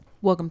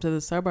Welcome to the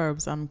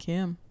suburbs. I'm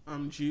Kim.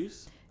 I'm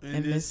Juice.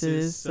 And this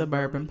is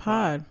Suburban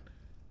Pod.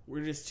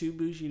 We're just two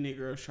bougie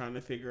Negroes trying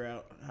to figure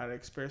out how to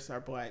express our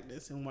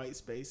blackness in white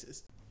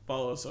spaces.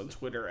 Follow us on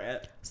Twitter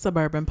at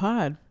Suburban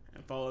Pod.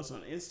 and follow us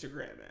on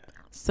Instagram at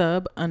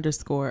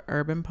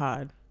Sub_urban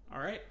pod.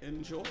 All right,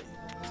 enjoy.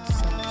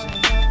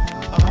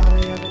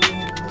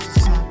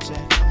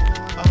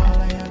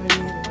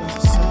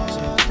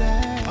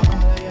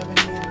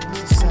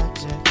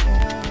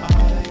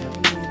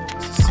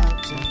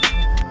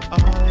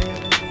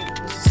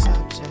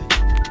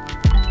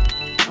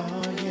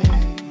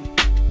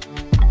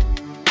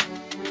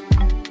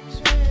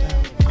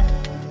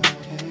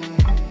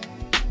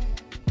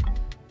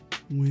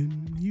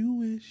 When you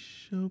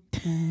wish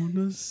upon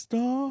a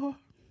star,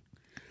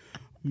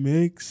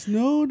 makes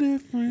no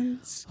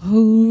difference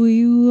Who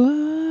you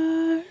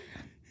are.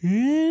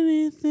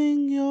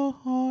 anything your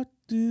heart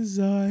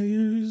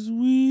desires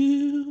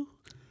will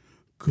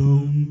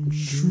come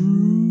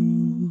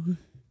true.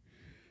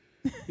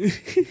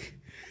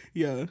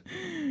 Yeah,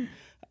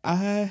 I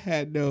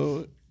had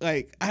no,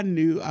 I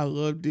knew I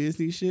loved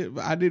Disney shit,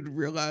 but I didn't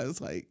realize,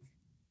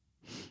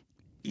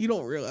 you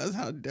don't realize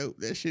how dope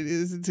that shit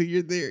is until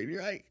you're there and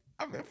you're like,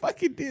 I'm in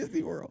fucking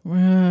Disney World.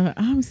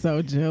 I'm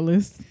so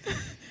jealous.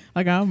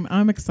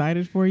 I'm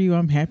excited for you.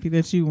 I'm happy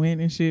that you went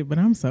and shit, but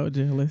I'm so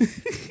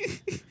jealous.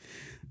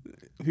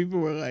 People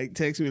were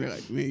texting me, they're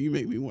like, man, you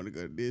make me want to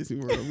go to Disney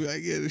World. I'll be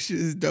like, yeah, this shit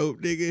is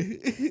dope,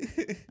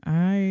 nigga.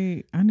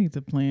 I need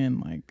to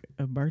plan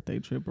a birthday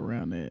trip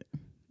around that.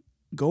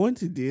 Going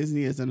to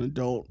Disney as an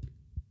adult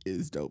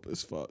is dope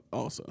as fuck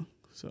also.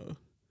 So,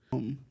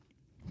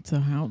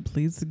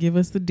 Please give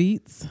us the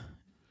deets.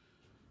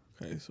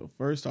 okay, so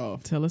first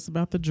off, Tell us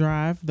about the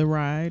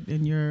ride,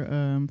 and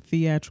your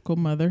theatrical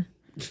mother,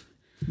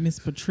 Miss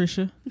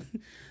Patricia.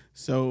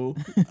 So,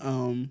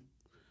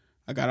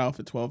 I got off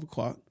at 12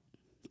 o'clock.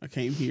 I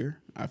came here.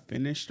 I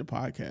finished the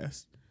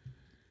podcast.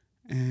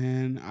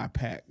 And I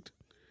packed.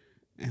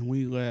 And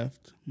we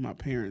left my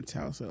parents'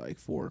 house at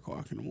 4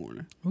 o'clock in the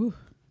morning. Ooh,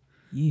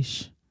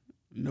 yeesh.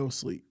 No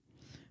sleep.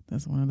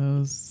 That's one of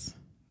those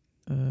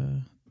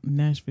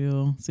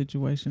Nashville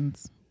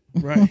situations.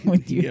 Right.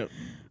 With you. Yep.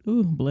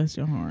 Ooh, bless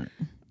your heart.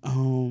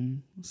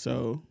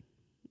 So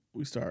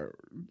we start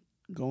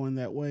going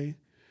that way.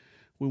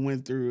 We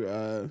went through,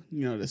 the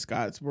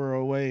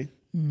Scottsboro way.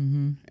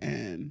 Mm-hmm.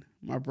 And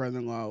my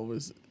brother-in-law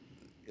was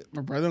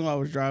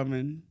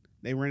driving.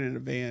 They rented a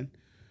van,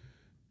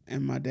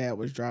 and my dad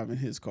was driving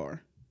his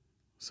car.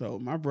 So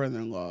my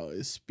brother-in-law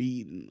is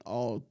speeding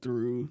all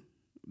through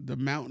the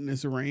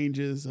mountainous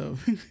ranges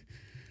of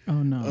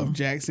of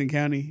Jackson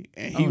County,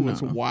 and he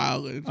was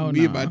wilding.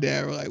 Me and my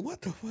dad were like,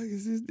 "What the fuck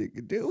is this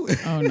nigga doing?"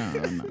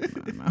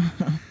 No.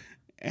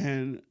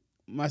 And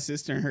my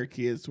sister and her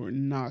kids were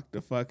knocked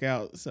the fuck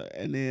out. So,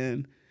 and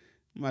then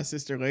my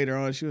sister later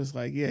on, she was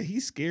like, yeah,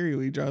 he's scary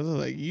when he drives. I was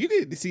like, you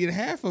didn't see it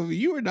half of it.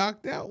 You were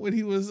knocked out when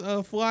he was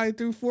flying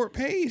through Fort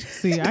Page.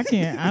 See, I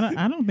can't.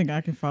 I don't think I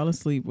can fall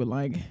asleep with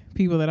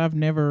people that I've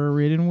never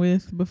ridden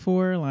with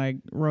before,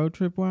 road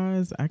trip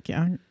wise. I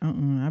can't.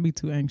 I'd be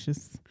too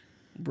anxious,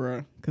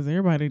 Bruh. Because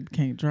everybody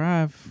can't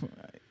drive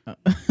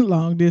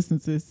long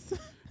distances.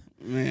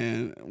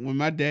 Man, when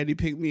my daddy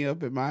picked me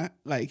up at my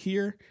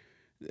here,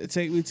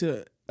 take me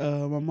to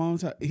my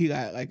mom's house, he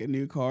got a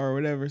new car or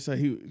whatever, so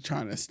he was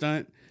trying to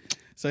stunt.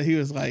 So he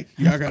was like,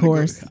 I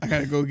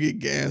gotta go get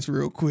gas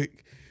real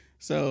quick.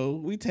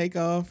 So we take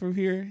off from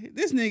here.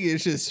 This nigga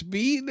is just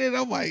speeding, and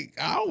I'm like,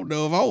 I don't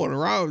know if I want to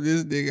ride with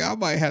this nigga. I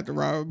might have to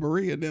ride with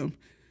Maria and them.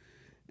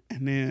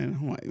 And then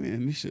I'm like,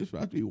 man, this shit's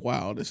about to be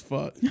wild as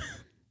fuck.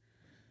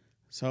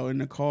 So in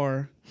the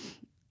car,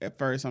 at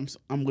first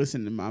I'm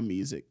listening to my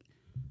music.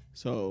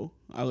 So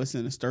I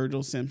listen to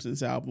Sturgill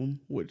Simpson's album,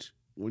 which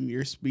when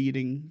you're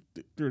speeding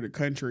through the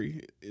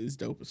country is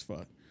dope as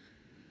fuck.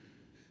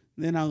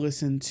 Then I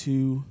listen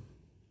to,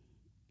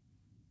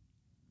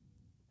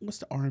 what's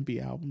the R&B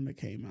album that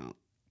came out?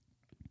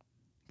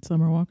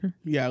 Summer Walker?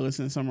 Yeah, I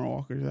listened to Summer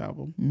Walker's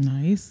album.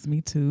 Nice, me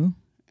too.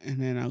 And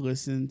then I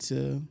listened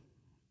to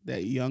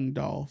that Young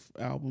Dolph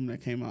album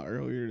that came out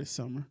earlier this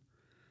summer.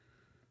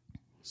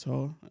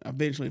 So I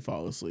eventually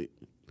fall asleep.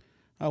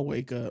 I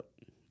wake up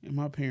and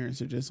my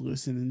parents are just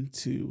listening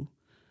to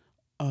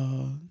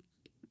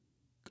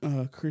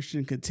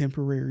Christian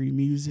contemporary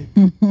music.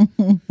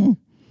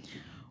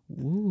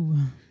 Ooh.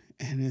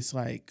 And it's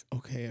like,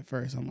 okay, at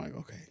first I'm like,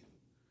 okay,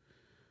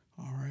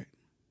 all right.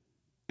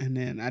 And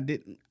then I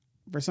didn't,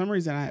 for some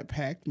reason I had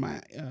packed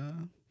my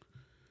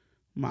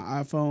my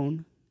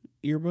iPhone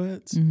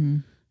earbuds. Mm-hmm.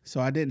 So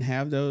I didn't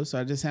have those. So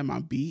I just had my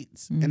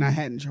Beats, and I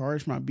hadn't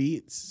charged my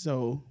Beats.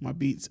 So my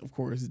Beats, of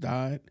course,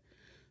 died.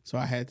 So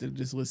I had to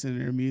just listen to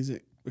their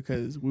music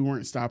because we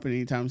weren't stopping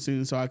anytime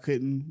soon. So I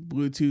couldn't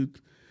Bluetooth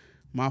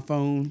my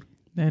phone.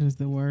 That is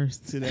the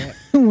worst. To that.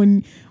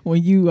 when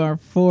you are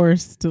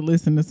forced to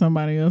listen to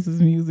somebody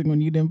else's music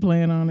when you didn't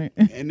plan on it.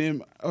 And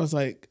then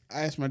I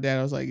asked my dad,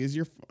 I was like, is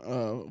your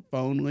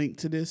phone linked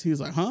to this? He was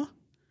like, huh?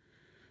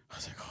 I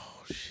was like,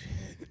 oh, shit.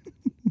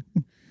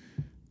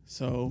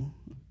 So,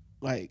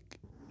 like,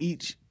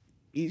 each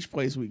each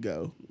place we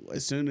go,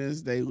 as soon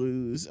as they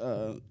lose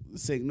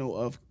signal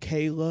of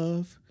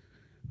K-Love,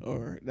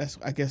 or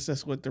I guess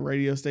that's what the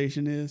radio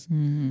station is,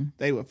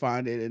 they would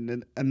find it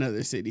in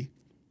another city.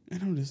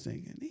 And I'm just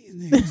thinking, these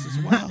niggas is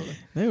wild.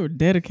 They were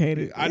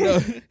dedicated. I know.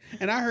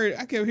 And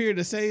I kept hearing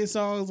the same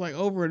songs like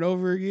over and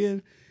over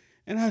again.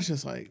 And I was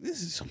just like,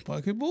 this is some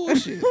fucking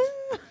bullshit.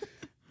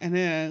 And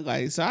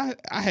then so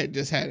I had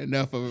just had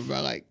enough of it by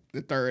like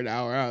the third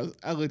hour.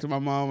 I looked at my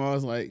mom, I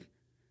was like,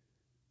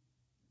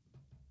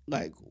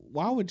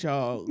 why would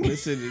y'all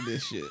listen to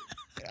this shit?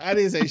 I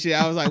didn't say shit.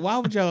 I was like, why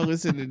would y'all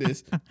listen to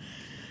this?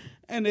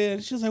 And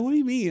then she was like, what do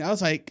you mean? I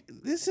was like,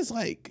 this is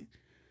like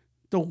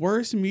the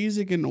worst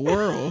music in the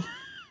world.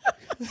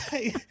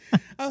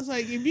 I was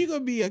like, if you're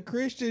gonna be a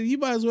Christian, you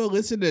might as well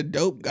listen to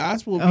dope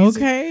gospel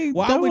music. Okay,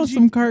 why would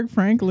some Kirk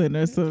Franklin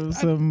or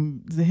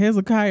some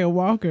Hezekiah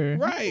Walker?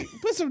 Right,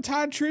 put some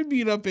Todd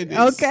Tribute up in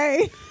this.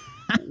 Okay,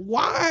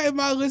 why am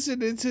I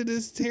listening to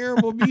this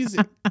terrible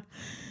music?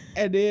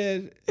 And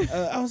then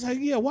I was like,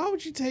 yeah, why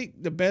would you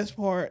take the best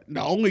part,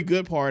 the only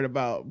good part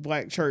about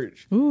Black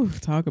church,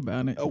 talk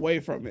about it, away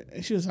from it?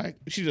 And she was like,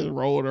 she just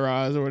rolled her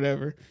eyes or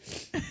whatever.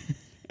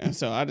 And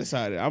so I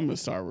decided I'm going to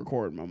start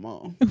recording my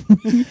mom.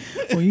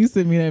 When you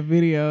sent me that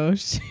video,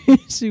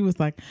 she was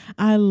like,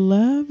 I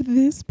love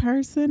this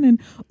person. And,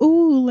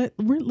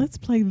 let's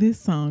play this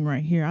song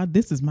right here.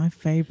 This is my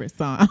favorite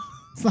song.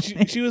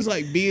 She was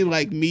like being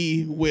like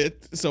me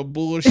with some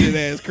bullshit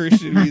ass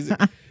Christian music.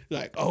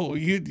 Like, oh,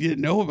 you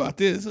didn't know about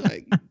this.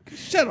 Like,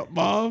 shut up,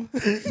 Mom.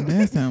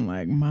 That sound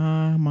like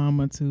my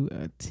mama to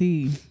a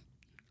T.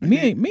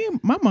 Me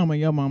and my mama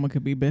and your mama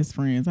could be best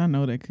friends. I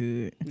know they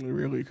could. We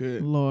really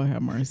could. Lord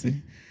have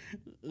mercy.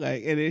 And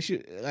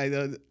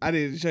then I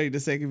didn't show you the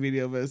second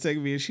video, but the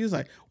second video, she was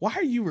like, why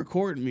are you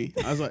recording me?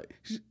 I was like,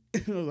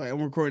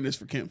 I'm recording this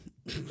for Kim.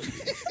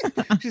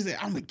 She said,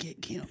 I'm going to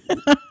get Kim.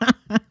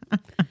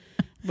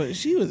 But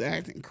she was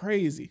acting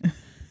crazy.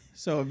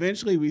 So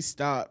eventually we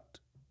stopped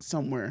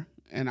somewhere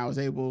and I was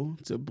able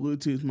to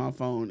Bluetooth my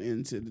phone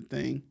into the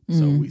thing.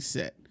 So we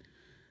set.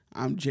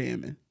 I'm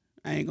jamming.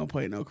 I ain't gonna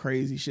play no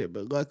crazy shit,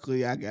 but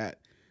luckily I got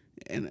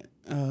an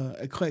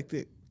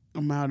eclectic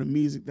amount of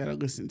music that I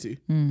listen to.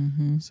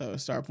 Mm-hmm. So I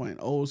start playing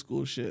old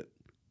school shit,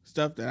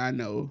 stuff that I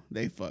know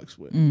they fucks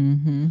with.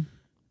 Mm-hmm.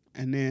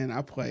 And then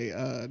I play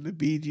the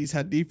Bee Gees,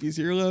 How Deep Is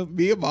Your Love?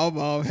 Me and my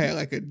mom had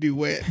like a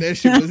duet. That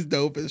shit was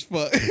dope as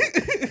fuck.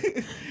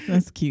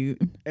 That's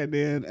cute. And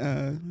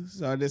then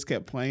so I just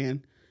kept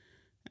playing.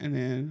 And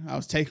then I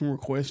was taking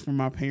requests from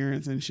my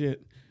parents and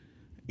shit.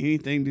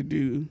 Anything that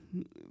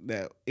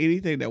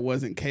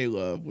wasn't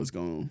K-Love was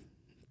going to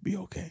be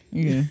okay.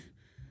 Yeah.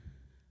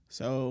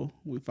 So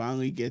we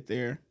finally get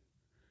there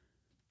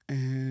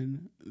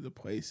and the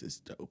place is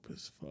dope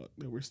as fuck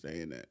that we're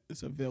staying at.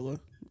 It's a villa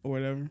or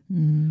whatever.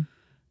 Mm-hmm.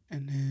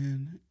 And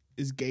then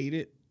it's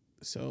gated.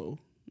 So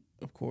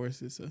of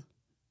course it's a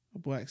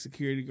black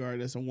security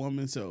guard that's a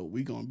woman. So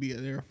we going to be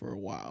there for a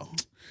while.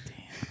 Damn.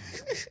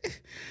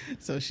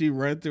 So she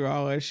run through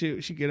all that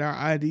shit. She get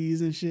our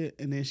IDs and shit.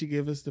 And then she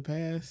give us the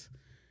pass.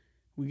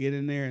 We get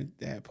in there and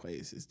that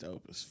place is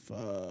dope as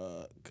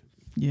fuck.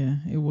 Yeah,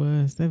 it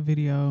was. That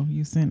video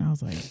you sent, I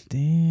was like,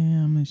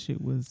 damn, that shit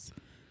was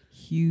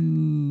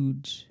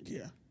huge.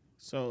 Yeah.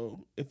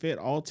 So it fit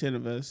all 10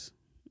 of us.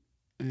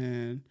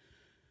 And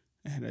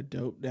it had a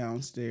dope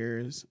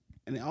downstairs.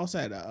 And it also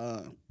had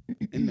a,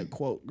 in the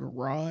quote,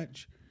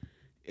 garage,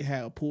 it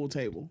had a pool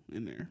table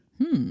in there.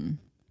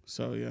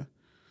 So yeah,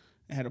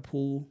 it had a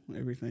pool,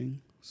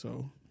 everything.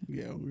 So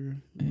yeah, we were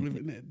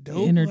living that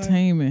dope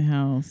entertainment life.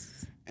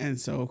 House. And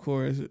so of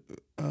course,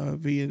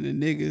 being the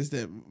niggas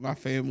that my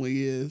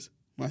family is,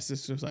 my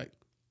sister's like,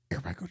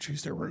 everybody go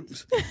choose their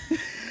rooms.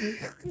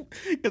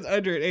 Because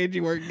Andre and Angie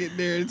weren't getting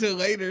there until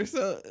later.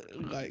 So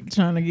like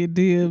trying to get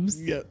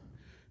dibs. Yep.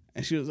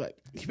 And she was like,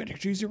 you better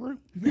choose your room.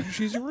 You better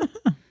choose your room.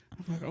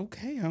 I'm like,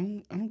 okay, I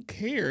don't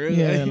care.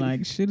 Yeah,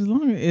 like shit, as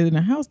long as in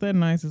a house that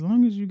nice, as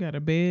long as you got a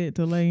bed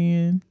to lay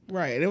in.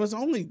 Right. And it was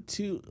only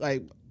two,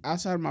 like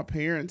outside of my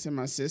parents and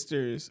my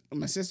sisters.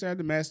 My sister had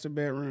the master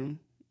bedroom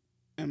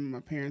and my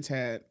parents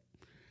had,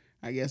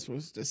 I guess,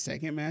 was the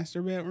second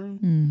master bedroom.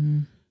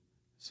 Mm-hmm.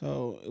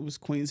 So it was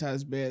queen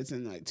size beds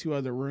in like two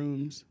other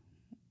rooms.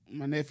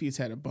 My nephews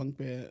had a bunk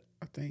bed,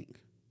 I think.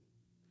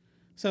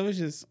 So it was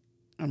just,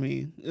 I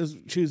mean, it was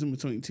choosing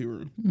between two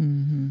rooms.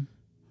 Mm-hmm.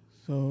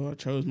 So I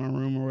chose my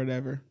room or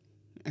whatever.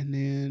 And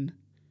then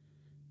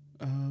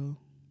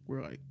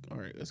we're like, all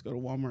right, let's go to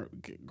Walmart,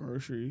 get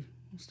grocery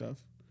stuff.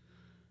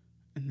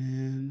 And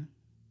then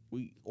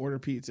we order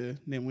pizza.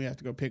 Then we have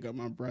to go pick up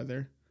my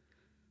brother,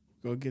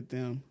 go get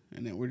them.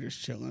 And then we're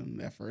just chilling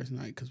that first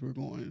night because we're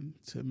going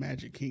to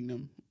Magic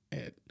Kingdom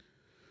at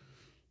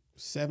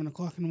 7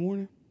 o'clock in the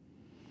morning.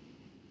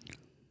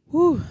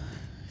 Whew.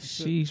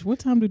 Sheesh. What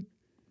time do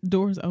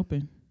doors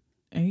open?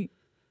 8?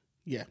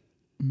 Yeah.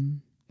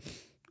 Mm.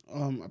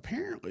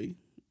 Apparently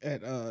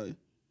at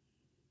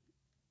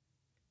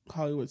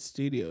Hollywood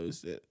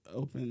Studios it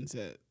opens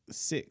at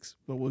 6,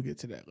 but we'll get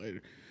to that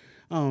later.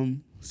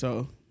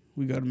 So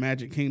we go to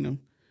Magic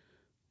Kingdom.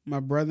 My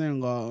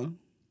brother-in-law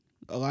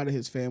a lot of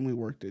his family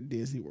worked at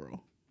Disney World.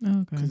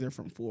 Okay. Because they're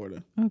from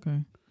Florida. Okay.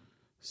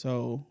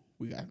 So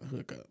we got the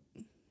hookup.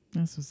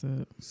 That's what's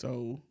up.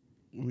 So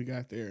when we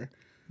got there,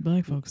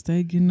 Black folks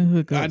stay getting the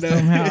hookup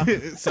somehow.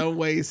 Some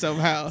way,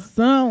 somehow.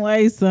 Some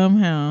way,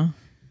 somehow.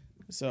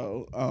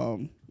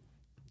 So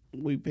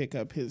we pick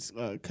up his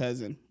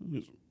cousin,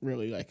 who's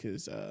really like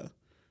his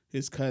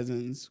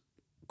cousin's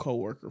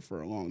co-worker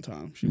for a long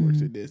time. She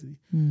works at Disney.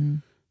 Mm-hmm.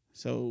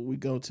 So we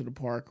go to the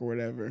park or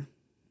whatever,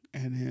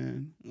 and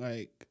then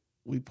like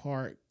we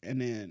park,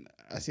 and then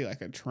I see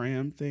like a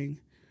tram thing,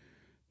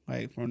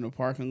 like from the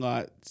parking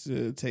lot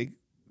to take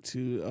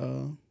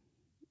to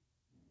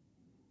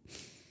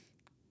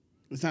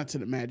it's not to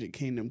the Magic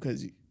Kingdom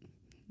because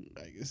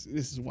like this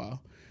is wild,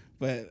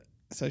 but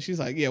so she's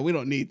like, yeah, we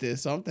don't need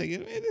this. So I'm thinking,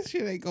 man, this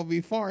shit ain't gonna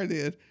be far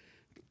then.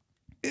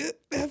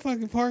 That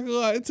fucking parking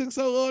lot, it took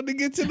so long to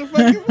get to the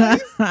fucking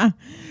place.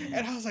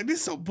 And I was like, this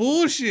is some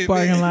bullshit,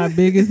 parking man. lot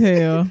big as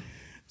hell.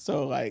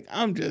 So like,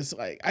 I'm just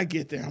like, I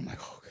get there, I'm like,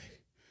 okay.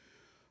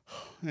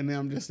 And then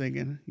I'm just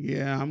thinking,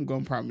 yeah, I'm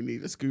gonna probably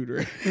need a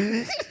scooter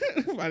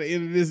by the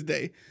end of this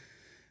day.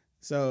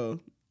 So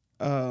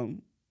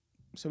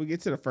we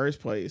get to the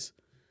first place.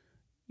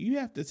 You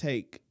have to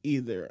take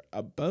either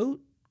a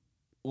boat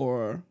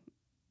or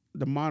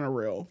the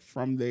monorail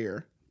from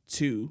there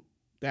to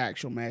the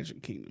actual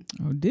Magic Kingdom.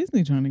 Oh,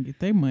 Disney trying to get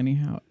their money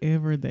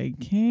however they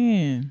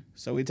can.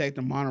 So we take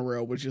the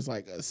monorail, which is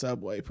like a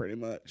subway pretty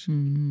much.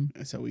 Mm-hmm.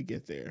 And so we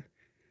get there.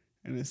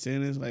 And as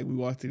soon as like we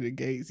walk through the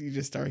gates, you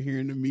just start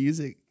hearing the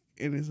music.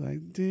 And it's like,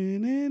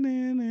 and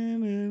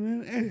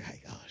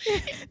like, oh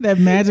shit. That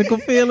magical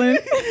feeling.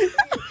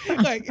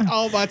 Like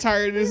all my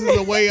tiredness is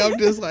away. I'm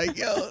just like,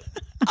 yo,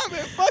 I'm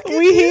in fucking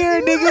We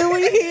here, nigga,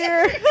 we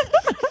here.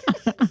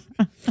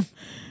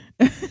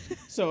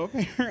 So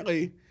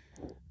apparently,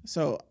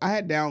 I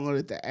had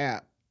downloaded the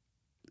app,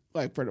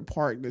 like for the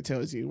park that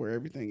tells you where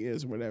everything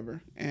is or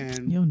whatever.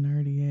 And Your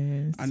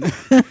nerdy ass. I know.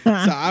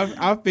 So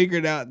I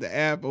figured out the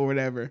app or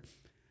whatever.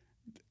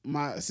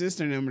 My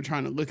sister and them are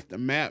trying to look at the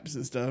maps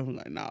and stuff. I'm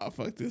like, nah,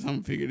 fuck this. I'm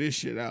gonna figure this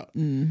shit out.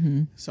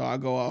 Mm-hmm. So I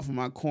go off in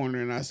my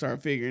corner and I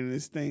start figuring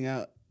this thing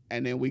out.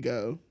 And then we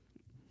go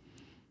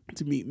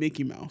to meet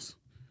Mickey Mouse.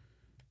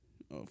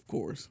 Of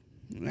course.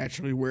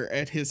 Naturally, we're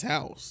at his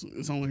house.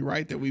 It's only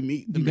right that we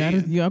meet the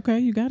man.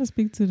 You gotta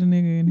speak to the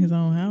nigga in his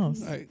own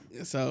house. Like,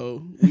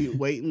 so we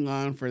wait in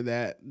line for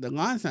that. The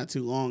line's not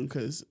too long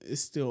because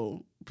it's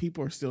still,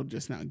 people are still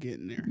just not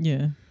getting there.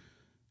 Yeah.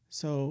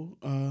 So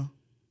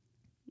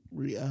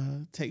we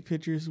take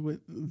pictures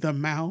with the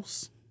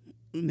mouse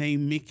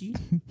named Mickey.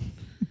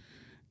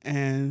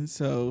 And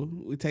so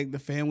we take the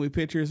family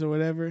pictures or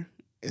whatever.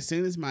 As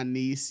soon as my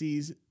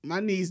niece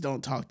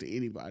don't talk to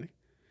anybody.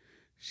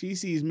 She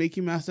sees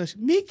Mickey Mouse. So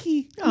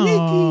Mickey.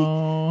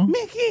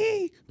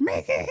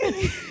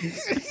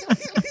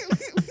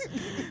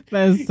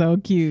 That's so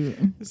cute.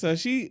 So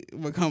she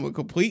become a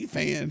complete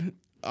fan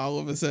all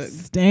of a sudden.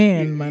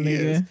 Stan, my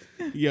nigga.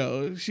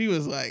 Yo, she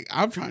was like,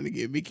 I'm trying to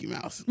get Mickey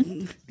Mouse.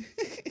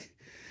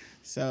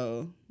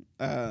 So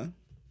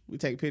we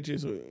take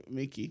pictures with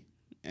Mickey.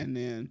 And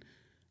then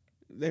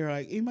they were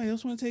like, anybody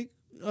else want to take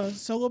a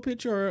solo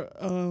picture?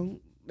 Or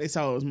they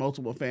saw it was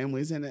multiple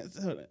families in it.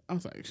 So I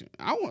was like,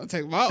 I want to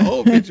take my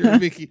whole picture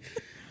of Mickey.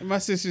 And my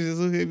sister just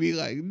looked at me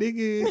like,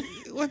 nigga,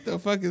 what the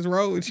fuck is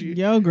wrong with you?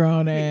 Yo,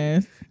 grown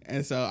ass.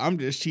 And so I'm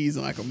just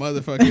cheesing like a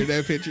motherfucker in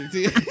that picture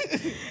too.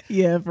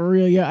 Yeah, for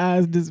real, your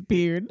eyes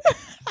disappeared.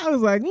 I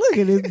was like, look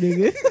at this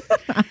nigga.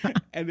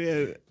 And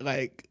then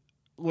like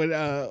when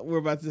we're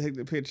about to take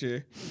the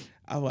picture,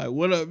 I'm like,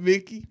 what up,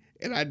 Mickey?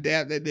 And I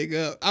dapped that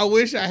nigga up. I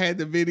wish I had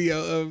the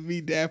video of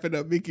me dapping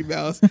up Mickey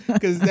Mouse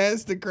because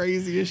that's the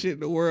craziest shit in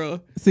the world.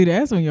 See,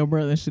 that's when your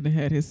brother should have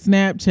had his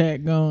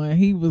Snapchat going.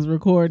 He was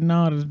recording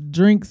all the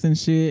drinks and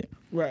shit.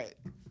 Right.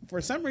 For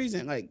some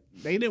reason, like,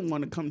 they didn't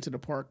want to come to the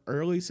park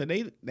early, so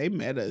they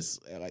met us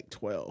at like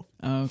 12.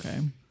 Oh, okay.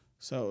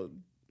 So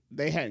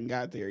they hadn't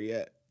got there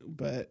yet.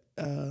 But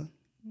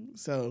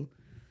so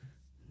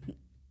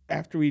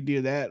after we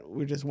do that,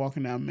 we're just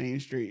walking down Main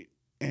Street.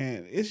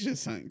 And it's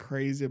just something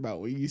crazy about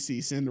when you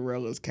see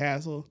Cinderella's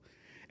castle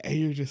and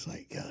you're just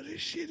like, yo, this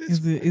shit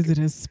is it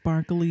as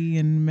sparkly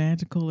and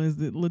magical as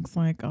it looks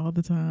like all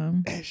the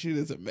time? That shit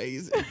is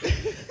amazing.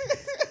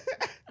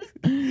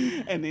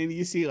 And then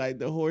you see like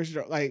the horse,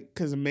 like,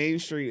 because Main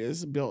Street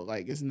is built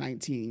like it's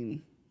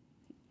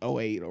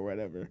 1908 or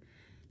whatever.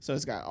 So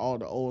it's got all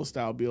the old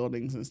style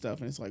buildings and stuff.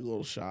 And it's like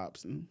little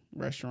shops and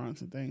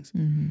restaurants and things.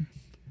 Mm-hmm.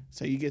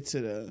 So you get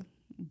to the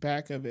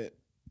back of it,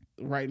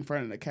 right in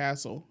front of the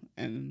castle,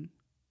 and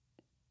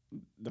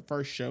the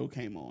first show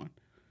came on.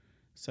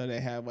 So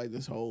they have like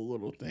this whole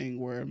little thing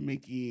where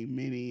Mickey,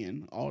 Minnie,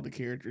 and all the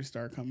characters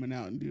start coming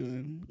out and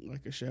doing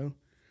like a show.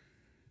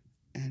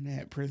 And they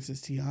had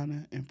Princess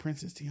Tiana, and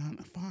Princess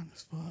Tiana fine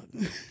as fuck.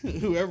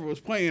 Whoever was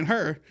playing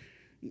her,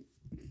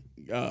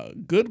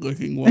 good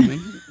looking woman.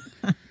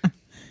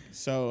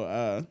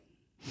 So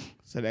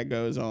that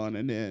goes on,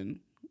 and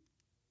then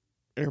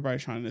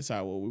everybody's trying to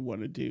decide what we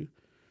want to do.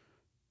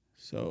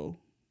 So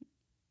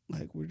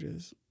like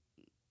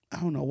I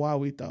don't know why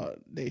we thought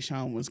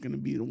Deshaun was going to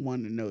be the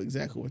one to know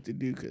exactly what to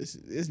do, because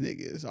this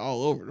nigga is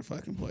all over the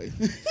fucking place.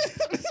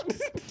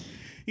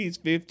 He's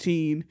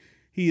 15.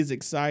 He is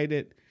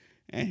excited.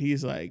 And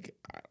he's like,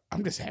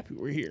 I'm just happy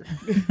we're here.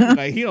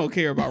 Like, he don't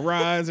care about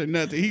rides or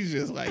nothing. He's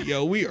just like,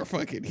 yo, we are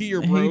fucking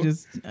here, bro. He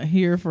just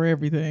here for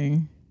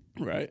everything.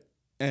 Right.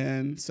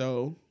 And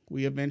so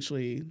we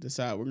eventually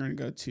decide we're going to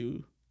go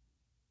to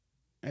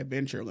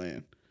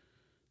Adventureland.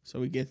 So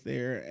we get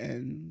there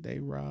and they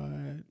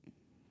ride.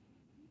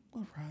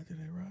 What ride do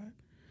they ride?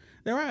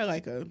 They ride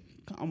like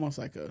almost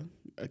like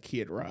a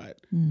kid ride.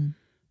 Mm.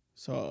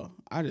 So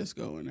I just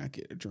go and I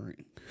get a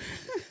drink.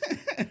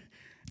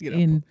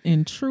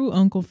 In true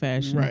uncle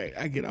fashion. Right.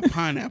 I get a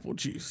pineapple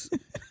juice.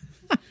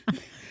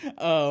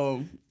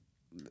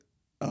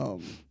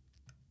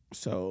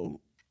 So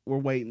we're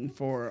waiting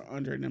for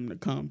Andre and them to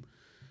come.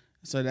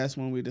 So that's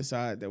when we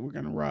decide that we're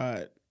going to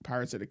ride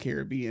Pirates of the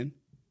Caribbean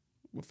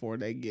before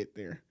they get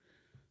there.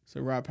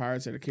 So ride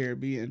Pirates of the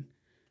Caribbean,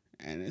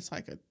 and it's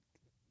like a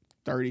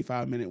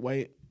 35-minute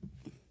wait.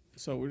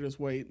 So we're just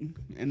waiting.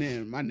 And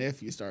then my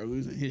nephew started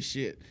losing his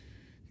shit.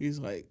 He's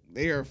like,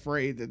 they are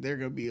afraid that they're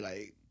going to be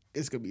like,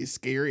 it's going to be a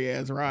scary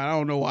ass ride. I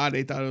don't know why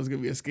they thought it was going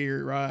to be a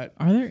scary ride.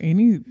 Are there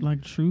any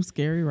like true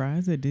scary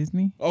rides at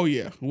Disney? Oh,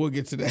 yeah. We'll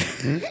get to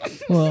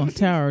that. Well,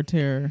 Tower of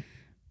Terror.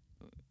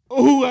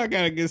 Oh, I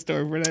got a good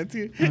story for that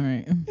too. All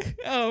right.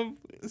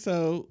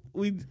 So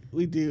we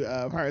do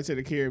Pirates of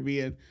the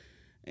Caribbean.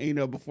 And, you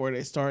know, before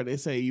they start, they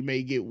say you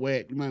may get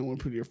wet. You might want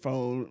to put your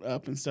phone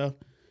up and stuff.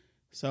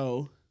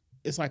 So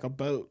it's like a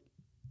boat.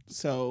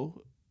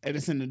 So, and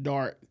it's in the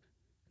dark.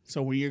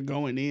 So when you're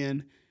going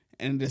in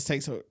and it just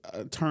takes a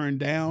turn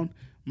down,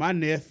 my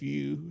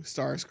nephew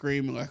starts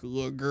screaming like a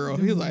little girl.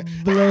 He's like,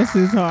 bless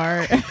his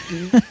heart.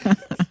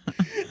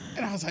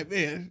 And I was like,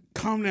 man,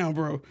 calm down,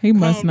 bro. He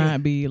must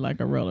not be like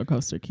a roller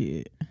coaster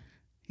kid.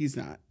 He's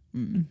not.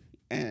 Mm.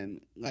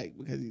 And like,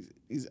 because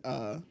he's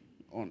on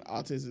the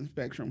autism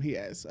spectrum, he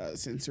has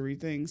sensory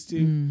things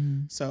too.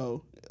 Mm.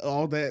 So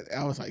all that,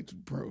 I was like,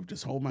 bro,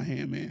 just hold my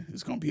hand, man.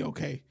 It's going to be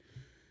okay.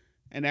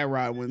 And that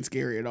ride wasn't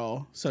scary at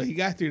all. So he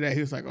got through that. He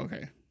was like,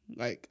 okay.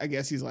 Like, I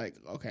guess he's like,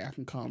 okay, I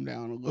can calm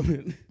down a little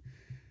bit.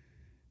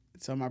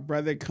 So my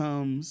brother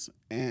comes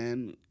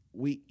and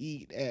we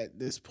eat at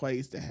this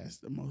place that has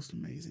the most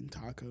amazing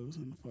tacos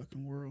in the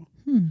fucking world.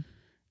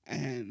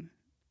 And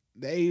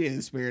they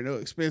didn't spare no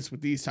expense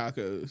with these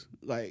tacos.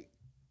 Like,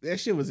 that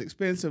shit was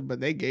expensive, but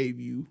they gave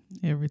you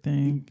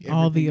everything.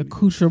 All the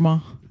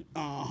accoutrement.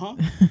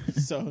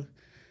 So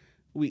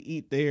we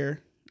eat there,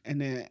 and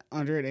then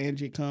Andre and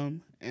Angie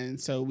come, and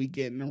so we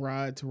get in the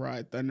ride to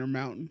ride Thunder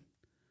Mountain.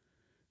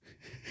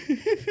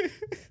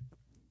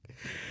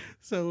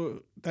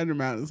 So Thunder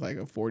Mountain is like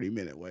a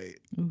 40-minute wait.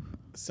 Oof.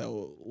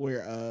 So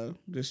we're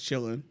just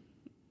chilling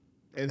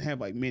and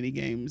have like mini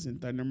games in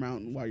Thunder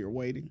Mountain while you're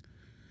waiting.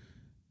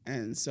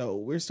 And so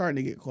we're starting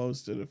to get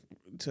close to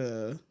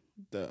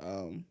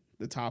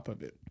the top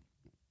of it.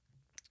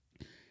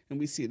 And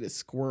we see this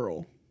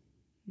squirrel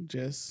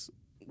just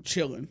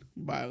chilling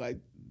by like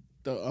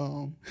the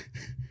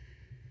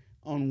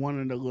on one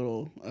of the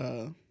little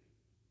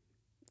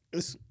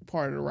it's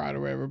part of the ride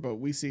or whatever, but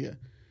we see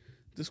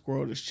the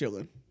squirrel just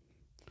chilling.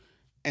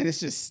 And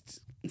it's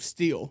just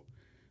still.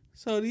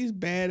 So these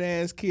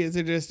badass kids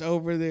are just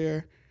over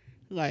there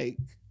like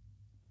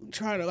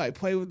trying to like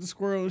play with the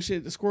squirrel and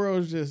shit. The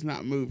squirrel's just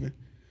not moving.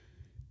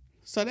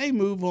 So they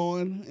move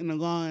on in the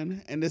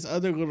line, and this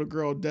other little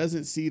girl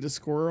doesn't see the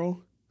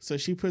squirrel. So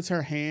she puts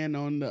her hand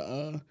on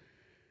the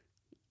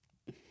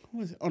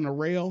on the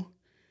rail,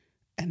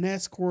 and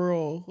that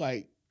squirrel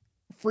like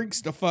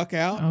freaks the fuck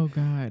out. Oh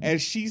God.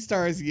 And she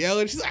starts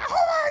yelling. She's like,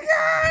 oh my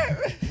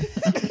God.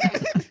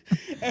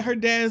 And her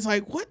dad's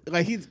like, what?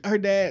 Like her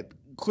dad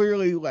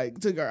clearly like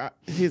took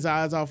his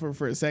eyes off her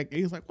for a second.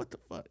 He's like, what the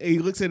fuck? And he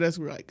looks at us.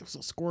 We're like, it's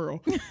a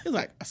squirrel. He's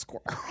like, a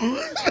squirrel.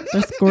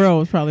 The squirrel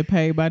was probably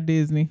paid by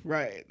Disney.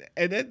 Right.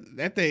 And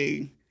that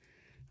thing,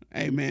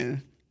 hey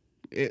man,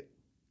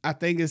 I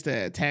think it's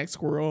the attack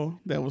squirrel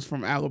that was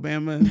from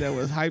Alabama that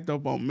was hyped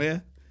up on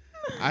meth.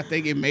 I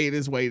think it made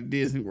its way to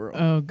Disney World.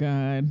 Oh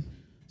God.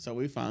 So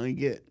we finally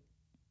get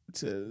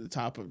to the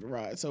top of the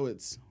ride. So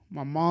it's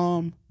my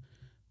mom,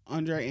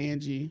 Andre,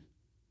 Angie,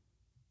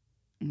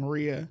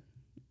 Maria,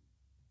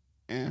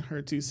 and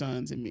her two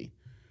sons and me.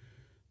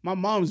 My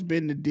mom's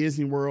been to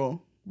Disney World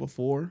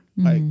before,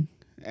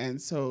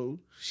 and so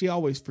she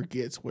always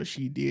forgets what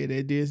she did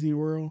at Disney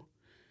World.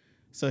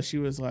 So she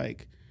was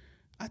like,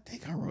 I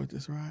think I rode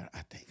this ride.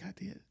 I think I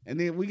did. And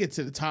then we get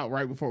to the top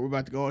right before we're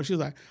about to go on. She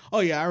was like, oh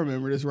yeah, I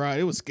remember this ride.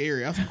 It was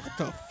scary. I was like, what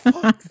the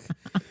fuck?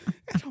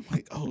 And I'm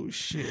like, oh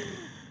shit.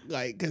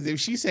 Like, because if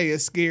she say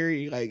it's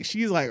scary, like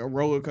she's like a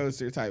roller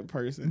coaster type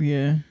person.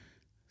 Yeah.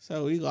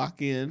 So we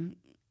lock in.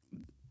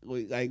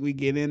 We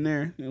get in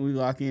there and we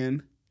lock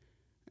in.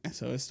 And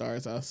so it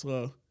starts out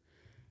slow.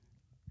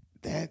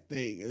 That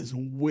thing is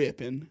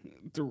whipping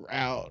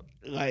throughout.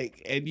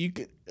 Like, and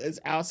it's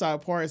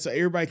outside part, so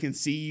everybody can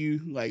see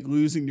you like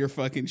losing your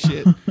fucking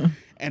shit.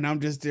 And I'm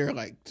just there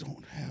like,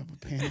 don't have a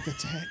panic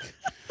attack.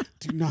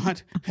 do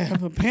not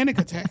have a panic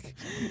attack.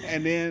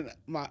 And then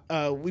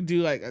we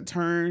do like a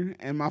turn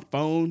and my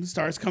phone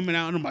starts coming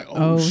out and I'm like,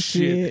 oh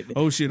shit.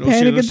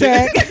 Panic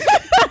attack.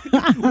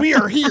 We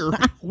are here.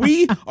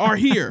 We are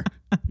here.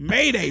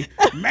 Mayday.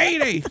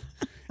 Mayday.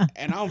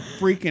 And I'm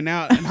freaking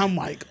out and I'm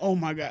like, oh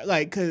my God.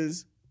 Like,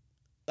 cause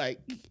like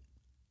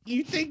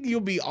you think you'll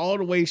be all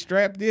the way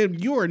strapped in.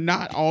 You are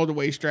not all the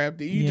way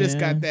strapped in. You just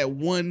got that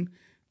one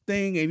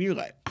thing and you're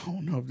like, I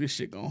don't know if this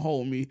shit gonna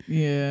hold me.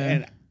 Yeah.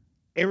 And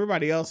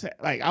everybody else,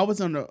 like I was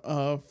on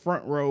the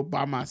front row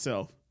by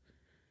myself,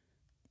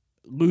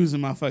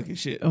 losing my fucking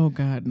shit. Oh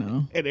God,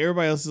 no. And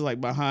everybody else is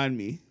like behind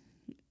me.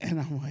 And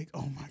I'm like,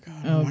 oh my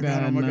God. Oh my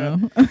God, God. Oh my no.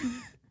 God.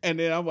 And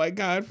then I'm like,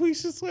 God,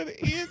 please just let it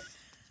end.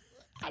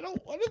 I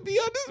don't want to be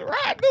on this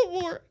ride no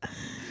more.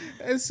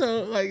 And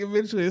so, like,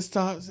 eventually it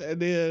stops.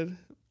 And then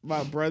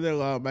my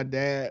brother-in-law and my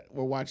dad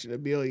were watching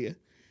Amelia.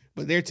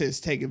 But they're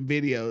just taking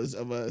videos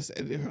of us.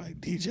 And they were like,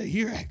 DJ,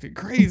 you're acting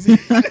crazy.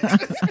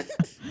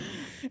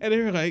 And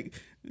they were like,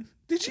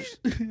 did you?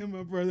 And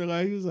my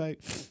brother-in-law, he was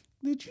like,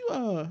 did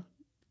you,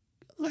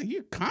 like,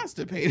 you're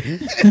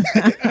constipated.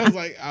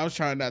 I was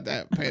trying not to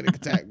have a panic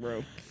attack,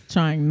 bro.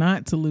 Trying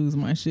not to lose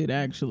my shit,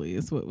 actually,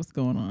 is what was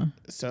going on.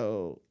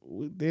 So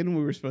then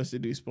we were supposed to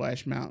do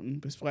Splash Mountain,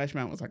 but Splash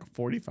Mountain was like a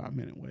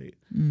 45-minute wait.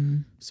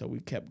 So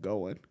we kept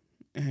going.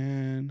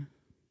 And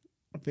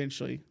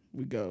eventually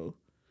we go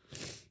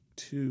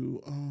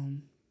to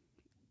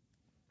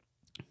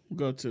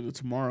the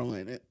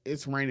Tomorrowland.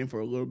 It's raining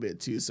for a little bit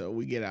too, so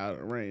we get out of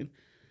the rain.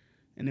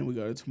 And then we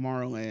go to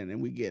Tomorrowland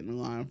and we get in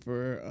line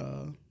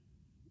for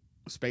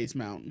Space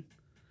Mountain.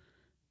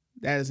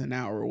 That is an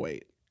hour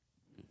wait.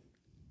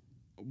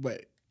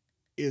 But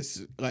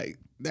it's like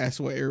that's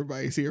what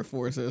everybody's here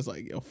for, so it's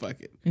like, yo,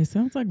 fuck it. It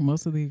sounds like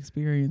most of the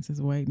experience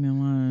is waiting in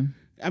line.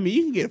 I mean,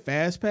 you can get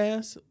Fast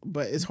Pass,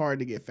 but it's hard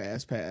to get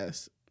Fast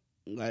Pass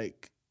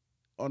like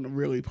on the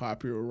really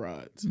popular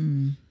rides.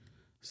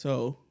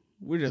 So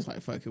we're just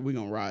like, fuck it, we're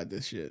gonna ride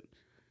this shit.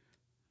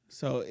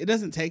 So it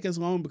doesn't take us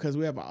long because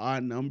we have an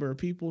odd number of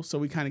people, so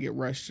we kind of get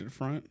rushed to the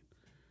front.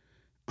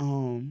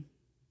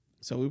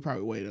 So we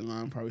probably wait in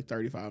line probably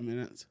 35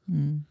 minutes.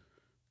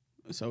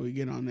 So we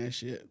get on that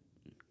shit.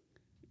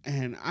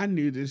 And I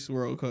knew this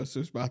roller coaster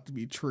was about to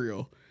be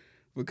trill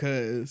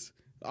because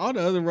all the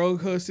other roller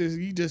coasters,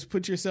 you just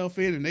put yourself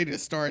in and they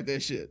just start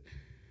that shit.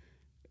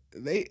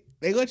 They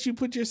let you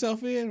put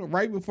yourself in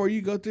right before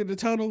you go through the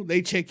tunnel.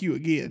 They check you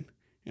again.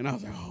 And I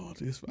was like, oh,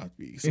 this is about to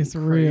be some crazy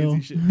real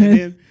shit. And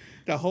then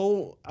the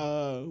whole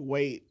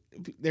wait,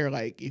 they're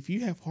like, if you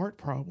have heart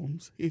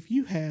problems, if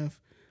you have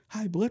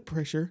high blood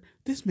pressure,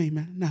 this may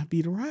not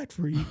be the ride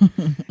for you.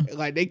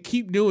 Like, they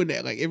keep doing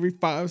that, like, every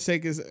 5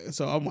 seconds.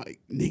 So I'm like,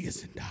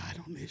 niggas done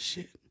died on this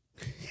shit.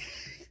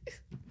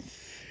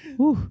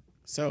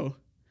 So,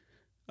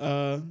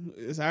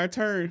 it's our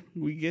turn.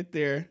 We get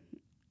there.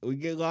 We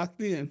get locked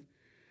in.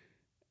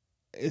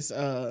 It's,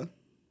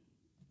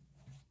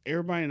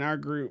 everybody in our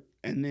group,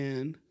 and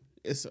then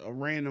it's a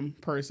random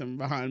person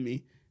behind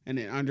me, and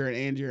then Andre and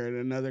Andrew in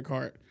another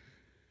cart.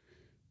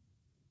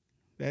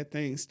 That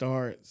thing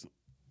starts.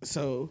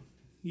 So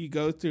you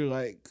go through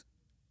like,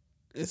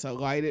 it's a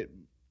lighted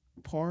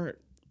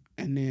part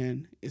and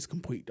then it's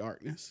complete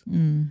darkness.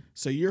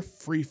 So you're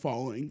free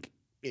falling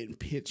in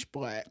pitch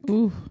black,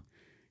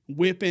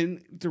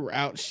 whipping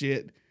throughout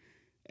shit.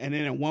 And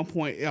then at one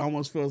point it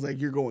almost feels like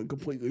you're going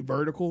completely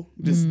vertical,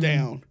 just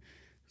down.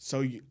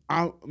 So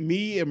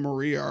me and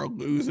Maria are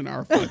losing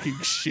our fucking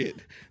shit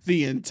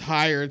the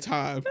entire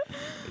time.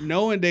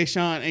 Knowing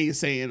Deshaun ain't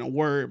saying a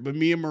word, but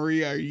me and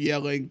Maria are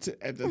yelling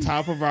at the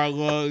top of our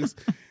lungs.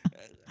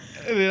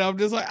 And then I'm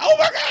just like, oh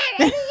my God,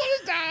 I don't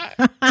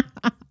want to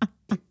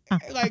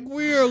die. Like,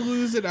 we're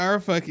losing our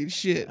fucking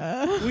shit.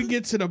 We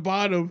get to the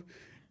bottom,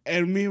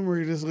 and me and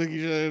Maria just look at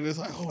each other and it's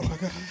like, oh my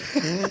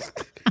God.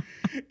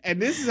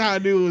 And this is how I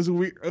knew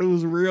it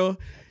was real,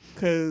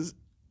 because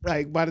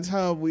like by the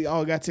time we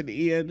all got to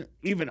the end,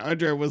 even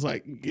Andre was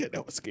like, yeah,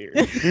 that was scary.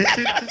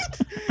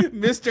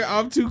 Mr.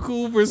 I'm too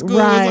cool for school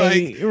was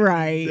like,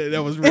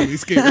 that was really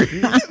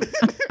scary.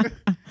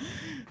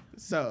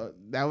 So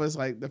that was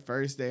like the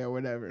first day or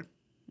whatever.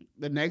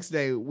 The next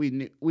day we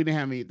didn't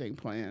have anything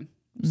planned,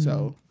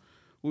 so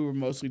we were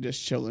mostly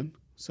just chilling.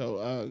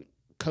 So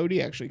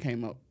Cody actually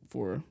came up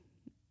for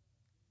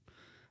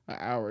an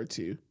hour or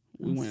two.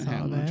 We went and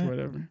had lunch or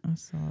whatever. I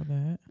saw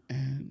that.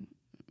 And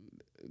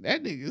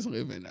that nigga's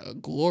living a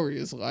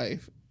glorious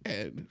life.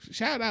 And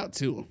shout out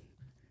to him.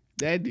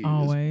 That dude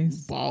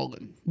is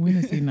balling. When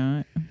is he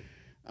not?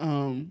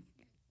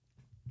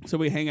 So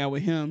we hang out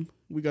with him.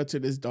 We go to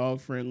this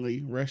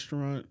dog-friendly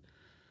restaurant,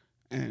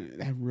 and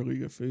they have really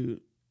good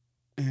food.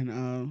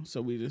 And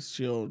so we just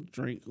chill,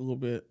 drink a little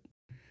bit,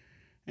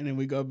 and then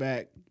we go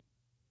back.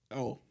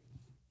 Oh,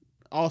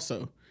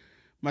 also,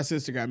 my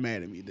sister got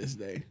mad at me this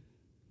day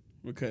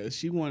because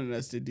she wanted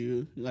us to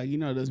do, like, you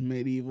know, those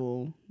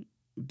medieval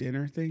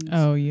dinner things.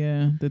 Oh,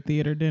 yeah, the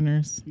theater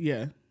dinners.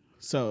 Yeah.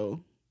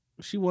 So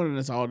she wanted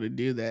us all to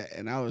do that,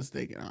 and I was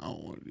thinking, I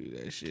don't want to do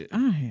that shit.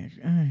 I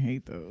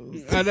hate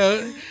those. I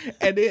know.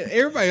 And then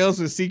everybody else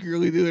was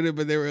secretly doing it,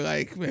 but they were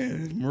like,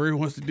 man, Maria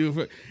wants to do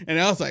it. And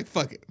I was like,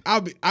 fuck it.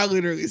 I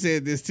literally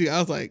said this too. I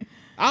was like,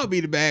 I'll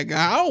be the bad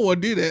guy. I don't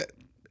want to do that.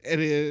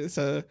 And then,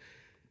 so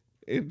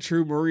in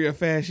true Maria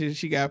fashion,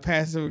 she got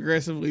passive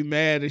aggressively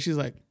mad, and she's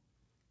like,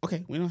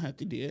 okay, we don't have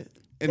to do it.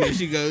 And then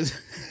she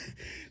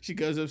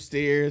goes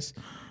upstairs,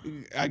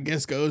 I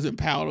guess goes and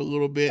pout a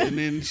little bit, and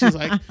then she's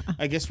like,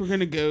 I guess we're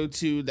gonna go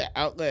to the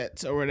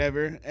outlets or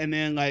whatever. And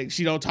then like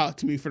she don't talk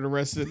to me for the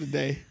rest of the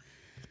day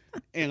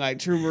in like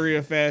true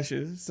Maria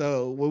fashion.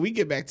 So when we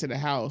get back to the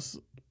house,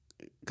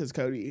 because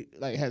Cody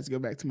like has to go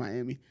back to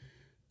Miami,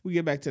 we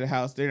get back to the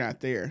house, they're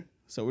not there.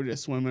 So we're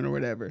just swimming or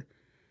whatever.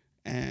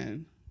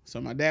 And so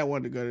my dad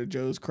wanted to go to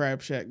Joe's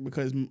Crab Shack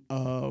because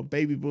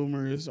baby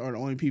boomers are the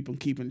only people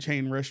keeping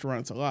chain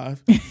restaurants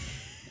alive.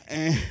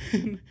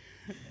 And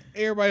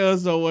everybody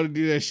else don't want to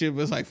do that shit,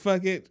 but it's like,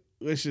 fuck it.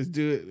 Let's just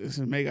do it. Let's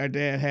just make our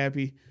dad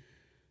happy.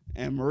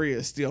 And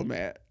Maria's still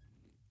mad.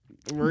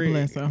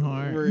 Bless her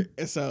heart.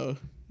 So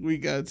we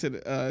go to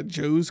the,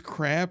 Joe's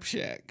Crab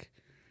Shack.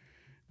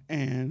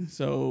 And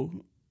so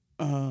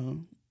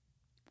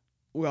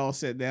we all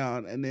sit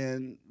down, and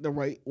then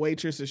the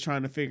waitress is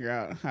trying to figure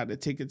out how the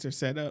tickets are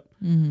set up.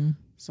 Mm-hmm.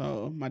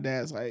 So my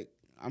dad's like,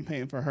 I'm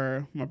paying for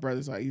her. My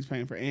brother's like, he's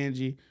paying for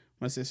Angie.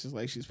 My sister's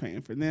like, she's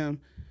paying for them.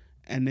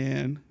 And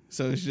then,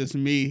 so it's just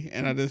me,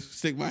 and I just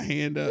stick my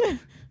hand up,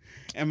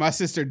 and my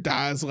sister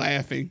dies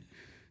laughing.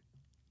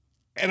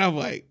 And I'm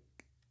like,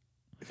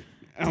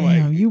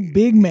 damn, you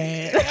big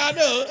man. I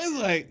know. It's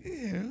like,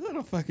 yeah, what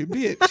a fucking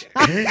bitch.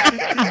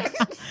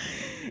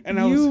 And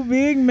you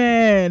big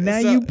man. Now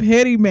you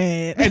petty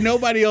man. And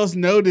nobody else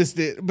noticed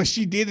it, but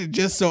she did it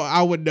just so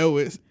I would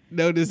notice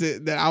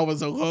it that I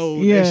was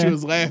alone, and she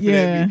was laughing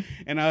at me.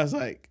 And I was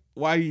like,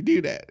 why do you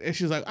do that? And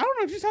she was like, I don't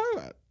know what you're talking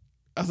about.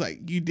 I was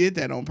like, you did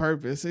that on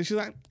purpose. And she's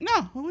like,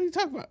 no, what are you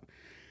talking about?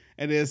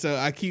 And then so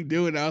I keep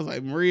doing it. I was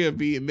like, Maria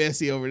being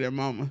messy over there,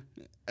 mama.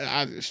 And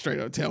I just straight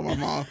up tell my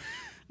mom,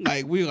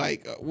 like, we're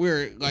like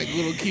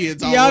little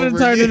kids all y'all over done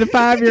turned into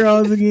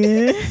 5-year-olds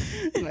again.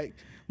 Like,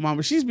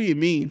 mama, she's being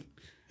mean.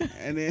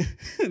 And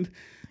then,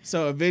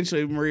 so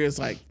eventually Maria's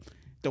like,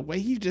 the way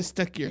you just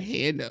stuck your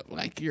hand up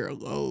like you're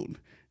alone.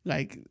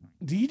 Like,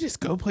 do you just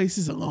go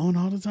places alone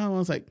all the time? I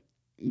was like,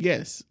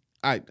 yes,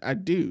 I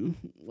do.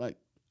 Like,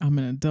 I'm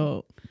an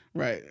adult.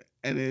 Right.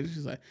 And then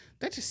she's like,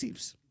 that just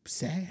seems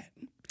sad.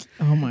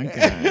 Oh my God.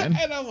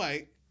 And I'm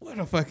like, what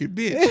a fucking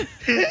bitch.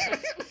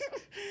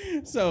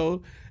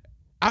 So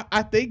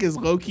I think it's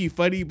low-key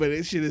funny, but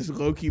it shit is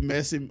low-key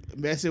messing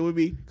with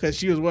me, because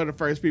she was one of the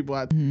first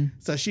people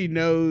so she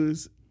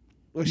knows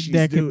what she's doing.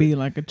 That could be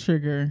like a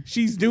trigger.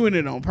 She's doing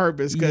it on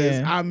purpose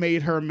because I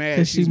made her mad.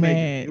 Because she's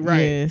mad. Right.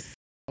 Yes.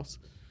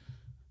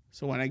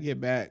 So when I get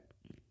back,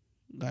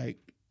 like,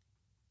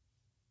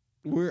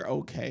 we're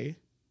okay.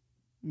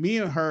 Me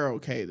and her are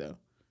okay, though.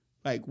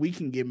 Like, we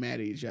can get mad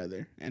at each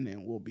other, and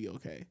then we'll be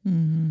okay.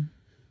 Mm-hmm.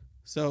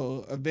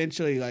 So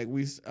eventually, like,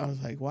 I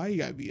was like, why you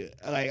gotta be,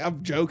 like,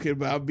 I'm joking,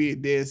 but I'm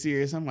being dead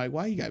serious. I'm like,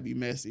 why you gotta be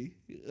messy?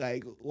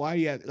 Like, why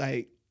you got,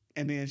 like,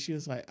 and then she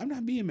was like, I'm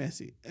not being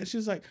messy. And she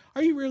was like,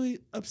 are you really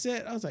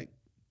upset? I was like,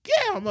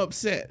 yeah, I'm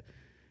upset.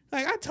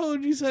 Like, I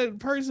told you something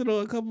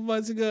personal a couple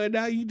months ago, and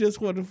now you just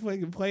want to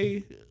fucking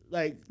play,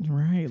 like.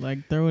 Right,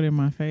 like, throw it in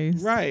my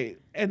face. Right.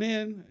 And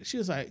then she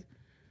was like,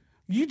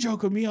 you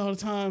joke with me all the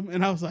time.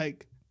 And I was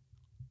like,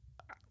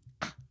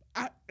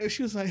 and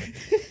she was like.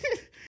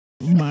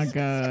 Oh my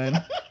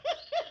God.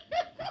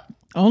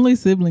 Only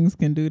siblings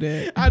can do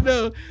that. I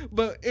know,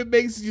 but it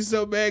makes you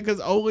so mad because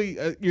only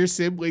your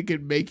sibling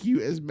can make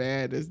you as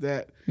mad as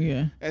that.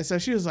 Yeah. And so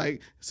she was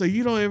like, so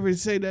you don't ever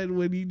say that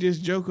when you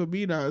just joke with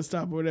me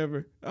nonstop or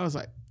whatever. I was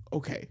like,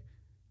 okay,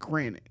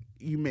 granted,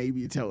 you may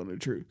be telling the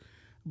truth.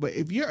 But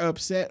if you're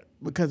upset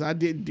because I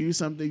didn't do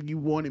something you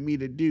wanted me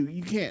to do,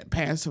 you can't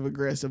passive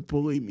aggressive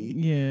bully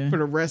me for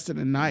the rest of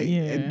the night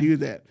and do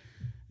that.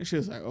 And she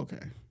was like, okay.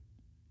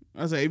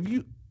 I was like,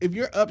 if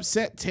you're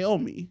upset, tell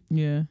me.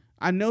 Yeah.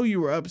 I know you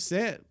were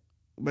upset,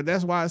 but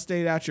that's why I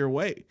stayed out your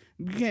way.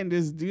 You can't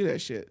just do that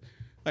shit.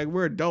 Like,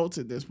 we're adults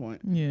at this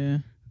point. Yeah.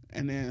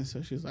 And then,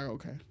 so she's like,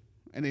 okay.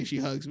 And then she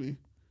hugs me.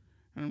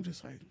 And I'm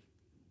just like,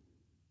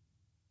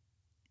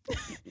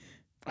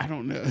 I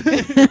don't know.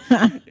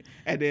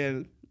 And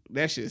then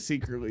that shit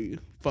secretly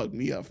fucked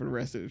me up for the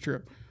rest of the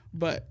trip.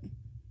 But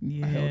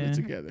I held it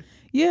together.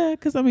 Yeah,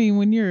 because, I mean,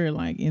 when you're,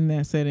 like, in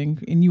that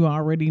setting and you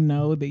already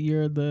know that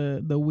you're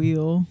the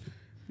wheel.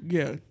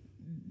 Yeah.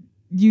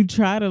 You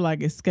try to,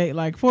 like, escape.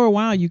 Like, for a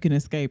while you can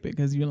escape it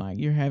because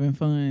you're having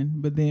fun.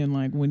 But then,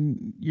 like,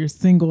 when you're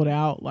singled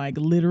out, like,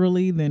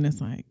 literally, then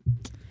it's like,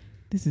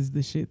 this is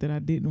the shit that I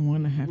didn't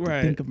want to have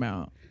to think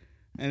about.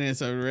 And then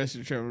so the rest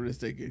of the trip I'm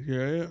just thinking,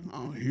 here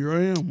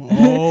I am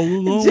all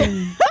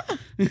alone.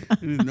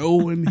 There's no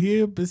one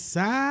here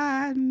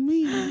beside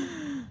me.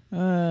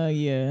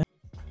 Yeah.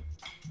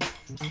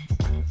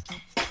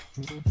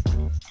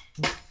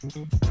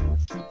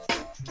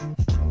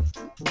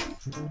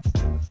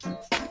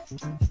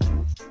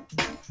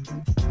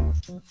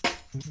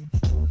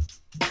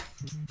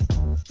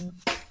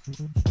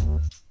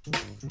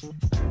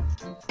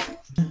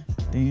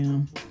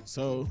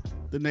 So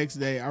the next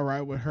day, I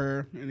ride with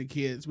her and the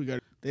kids.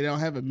 They don't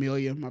have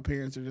Amelia. My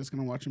parents are just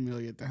gonna watch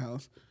Amelia at the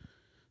house.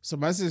 So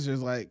my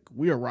sister's like,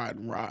 we are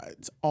riding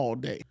rides all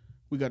day.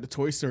 We got to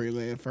Toy Story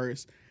Land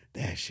first.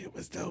 That shit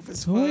was dope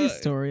as fuck. Toy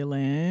Story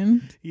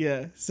Land.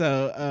 Yeah.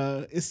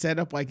 So it's set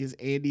up like it's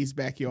Andy's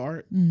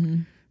backyard.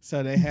 Mm-hmm.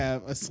 So they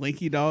have a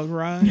Slinky Dog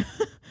ride.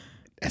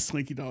 That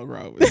Slinky Dog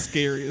ride was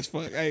scary as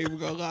fuck. I ain't even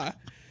gonna lie.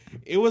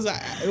 It was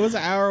an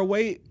hour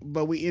wait,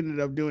 but we ended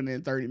up doing it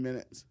in 30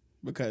 minutes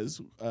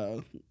because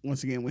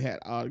once again we had an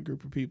odd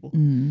group of people.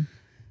 Mm-hmm.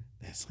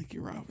 That Slinky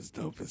ride was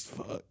dope as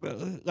fuck,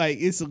 though. Like,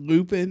 it's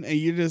looping and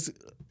you're just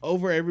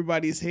over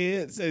everybody's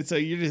heads, and so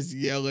you're just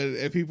yelling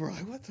and people are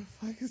like, what the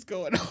fuck is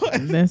going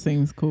on? That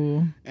seems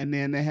cool. And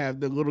then they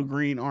have the little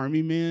green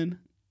army men.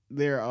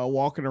 They're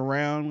walking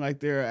around like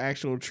they're an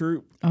actual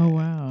troop. Oh,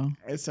 wow.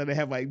 And so they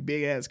have like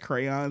big ass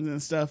crayons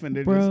and stuff, and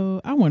they're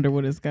Bro, I wonder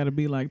what it's got to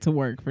be like to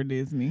work for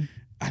Disney.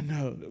 I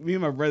know. Me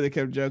and my brother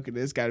kept joking.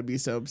 There's got to be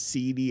some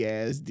seedy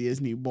ass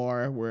Disney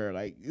bar where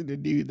like the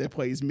dude that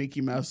plays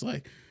Mickey Mouse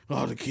like,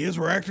 oh, the kids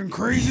were acting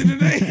crazy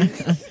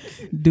today.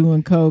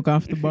 Doing coke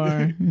off the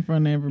bar in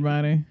front of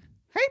everybody.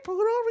 Hey,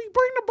 Pluto, you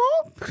bring the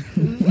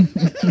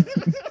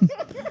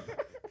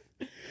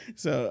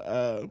ball?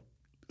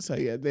 So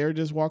yeah, they're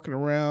just walking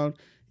around.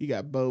 You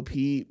got Bo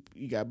Peep,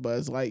 you got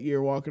Buzz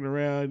Lightyear walking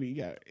around.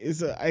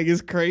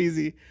 It's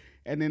crazy.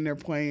 And then they're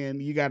playing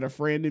You Got a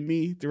Friend in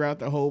Me throughout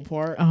the whole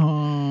park.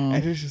 Oh.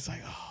 And it's just like,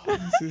 oh,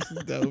 this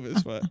is dope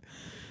as fuck.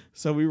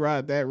 So we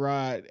ride that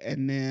ride,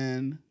 and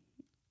then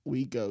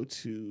we go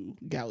to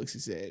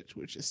Galaxy's Edge,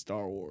 which is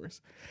Star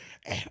Wars.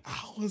 And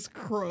I was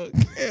crunk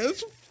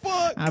as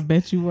fuck. I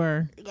bet you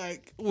were.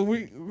 Like,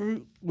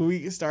 when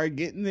we started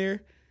getting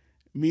there,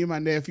 me and my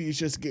nephews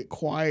just get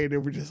quiet,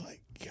 and we're just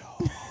like, yo.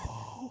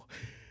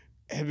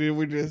 And then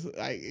we're just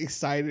like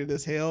excited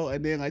as hell.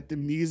 And then like the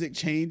music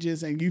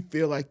changes and you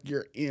feel like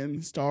you're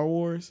in Star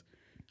Wars.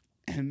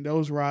 And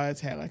those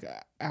rides had like an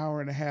hour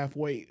and a half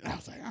wait. And I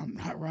was like, I'm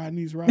not riding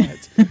these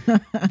rides.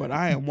 But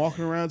I am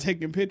walking around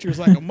taking pictures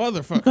like a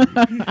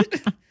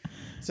motherfucker.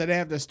 So they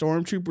have the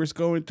stormtroopers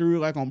going through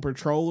like on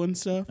patrol and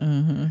stuff.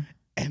 Uh-huh.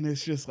 And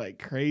it's just like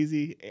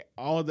crazy.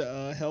 All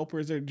the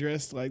helpers are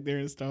dressed like they're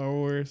in Star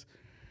Wars.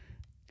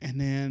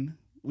 And then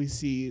we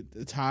see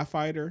the TIE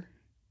Fighter.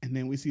 And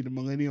then we see the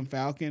Millennium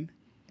Falcon,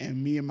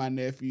 and me and my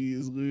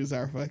nephews lose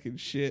our fucking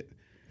shit.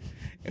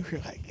 And we're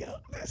like, yo,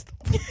 that's the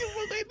fucking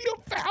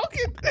Millennium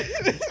Falcon.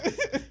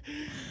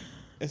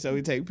 And so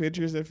we take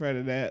pictures in front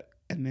of that,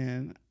 and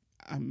then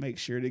I make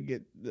sure to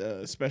get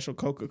the special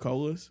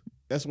Coca-Colas.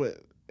 That's what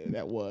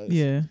that was.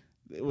 Yeah.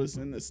 It was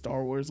in the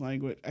Star Wars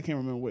language. I can't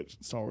remember which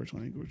Star Wars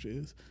language it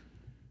is.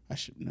 I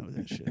should know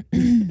that shit.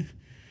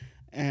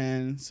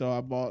 And so I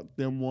bought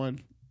them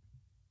one,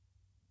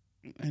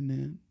 and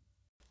then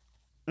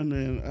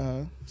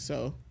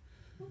so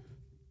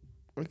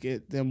we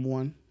get them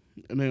one,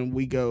 and then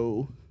we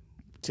go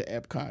to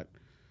Epcot,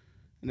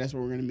 and that's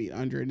where we're gonna meet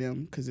Andre and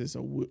them because it's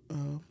a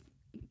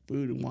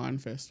food and wine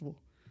festival.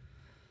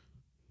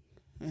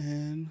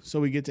 And so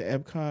we get to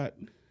Epcot,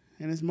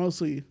 and it's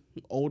mostly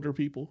older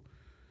people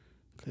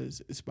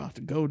because it's about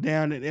to go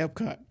down at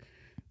Epcot.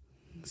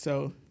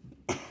 So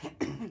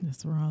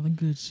that's where all the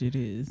good shit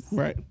is.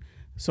 Right.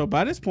 So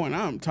by this point,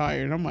 I'm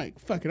tired. I'm like,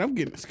 fuck it, I'm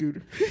getting a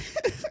scooter.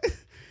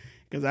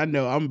 Because I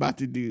know I'm about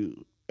to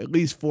do at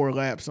least 4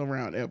 laps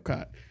around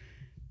Epcot.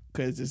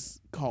 Because it's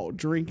called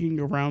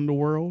Drinking Around the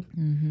World,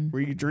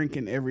 where you drink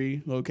in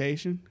every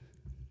location.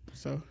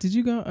 So did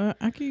you go?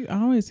 I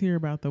always hear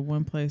about the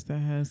one place that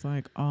has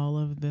like all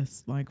of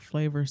this like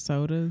flavor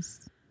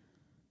sodas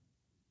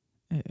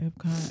at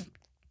Epcot.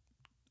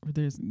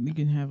 Where you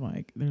can have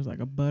like there's like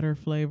a butter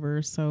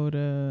flavor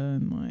soda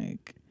and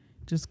like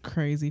just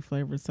crazy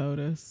flavored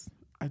sodas.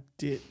 I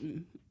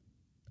didn't.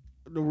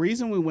 The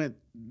reason we went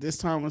this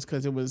time was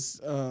because it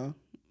was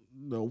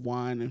the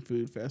wine and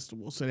food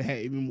festival, so they had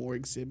even more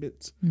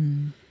exhibits.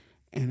 And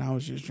I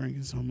was just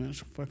drinking so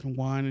much fucking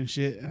wine and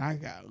shit, and I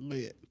got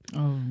lit.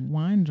 Oh,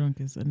 wine drunk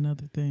is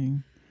another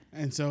thing.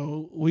 And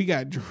so we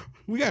got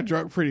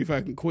drunk pretty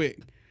fucking quick.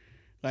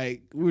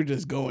 Like we were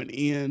just going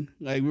in.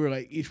 Like we were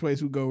like each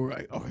place we go, we're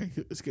like, okay,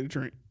 let's get a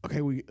drink.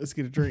 Okay, let's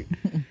get a drink.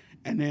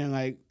 And then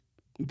like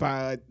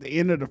by the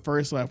end of the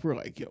first lap, we're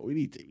like, yo, we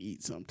need to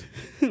eat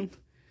something.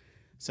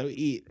 So we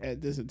eat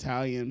at this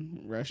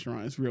Italian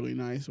restaurant. It's really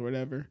nice or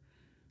whatever.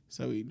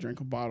 So we drink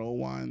a bottle of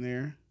wine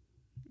there,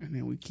 and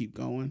then we keep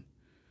going.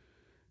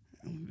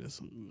 And we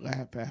just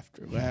lap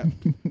after lap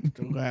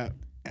after lap,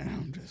 and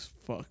I'm just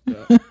fucked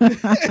up.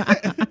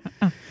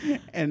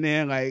 And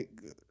then like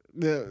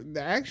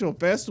the actual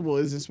festival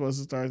isn't supposed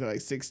to start at like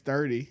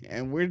 6:30,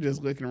 and we're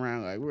just looking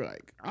around like we're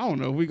like, I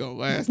don't know if we're gonna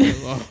last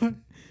that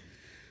long.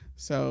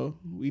 So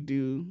we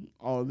do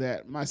all of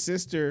that. My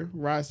sister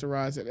rides the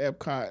rides at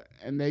Epcot,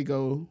 and they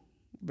go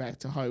back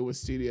to Hollywood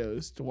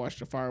Studios to watch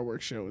the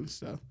fireworks show and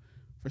stuff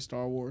for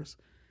Star Wars.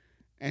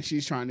 And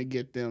she's trying to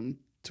get them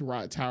to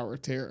ride Tower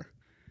of Terror.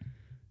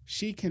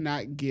 She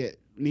cannot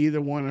get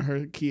neither one of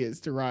her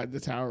kids to ride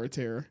the Tower of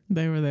Terror.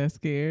 They were that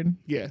scared.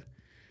 Yeah.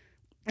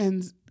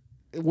 And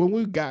when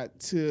we got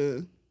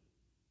to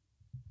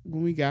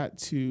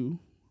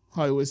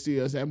Hollywood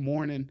Studios that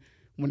morning,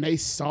 when they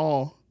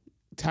saw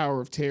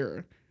Tower of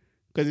Terror,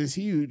 because it's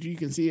huge, you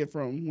can see it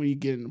from when you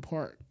get in the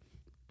park.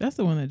 That's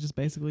the one that just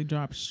basically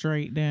drops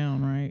straight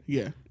down, right?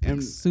 Yeah, and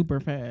like super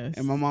fast.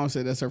 And my mom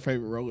said that's her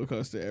favorite roller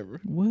coaster ever.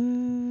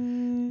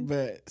 What?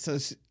 But so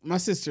my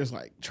sister's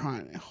like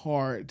trying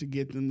hard to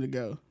get them to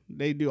go.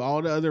 They do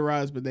all the other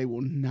rides, but they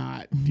will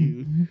not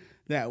do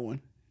that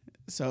one.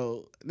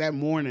 So that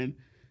morning,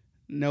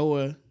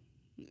 Noah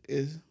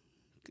is,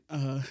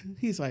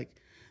 he's like,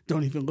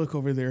 "Don't even look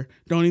over there.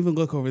 Don't even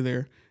look over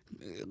there."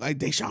 Like,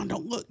 Deshaun,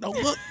 don't look.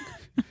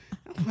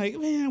 I'm like,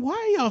 man, why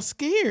are y'all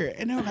scared?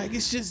 And they're like,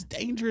 it's just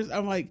dangerous.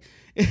 I'm like,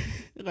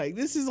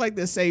 this is like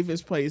the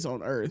safest place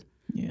on earth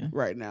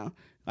right now.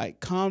 Like,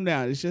 calm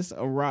down. It's just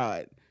a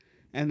ride.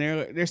 And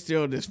they're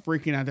still just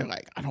freaking out. They're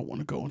like, I don't want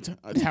to go into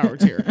a Tower of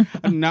Terror.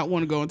 I do not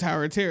want to go in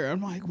Tower of Terror.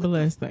 I'm like,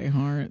 bless their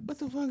hearts. What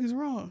the fuck is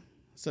wrong?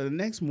 So the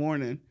next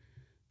morning,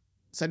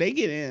 so they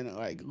get in at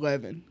like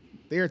 11.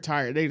 They're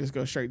tired. They just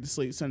go straight to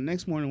sleep. So the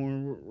next morning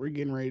when we're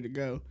getting ready to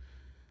go,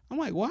 I'm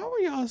like, why were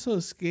y'all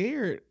so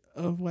scared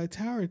of like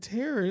Tower of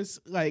Terrors?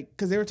 Like,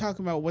 because they were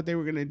talking about what they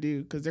were going to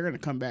do because they're going to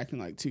come back in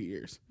like 2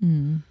 years.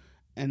 Mm-hmm.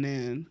 And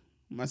then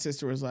my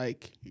sister was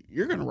like,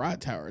 you're going to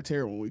ride Tower of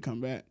Terror when we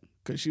come back.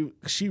 Because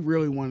she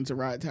really wanted to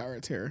ride Tower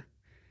of Terror.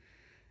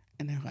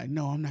 And they're like,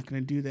 no, I'm not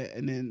going to do that.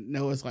 And then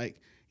Noah's like,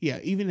 yeah,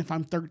 even if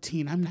I'm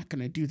 13, I'm not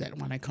going to do that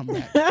when I come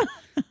back.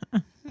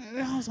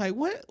 And I was like,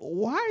 what?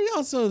 Why are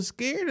y'all so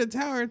scared of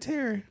Tower of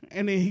Terror?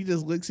 And then he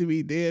just looks at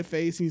me dead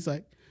face. He's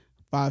like,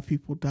 5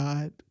 people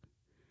died.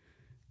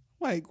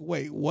 Like,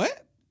 wait,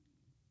 what?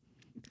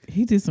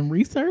 He did some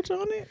research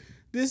on it?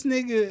 This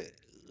nigga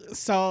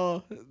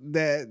saw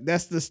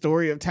that's the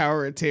story of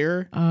Tower of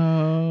Terror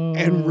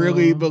and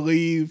really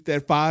believed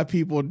that 5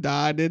 people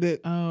died in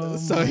it.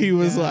 So he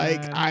was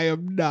like, I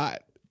am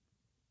not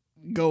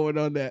going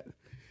on that.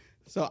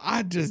 So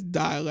I just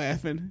die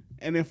laughing.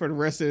 And then for the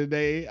rest of the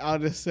day, I'll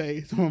just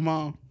say to my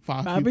mom,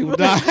 5 people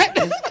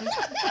died.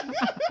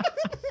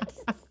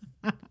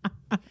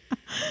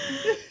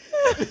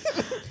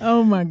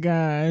 Oh my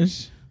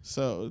gosh.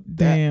 So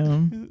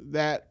damn.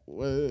 That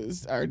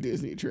was our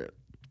Disney trip.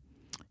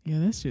 Yeah,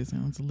 that shit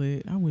sounds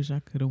lit. I wish I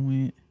could have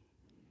went.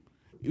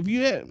 If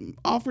you had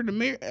offered to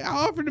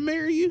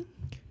marry you.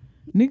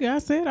 Nigga, I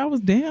said I was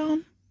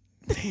down.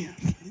 Damn.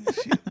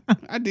 Shit.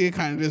 I did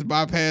kind of just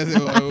bypass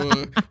it.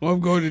 Well,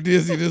 I'm going to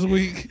Disney this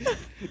week.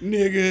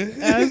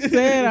 Nigga. I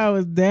said I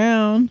was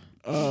down.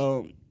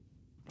 So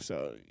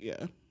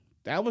yeah.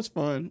 That was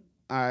fun.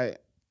 I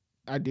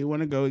do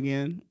want to go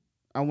again.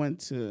 I went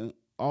to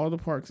all the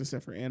parks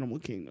except for Animal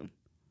Kingdom.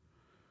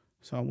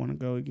 So I want to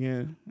go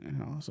again,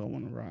 and I also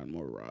want to ride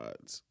more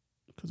rides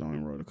because I only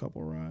rode a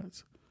couple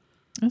rides.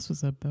 That's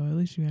what's up, though. At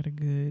least you had a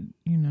good,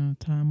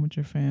 time with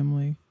your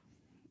family.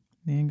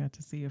 Then got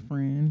to see a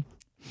friend.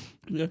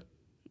 Yeah.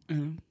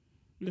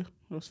 Yeah,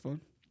 that was fun.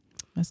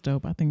 That's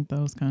dope. I think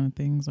those kind of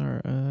things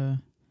are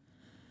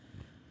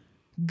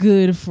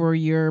good for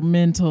your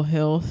mental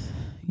health.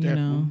 You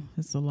know,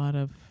 it's a lot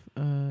of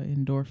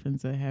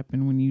endorphins that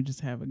happen when you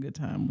just have a good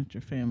time with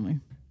your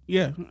family.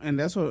 Yeah, and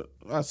that's what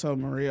I told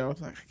Maria. I was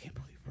like, I can't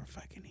believe we're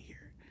fucking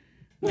here.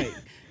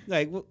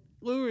 Like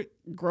we were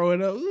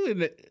growing up,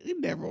 we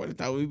never would have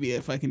thought we'd be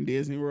at fucking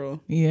Disney World.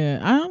 Yeah,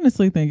 I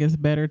honestly think it's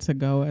better to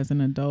go as an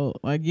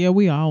adult. Like, yeah,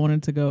 we all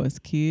wanted to go as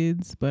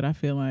kids, but I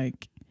feel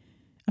like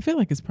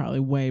it's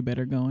probably way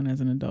better going as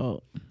an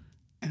adult.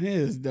 And it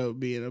is dope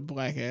being a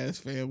black ass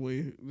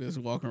family just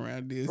walking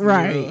around Disney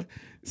World,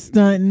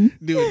 stunting,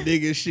 doing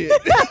nigga shit.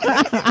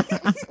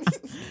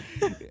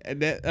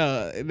 And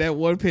that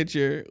one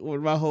picture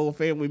with my whole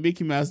family,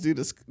 Mickey Mouse do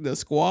the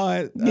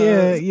squad.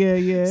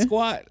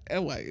 Squat.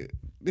 I'm like,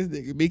 this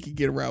nigga Mickey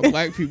get around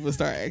black people and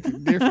start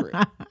acting different.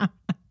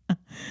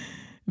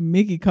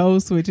 Mickey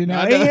code switching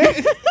out.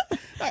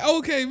 Like,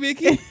 okay,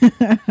 Mickey.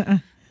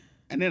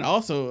 And then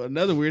also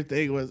another weird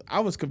thing was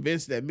I was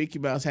convinced that Mickey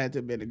Mouse had to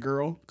have been a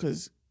girl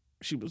because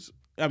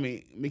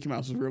Mickey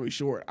Mouse was really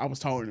short. I was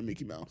taller than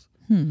Mickey Mouse.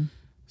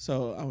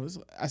 So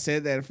I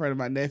said that in front of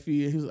my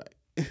nephew. He was like,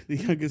 the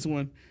youngest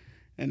one.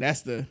 And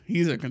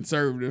he's a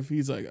conservative.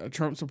 He's like a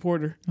Trump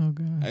supporter. Oh,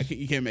 gosh.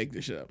 You can't make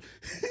this shit up.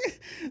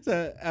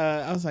 So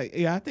I was like,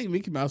 yeah, I think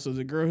Mickey Mouse was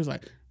a girl. He was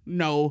like,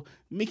 no,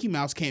 Mickey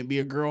Mouse can't be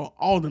a girl.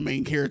 All the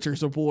main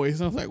characters are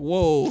boys. I was like,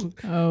 whoa,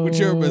 with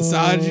your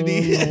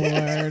misogyny.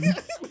 Lord.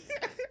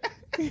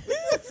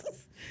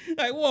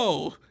 Like,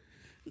 whoa.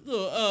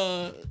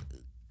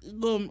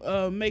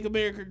 Little Make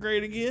America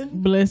Great Again.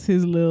 Bless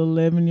his little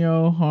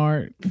 11-year-old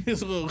heart.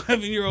 His little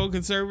 11-year-old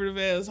conservative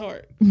ass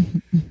heart.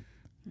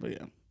 But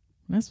yeah.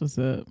 That's what's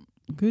up.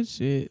 Good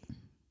shit.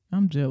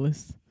 I'm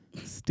jealous.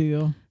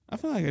 Still. I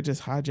feel like I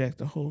just hijacked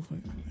the whole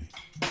thing.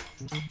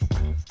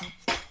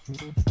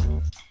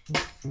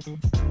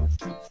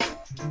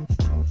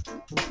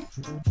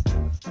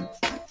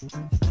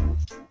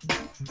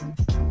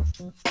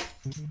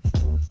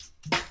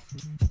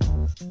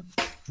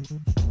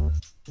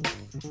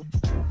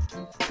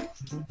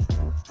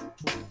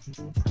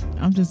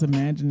 I'm just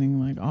imagining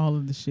like all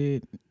of the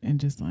shit and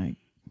just like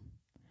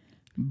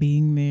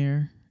being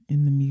there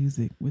in the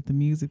music with the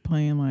music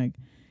playing. Like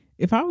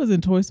if I was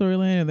in Toy Story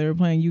Land and they were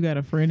playing You Got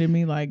a Friend in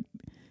Me, like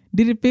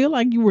did it feel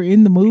like you were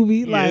in the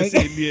movie? Yes,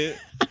 like it did.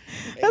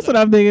 that's what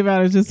I'm thinking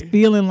about, is just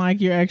feeling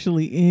like you're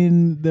actually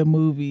in the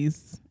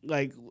movies.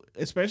 Like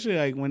especially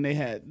like when they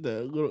had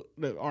the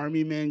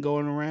army men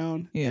going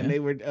around and they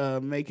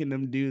were making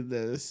them do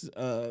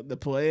the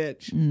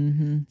pledge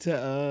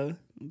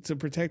to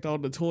protect all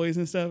the toys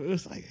and stuff. It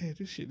was like, hey,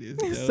 this shit is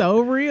dope. So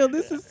real.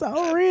 This is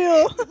so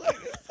real.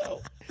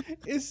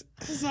 It's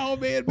so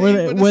bad.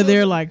 Were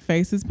there like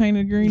faces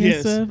painted green and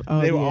stuff?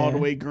 Oh, they were all the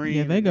way green.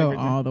 Yeah, they go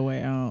all the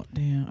way out.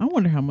 Damn. I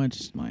wonder how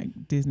much like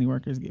Disney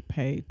workers get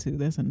paid too.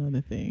 That's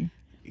another thing.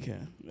 Yeah.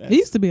 There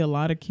used to be a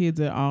lot of kids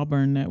at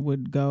Auburn that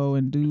would go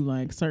and do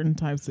like certain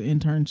types of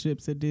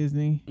internships at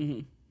Disney. Mm-hmm.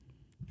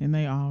 And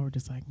they all were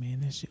just like, man,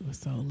 that shit was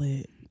so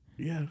lit.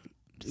 Yeah.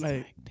 Just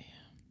like damn.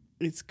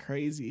 It's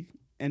crazy.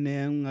 And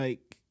then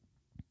like,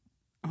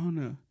 I don't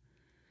know.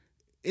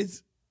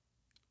 It's,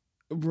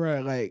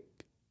 bruh, like,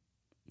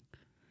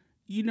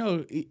 you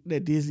know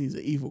that Disney's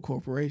an evil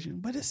corporation,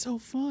 but it's so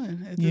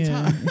fun at the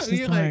time. It's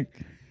just like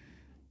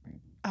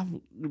I've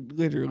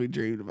literally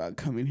dreamed about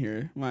coming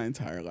here my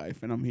entire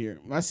life, and I'm here.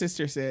 My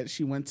sister said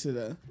she went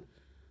to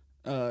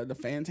the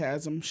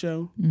Phantasm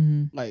show,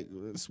 like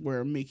it's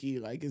where Mickey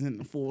like is in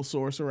the full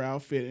sorcerer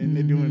outfit and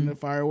they're doing the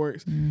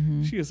fireworks.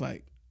 She was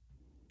like,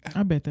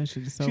 I bet that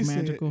shit is so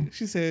magical.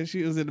 She said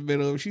she was in the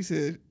middle of. She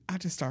said I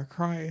just start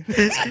crying.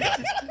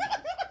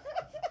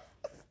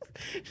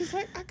 She's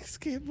like, I just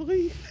can't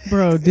believe.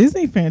 Bro,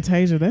 Disney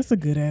Fantasia, that's a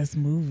good ass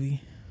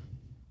movie.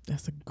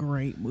 That's a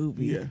great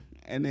movie. Yeah.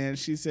 And then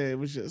she said it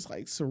was just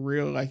like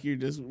surreal, like you're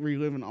just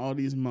reliving all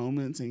these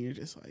moments and you're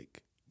just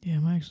like. Yeah,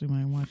 I actually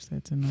might watch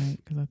that tonight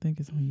because I think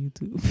it's on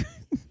YouTube.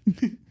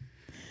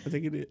 I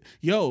think it is.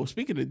 Yo,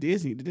 speaking of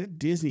Disney, that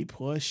Disney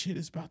Plus shit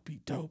is about to be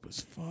dope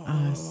as fuck.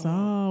 I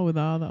saw with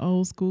all the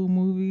old school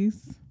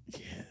movies.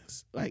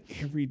 Yes.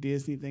 Like every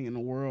Disney thing in the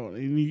world.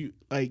 And you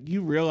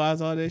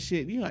realize all that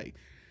shit and you're like,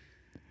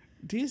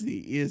 Disney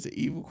is an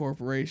evil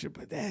corporation,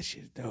 but that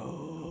shit's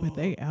dope. But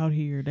they out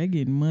here, they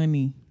getting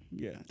money.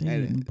 Yeah. They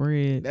getting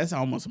bread. That's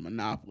almost a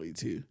monopoly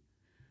too.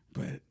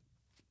 But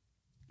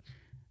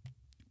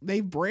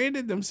they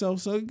branded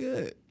themselves so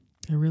good.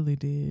 They really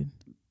did.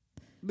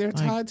 They're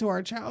tied to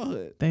our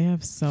childhood. They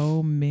have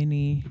so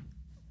many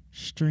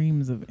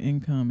streams of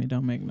income. It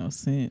don't make no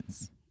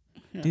sense.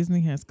 Yeah. Disney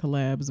has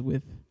collabs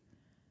with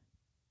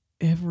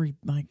their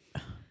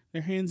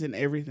hands in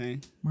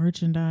everything.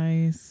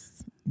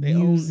 Merchandise,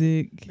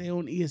 music. They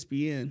own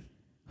ESPN.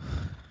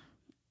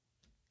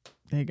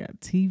 They got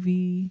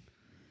TV.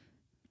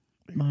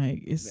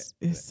 Like it's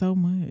so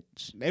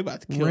much. They about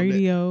to kill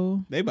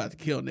radio. They about to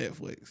kill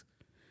Netflix.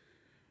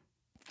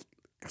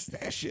 Cause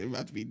that shit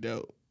about to be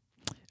dope.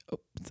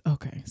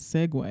 Okay,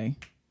 segue.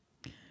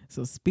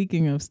 So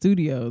speaking of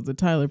studios, the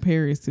Tyler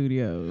Perry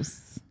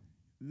Studios.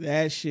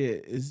 That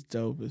shit is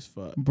dope as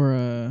fuck.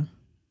 Bruh.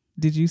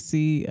 Did you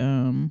see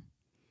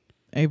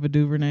Ava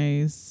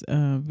DuVernay's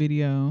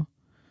video?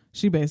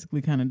 She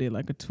basically kind of did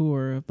like a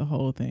tour of the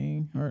whole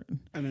thing. Or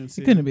I didn't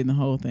see it couldn't have been the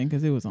whole thing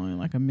because it was only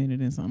like a minute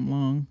and something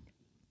long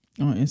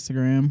on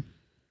Instagram.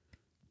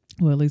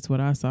 Well, at least what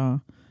I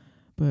saw.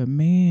 But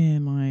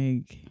man,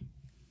 I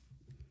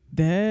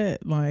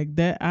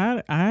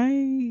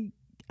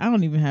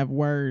don't even have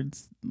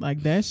words.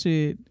 Like that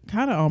shit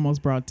kind of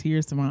almost brought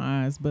tears to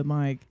my eyes. But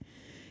like,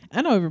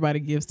 I know everybody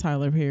gives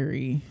Tyler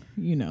Perry,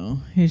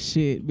 his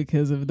shit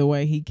because of the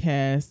way he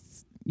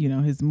casts,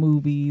 his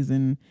movies,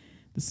 and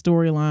the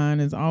storyline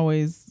is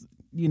always,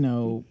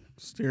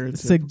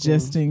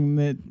 suggesting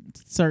that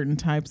certain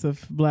types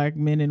of black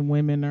men and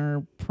women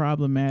are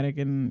problematic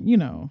and,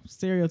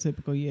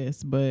 stereotypical,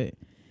 yes, but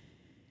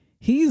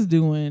he's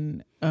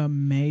doing a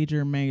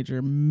major,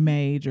 major,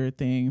 major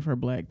thing for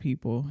black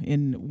people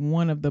in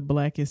one of the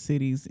blackest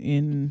cities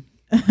in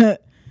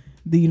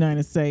the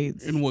United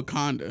States. In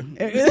Wakanda.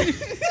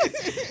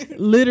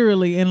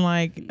 Literally. And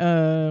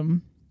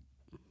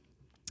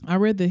I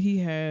read that he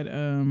had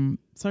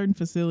certain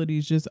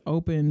facilities just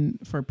open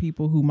for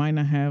people who might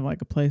not have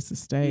like a place to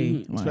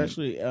stay.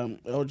 Especially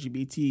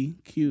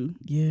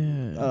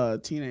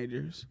LGBTQ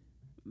teenagers.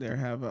 They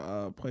have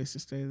a place to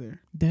stay there.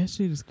 That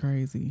shit is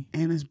crazy.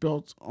 And it's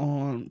built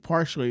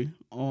partially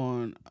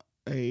on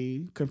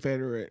a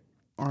Confederate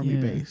Army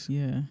base.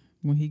 Yeah.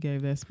 When he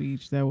gave that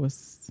speech, that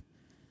was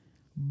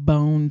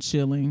bone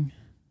chilling.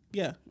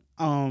 Yeah.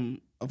 Of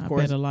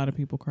course. I bet a lot of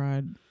people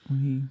cried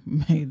when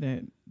he made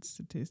that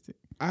statistic.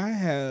 I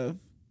have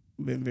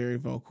been very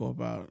vocal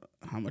about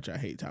how much I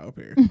hate Tyler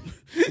Perry.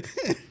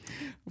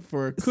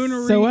 For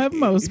coonery. So have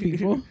most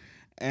people.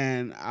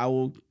 And I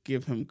will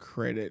give him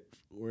credit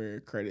where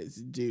credit's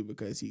due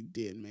because he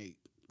did make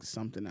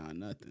something out of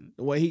nothing.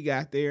 The way he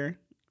got there,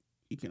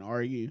 you can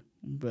argue,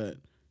 but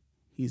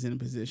he's in a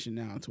position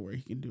now to where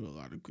he can do a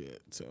lot of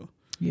good. So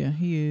yeah,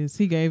 he is.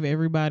 He gave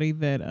everybody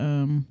that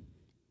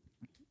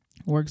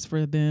works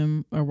for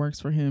them or works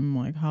for him,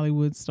 like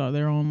Hollywood star.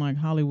 They're on like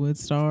Hollywood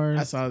stars.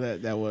 I saw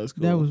that. That was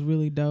cool. That was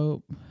really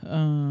dope.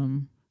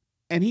 And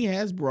he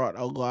has brought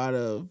a lot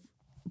of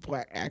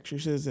black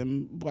actresses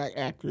and black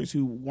actors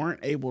who weren't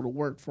able to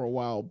work for a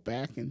while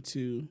back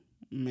into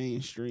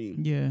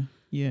mainstream. Yeah.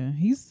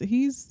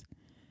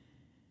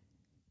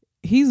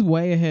 He's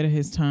way ahead of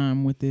his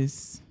time with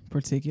this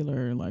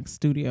particular like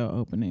studio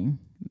opening,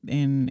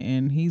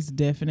 and he's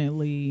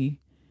definitely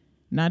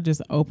not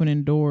just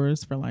opening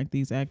doors for like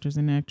these actors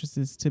and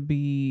actresses to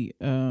be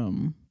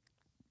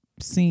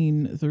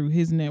seen through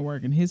his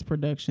network and his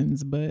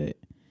productions, but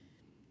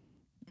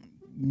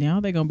now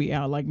they're gonna be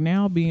out. Like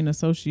now being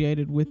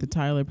associated with the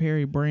Tyler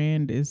Perry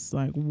brand is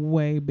like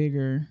way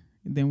bigger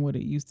than what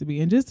it used to be.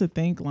 And just to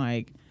think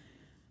like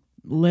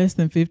less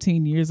than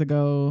 15 years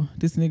ago,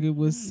 this nigga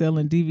was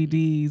selling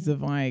DVDs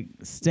of like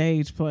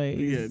stage plays.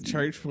 Yeah,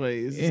 church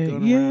plays.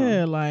 And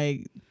yeah,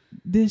 like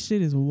this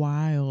shit is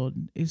wild.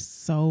 It's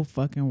so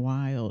fucking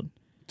wild.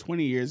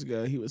 20 years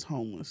ago, he was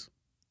homeless.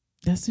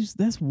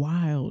 That's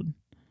wild.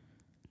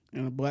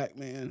 And a black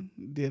man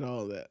did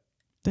all that.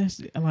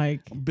 That's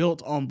like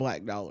built on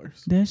black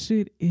dollars. That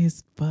shit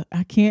is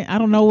I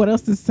don't know what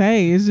else to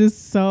say. It's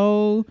just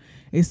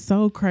it's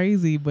so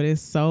crazy, but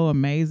it's so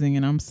amazing.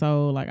 And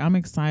I'm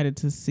excited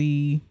to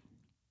see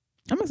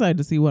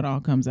what all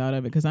comes out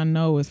of it. Cause I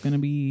know it's going to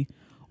be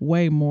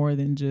way more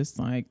than just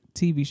like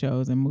TV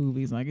shows and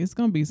movies. Like it's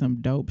going to be some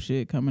dope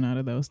shit coming out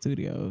of those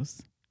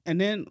studios. And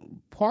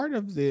then part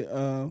of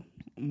the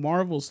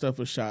Marvel stuff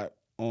was shot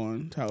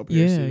on Tyler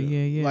Perry Studio.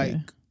 Yeah.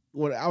 Like,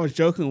 what I was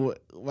joking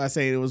by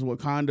saying it was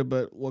Wakanda,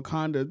 but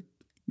Wakanda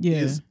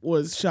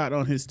was shot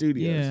on his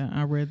studios. Yeah,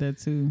 I read that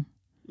too.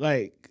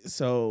 Like,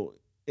 so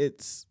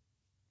it's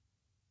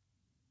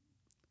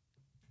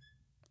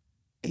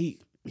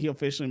he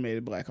officially made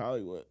it Black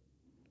Hollywood.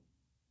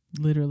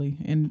 Literally.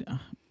 And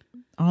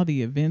all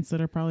the events that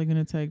are probably going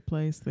to take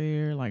place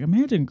there. Like,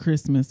 imagine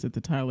Christmas at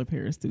the Tyler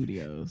Perry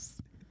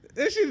Studios.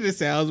 That shit just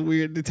sounds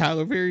weird. The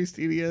Tyler Perry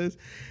Studios,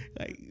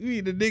 like you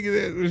mean the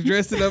nigga that was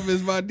dressing up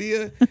as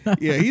Madea?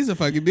 Yeah, he's a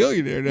fucking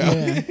billionaire now.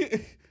 Yeah.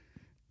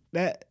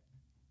 That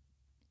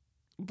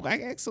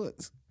black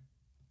excellence.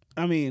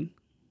 I mean,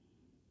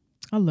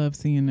 I love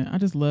seeing that. I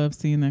just love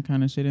seeing that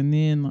kind of shit. And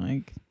then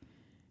like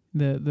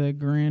the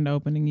grand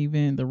opening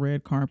event, the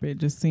red carpet,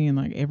 just seeing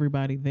like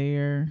everybody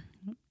there.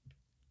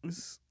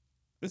 It's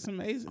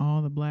amazing.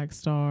 All the black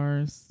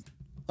stars.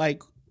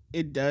 Like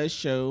it does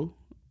show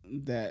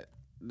that.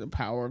 The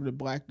power of the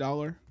black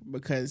dollar,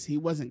 because he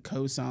wasn't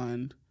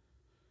co-signed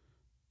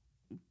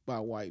by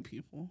white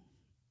people.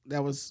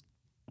 That was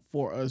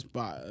for us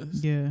by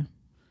us. Yeah.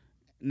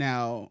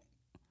 Now,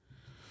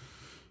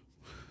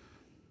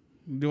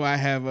 do I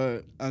have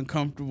a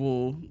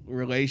uncomfortable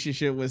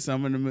relationship with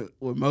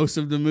with most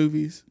of the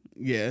movies?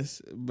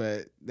 Yes,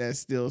 but that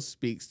still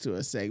speaks to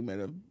a segment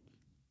of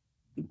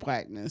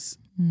blackness,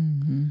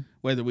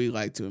 whether we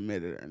like to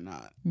admit it or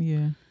not.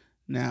 Yeah.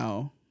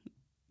 Now,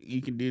 you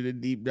can do the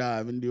deep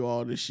dive and do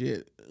all the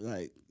shit,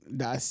 like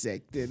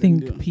dissect it.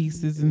 Think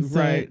pieces and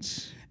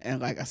such. And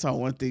like I saw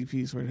one think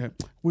piece where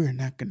we're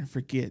not going to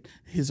forget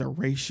his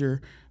erasure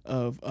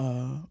of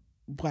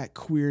black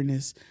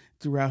queerness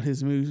throughout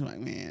his movies. I'm like,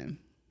 man,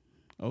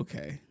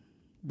 okay.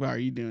 But are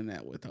you doing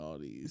that with all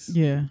these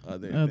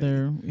other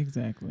things?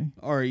 Exactly.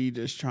 Or are you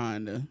just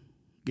trying to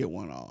get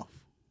one off?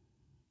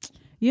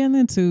 Yeah, and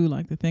then too,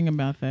 like the thing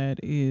about that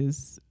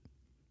is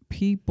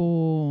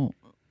people,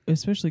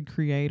 especially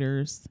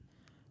creators,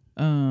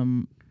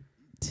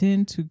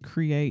 tend to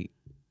create,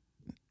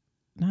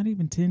 not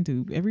even tend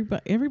to,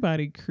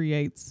 everybody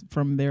creates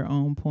from their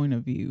own point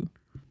of view.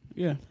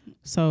 Yeah.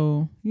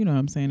 So, you know what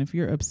I'm saying? If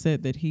you're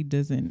upset that he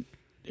doesn't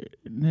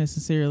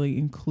necessarily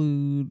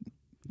include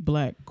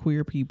black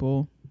queer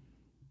people,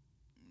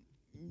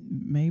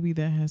 maybe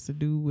that has to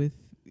do with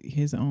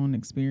his own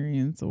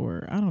experience,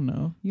 or I don't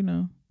know, you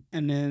know.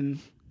 And then,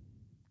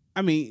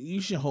 I mean,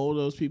 you should hold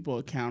those people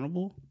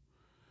accountable.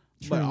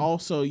 True. But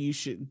also you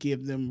should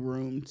give them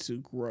room to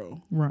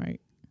grow.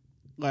 Right.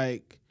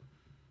 Like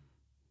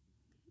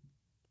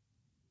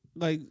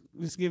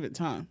just give it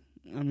time.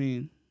 I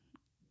mean,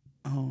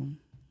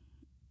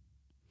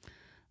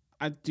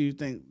 I do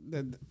think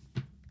that,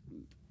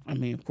 I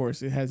mean, of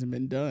course it hasn't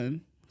been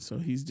done. So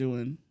he's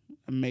doing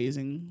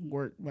amazing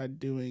work by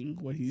doing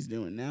what he's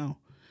doing now.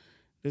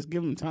 Just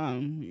give him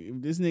time.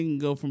 If this nigga can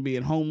go from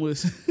being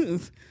homeless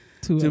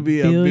to be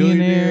a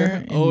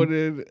billionaire,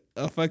 owning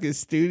a fucking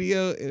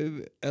studio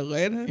in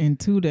Atlanta in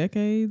 2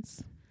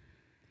 decades,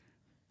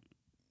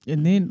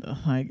 and then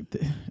like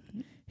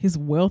his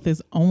wealth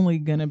is only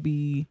gonna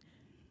grow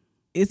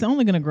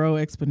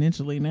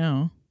exponentially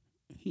now.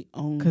 He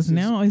owns, because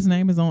now his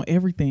name is on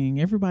everything.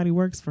 Everybody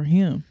works for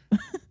him,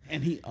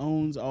 and he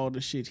owns all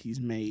the shit he's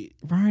made.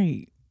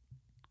 Right,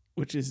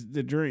 which is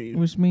the dream.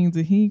 Which means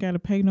that he ain't got to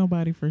pay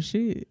nobody for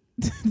shit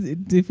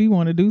if he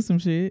want to do some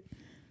shit.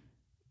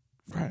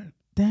 Right.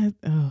 That,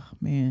 oh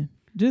man,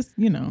 just,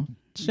 you know,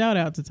 shout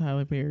out to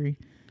Tyler Perry.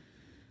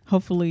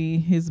 Hopefully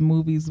his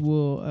movies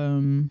will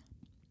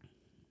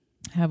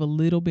have a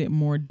little bit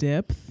more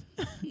depth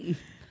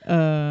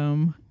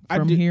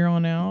From here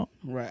on out.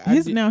 Right.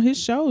 His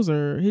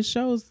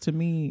shows to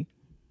me,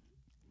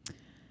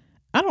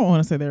 I don't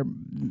want to say they're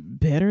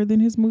better than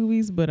his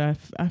movies, but I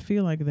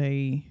feel like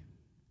they're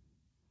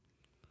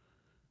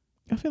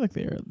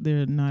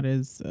not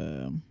as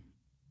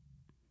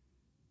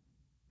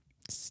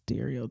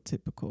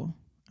stereotypical,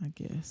 I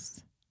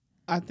guess.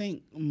 I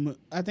think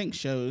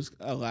shows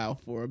allow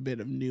for a bit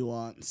of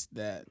nuance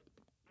that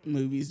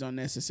movies don't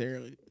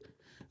necessarily.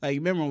 Like,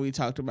 remember when we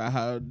talked about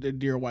how the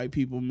Dear White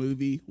People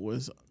movie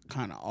was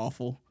kind of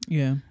awful?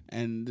 Yeah.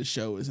 And the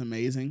show is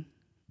amazing.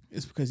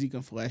 It's because you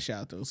can flesh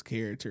out those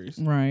characters.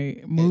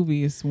 Right.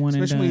 Movie is one and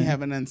done. Especially when you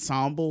have an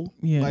ensemble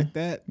like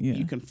that,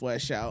 you can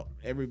flesh out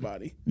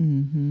everybody.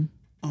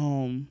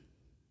 Mm-hmm.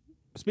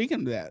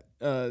 Speaking of that,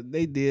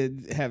 they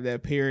did have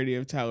that parody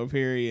of Tyler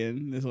Perry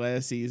in this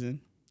last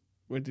season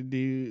with the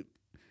dude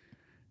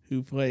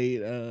who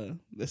played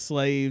the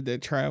slave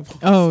that travels.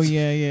 Oh,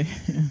 yeah.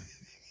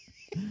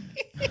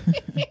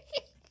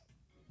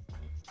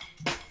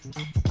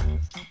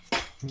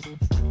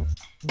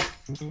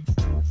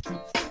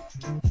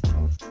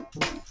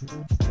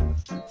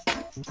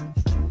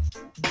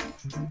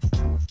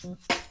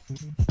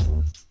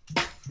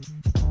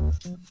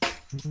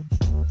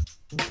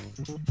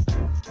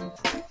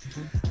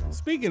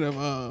 Speaking of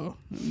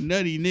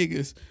nutty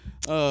niggas,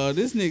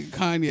 this nigga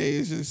Kanye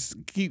is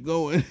just keep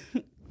going.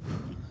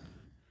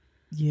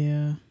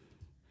 Yeah.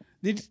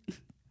 Did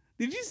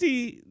you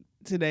see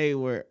today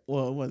where?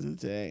 Well, it wasn't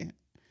today.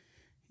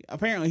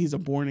 Apparently, he's a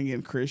born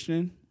again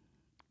Christian,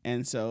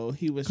 and so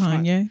he was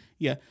Kanye.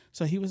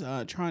 So he was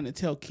trying to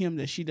tell Kim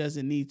that she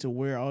doesn't need to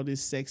wear all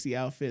these sexy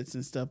outfits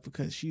and stuff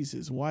because she's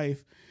his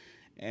wife.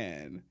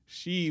 And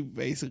she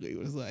basically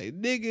was like,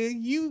 "Nigga,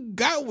 you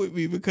got with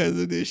me because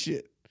of this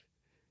shit."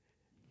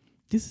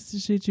 This is the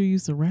shit you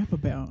used to rap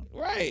about,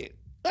 right?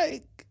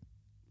 Like,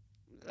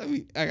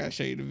 I gotta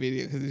show you the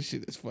video because this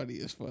shit is funny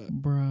as fuck,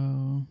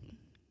 bro.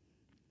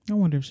 I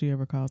wonder if she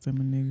ever calls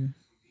him a nigga.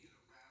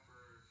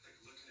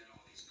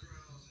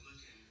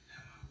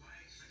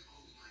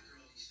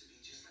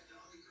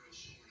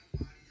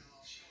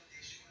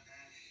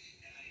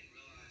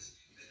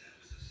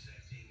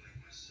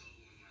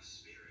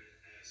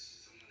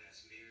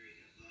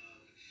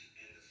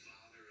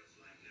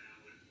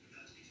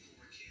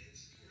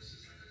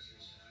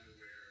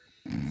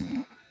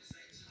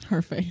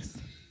 Her face.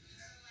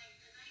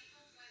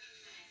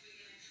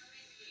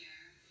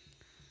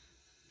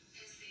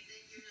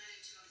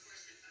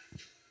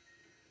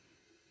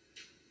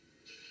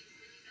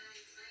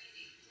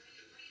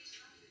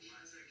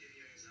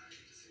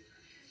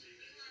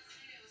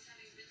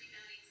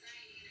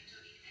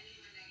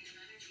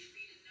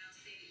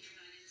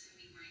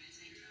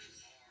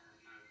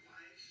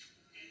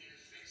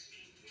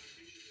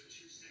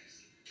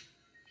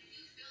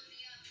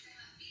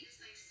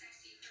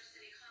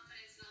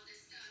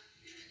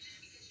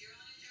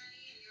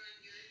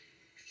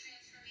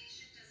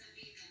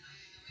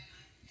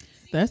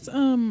 That's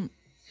oh,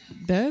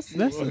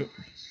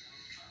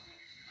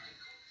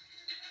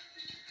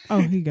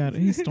 he got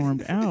it. He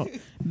stormed out.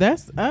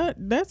 That's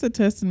a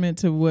testament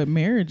to what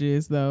marriage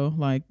is, though.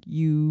 Like,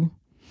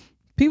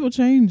 people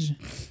change,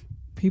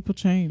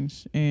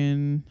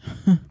 and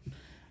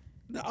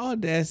the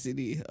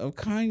audacity of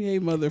Kanye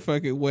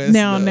motherfucking West.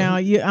 Now,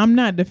 I'm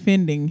not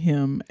defending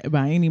him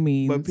by any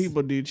means, but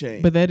people do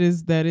change. But that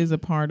is a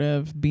part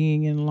of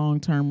being in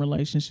long-term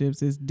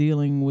relationships, is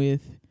dealing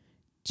with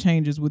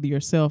changes with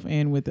yourself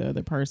and with the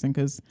other person.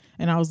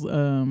 And I was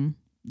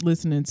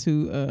listening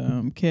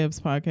to Kev's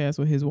podcast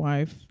with his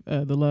wife,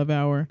 the Love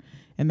Hour,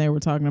 and they were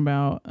talking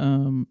about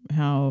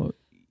how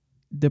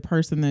the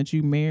person that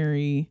you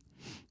marry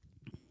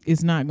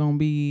is not going to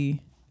be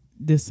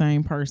the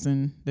same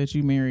person that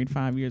you married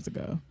 5 years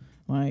ago.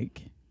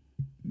 Like,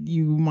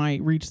 you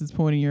might reach this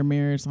point in your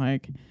marriage,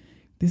 like,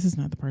 this is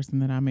not the person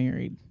that I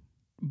married,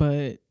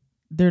 but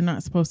they're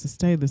not supposed to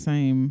stay the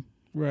same.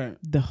 Right.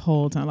 The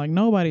whole time. Like,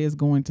 nobody is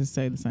going to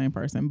stay the same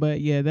person. But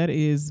yeah, that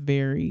is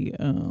very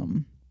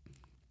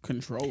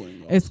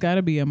controlling. It's got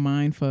to be a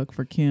mind fuck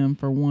for Kim,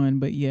 for one.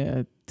 But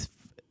yeah,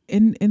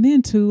 and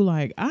then two,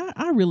 like,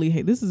 I really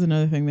hate, this is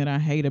another thing that I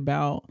hate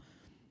about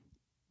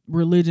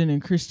religion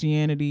and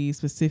Christianity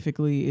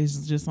specifically,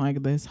 is just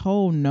like this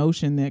whole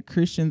notion that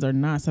Christians are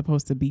not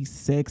supposed to be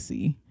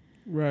sexy.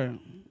 Right.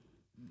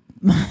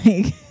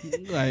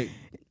 Like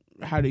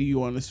how do you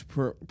want us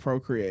to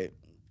procreate?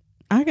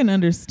 I can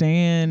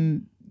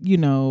understand,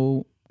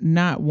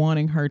 not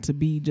wanting her to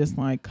be just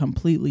like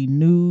completely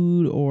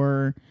nude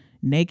or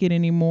naked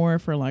anymore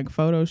for like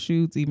photo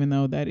shoots, even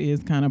though that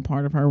is kind of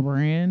part of her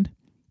brand.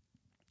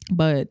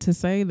 But to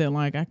say that,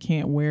 like, I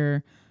can't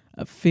wear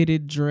a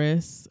fitted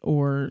dress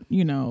or,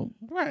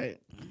 right,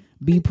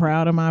 be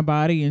proud of my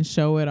body and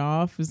show it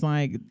off, is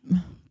like,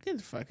 get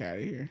the fuck out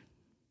of here.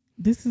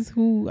 This is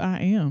who I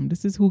am.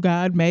 This is who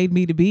God made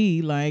me to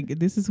be. Like,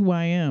 this is who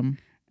I am.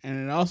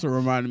 And it also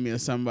reminded me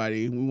of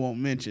somebody we won't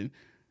mention.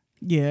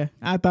 Yeah,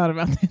 I thought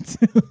about that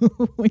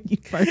too when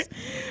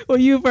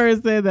you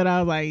first said that.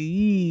 I was like,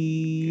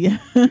 yeah.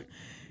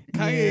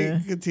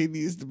 Kanye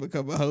continues to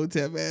become a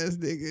hotep ass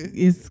nigga.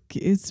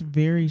 It's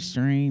very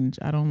strange.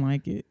 I don't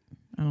like it.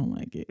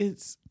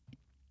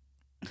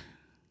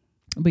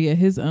 But yeah,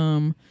 his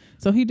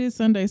so he did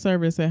Sunday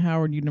service at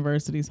Howard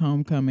University's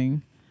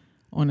homecoming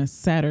on a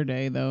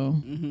Saturday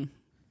though,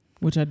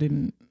 which I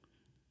didn't.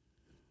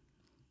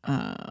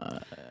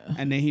 And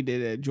then he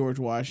did it at George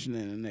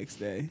Washington the next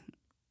day.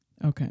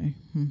 Okay,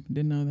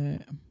 didn't know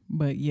that.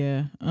 But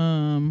yeah,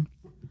 how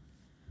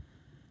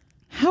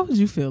would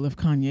you feel if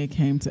Kanye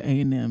came to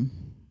A&M?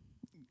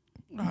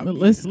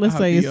 Let's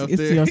say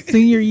it's your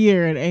senior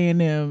year at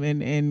A&M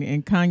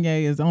and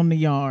Kanye is on the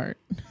yard.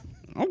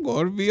 I'm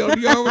going to be on the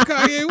yard with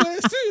Kanye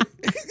West too.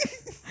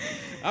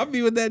 I'll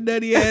be with that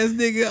nutty ass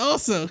nigga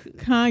also.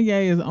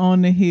 Kanye is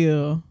on the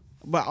hill.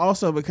 But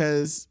also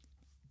because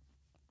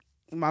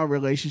my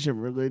relationship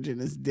with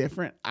religion is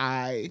different.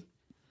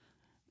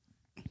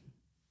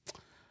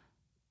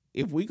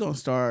 If we gonna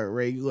start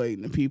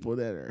regulating the people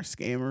that are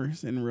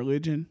scammers in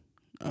religion,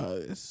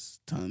 there's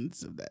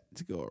tons of that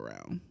to go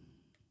around.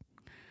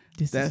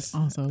 That's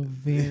also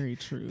very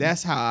true.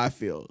 That's how I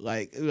feel.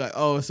 Like,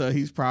 oh, so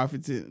he's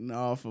profiting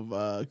off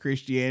of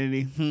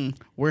Christianity.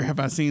 Where have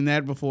I seen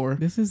that before?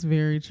 This is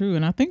very true,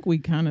 and I think we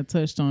kind of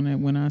touched on it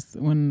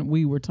when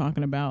we were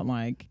talking about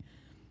like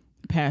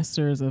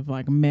pastors of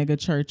like mega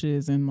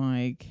churches and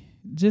like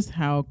just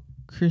how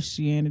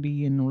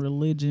Christianity and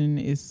religion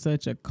is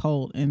such a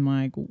cult, and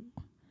like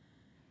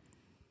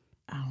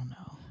I don't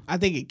know. I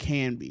think it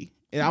can be.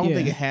 And I don't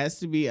think it has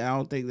to be. I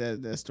don't think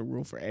that that's the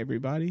rule for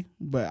everybody.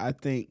 But I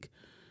think,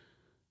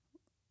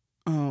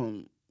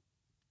 I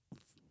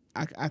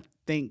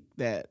think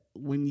that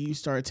when you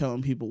start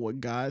telling people what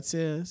God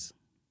says,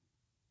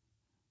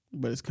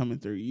 but it's coming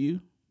through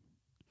you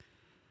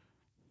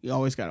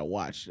always got to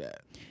watch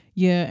that.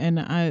 Yeah, and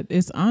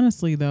it's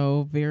honestly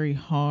though very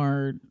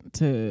hard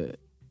to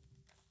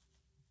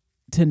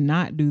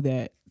not do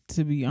that.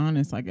 To be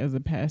honest, like as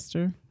a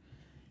pastor.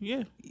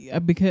 Yeah.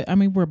 Because I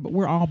mean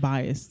we're all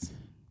biased.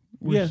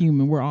 We're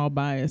human. We're all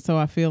biased. So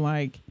I feel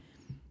like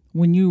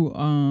when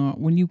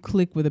you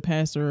click with a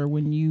pastor or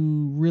when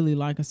you really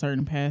like a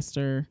certain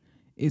pastor,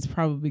 it's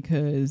probably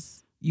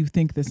because you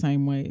think the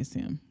same way as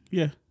him.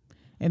 Yeah.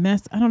 And I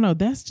don't know,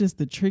 that's just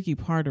the tricky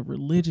part of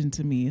religion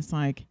to me. It's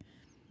like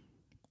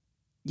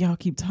y'all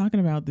keep talking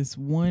about this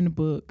one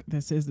book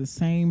that says the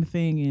same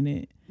thing in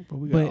it.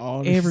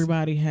 But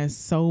everybody has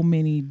so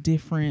many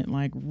different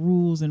like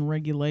rules and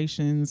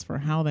regulations for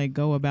how they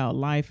go about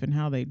life and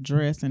how they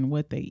dress and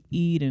what they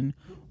eat and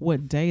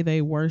what day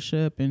they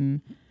worship.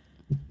 And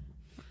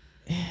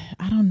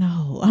I don't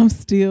know. I'm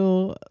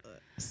still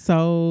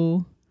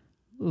so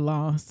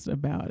lost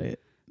about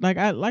it. Like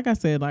I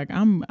said, like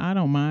I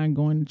don't mind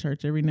going to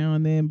church every now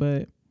and then,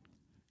 but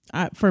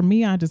for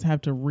me, I just have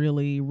to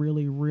really,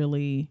 really,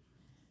 really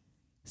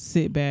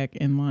sit back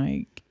and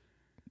like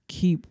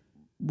keep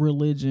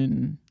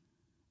religion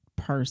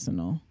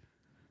personal,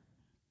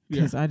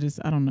 because I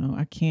don't know,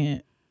 I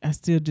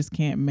still just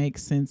can't make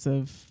sense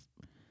of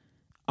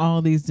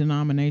all these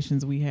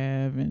denominations we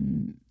have,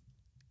 and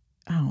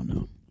I don't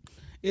know,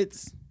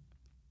 it's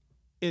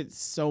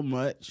so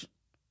much,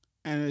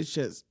 and it's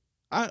just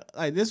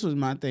this was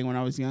my thing when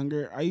I was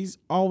younger. I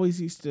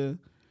always used to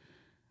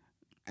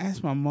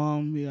ask my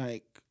mom, be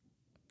like,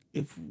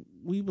 if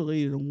we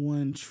believe in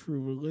one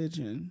true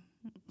religion,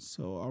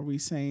 so are we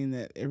saying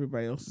that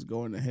everybody else is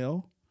going to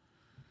hell?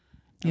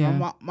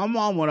 Yeah. My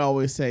mom would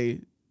always say,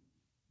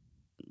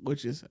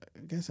 which is, I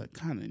guess, a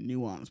kind of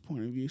nuanced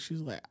point of view.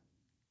 She's like,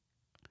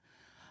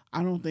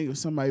 I don't think if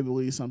somebody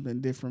believes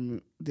something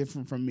different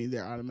from me,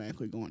 they're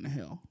automatically going to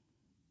hell.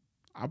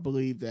 I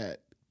believe that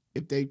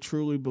if they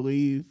truly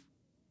believe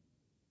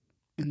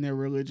in their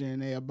religion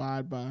and they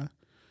abide by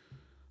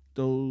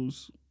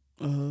those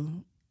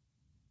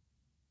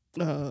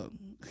I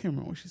can't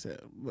remember what she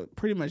said, but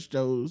pretty much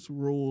those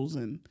rules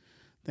and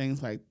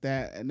things like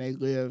that, and they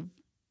live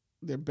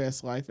their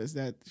best life as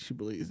that, she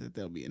believes that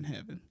they'll be in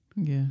heaven.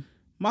 Yeah.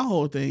 My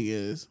whole thing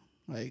is,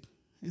 like,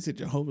 is it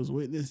Jehovah's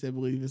Witness that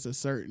believe it's a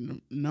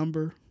certain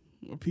number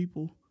of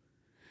people?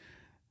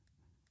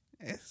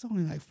 It's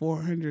only like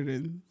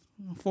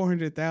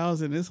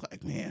 400,000. It's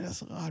like, man, that's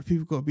a lot of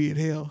people gonna be in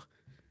hell.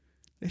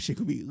 That shit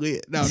could be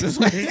lit. No, just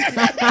like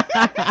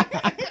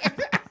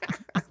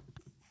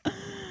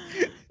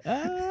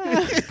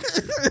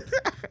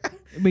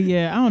but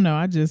yeah, I don't know.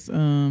 I just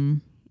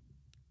and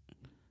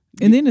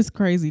then it's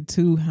crazy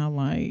too how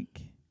like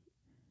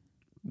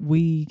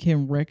we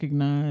can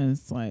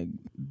recognize like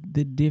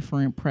the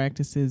different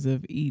practices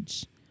of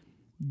each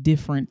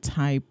different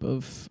type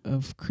of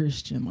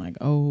Christian. Like,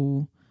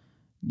 oh,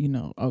 you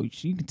know, oh,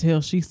 you can tell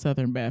she's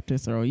Southern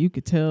Baptist, or you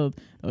could tell,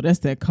 oh, that's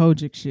that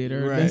Kojic shit,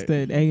 or that's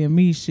that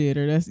AME shit,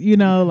 or that's, you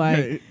know,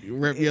 like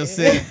rep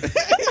yourself.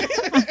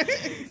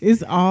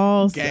 It's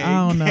all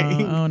I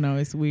don't know.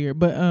 It's weird,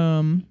 but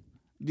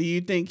do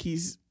you think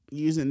he's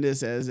using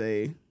this as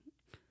a?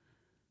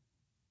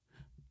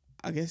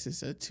 I guess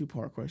it's a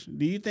 2-part question.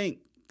 Do you think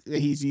that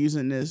he's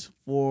using this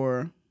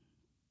for?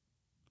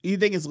 Do you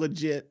think it's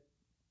legit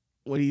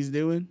what he's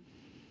doing?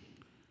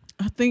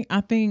 I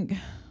think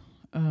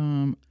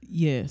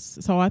yes.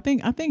 So I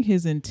think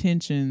his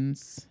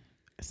intentions,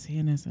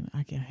 seeing this, and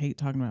I hate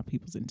talking about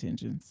people's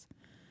intentions.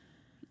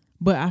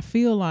 But I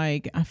feel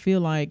like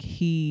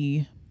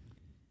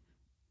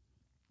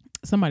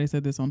somebody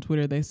said this on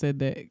Twitter. They said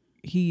that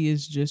he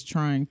is just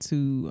trying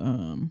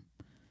to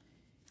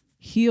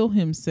heal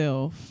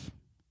himself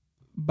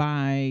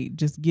by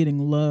just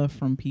getting love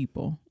from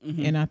people.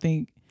 Mm-hmm. And I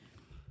think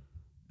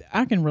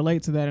I can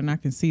relate to that, and I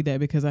can see that,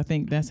 because I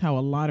think that's how a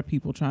lot of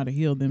people try to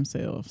heal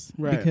themselves.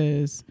 Right.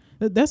 Because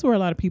that's where a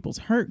lot of people's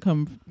hurt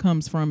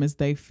comes from, is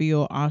they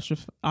feel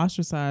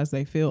ostracized,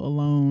 they feel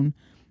alone,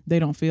 they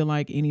don't feel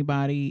like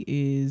anybody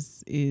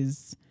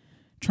is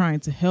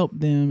trying to help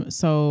them.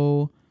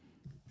 So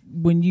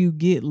when you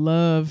get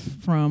love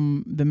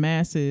from the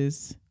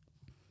masses,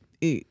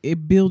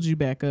 it builds you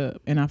back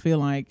up. And I feel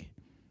like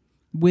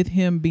with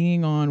him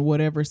being on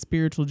whatever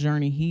spiritual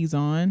journey he's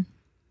on,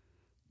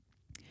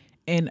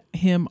 and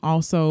him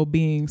also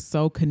being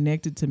so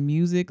connected to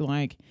music,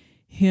 like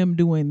him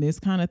doing this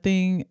kind of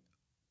thing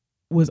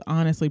was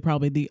honestly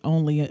probably the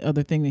only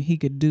other thing that he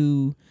could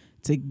do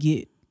to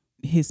get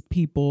his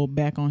people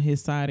back on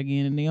his side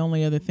again. And the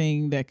only other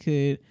thing that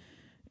could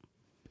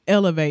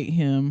elevate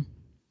him,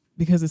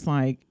 because it's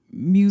like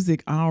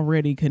music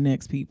already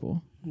connects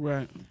people.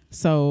 Right.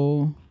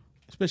 So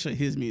especially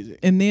his music.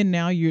 And then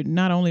now you're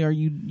not only are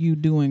you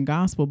doing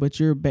gospel, but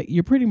you're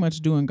pretty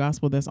much doing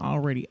gospel that's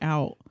already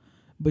out,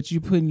 but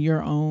you putting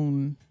your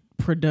own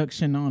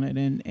production on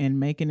it and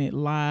making it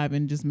live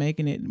and just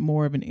making it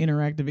more of an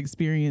interactive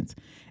experience.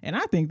 And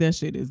I think that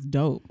shit is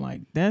dope.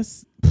 Like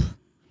that's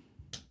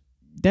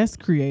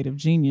creative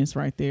genius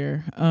right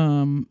there.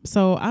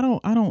 So I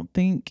don't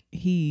think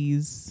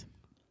he's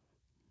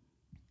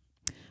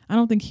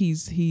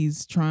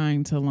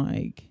trying to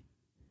like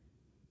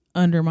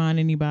undermine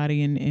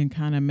anybody and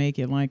kind of make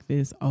it like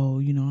this, oh,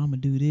 I'm gonna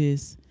do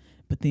this,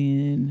 but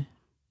then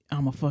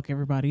I'm gonna fuck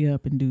everybody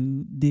up and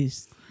do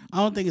this. I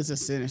don't think it's a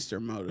sinister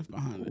motive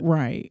behind it.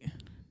 Right.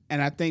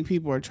 And I think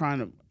people are trying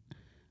to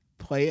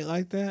play it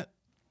like that.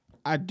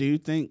 I do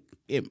think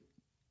it,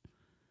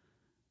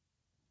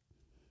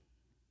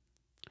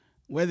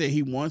 whether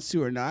he wants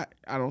to or not,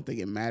 I don't think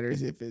it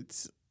matters if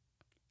it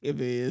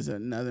is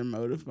another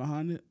motive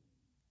behind it.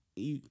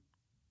 You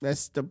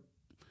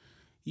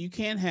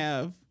can't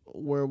have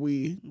where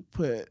we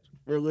put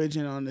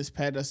religion on this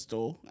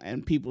pedestal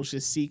and people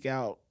should seek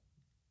out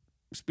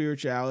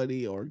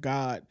spirituality or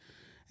God,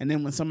 and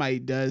then when somebody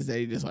does that,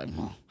 you're just like,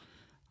 well,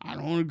 I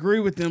don't agree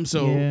with them.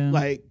 So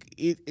like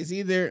it's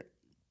either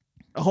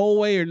a whole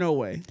way or no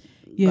way.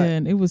 Yeah, like,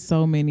 and it was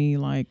so many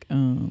like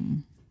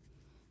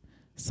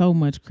so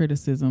much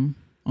criticism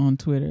on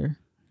Twitter.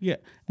 Yeah,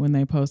 when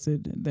they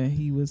posted that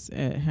he was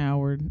at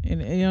Howard,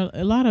 and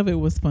a lot of it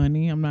was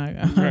funny. I'm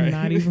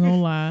not even gonna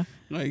lie.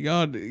 Like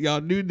y'all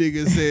new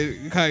niggas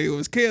said Kanye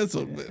was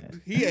canceled, but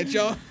he at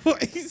y'all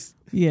place.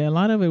 Yeah, a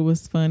lot of it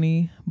was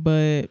funny,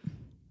 but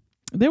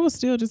there was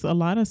still just a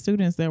lot of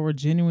students that were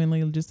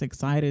genuinely just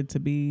excited to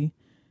be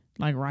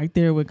like right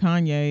there with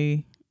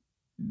Kanye,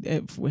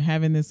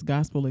 having this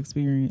gospel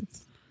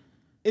experience.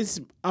 It's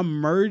a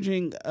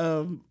merging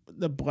of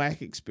the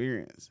Black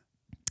experience.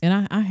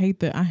 And I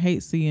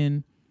hate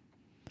seeing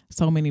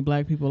so many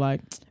Black people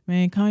like,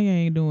 man, Kanye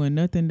ain't doing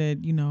nothing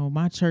that,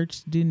 my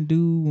church didn't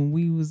do when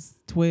we was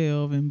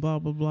 12 and blah,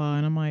 blah, blah.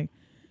 And I'm like,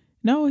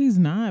 no, he's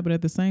not. But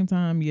at the same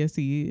time, yes,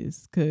 he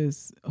is.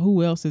 Because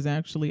who else is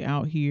actually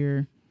out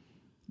here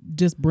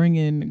just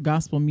bringing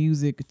gospel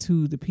music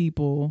to the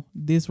people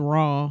this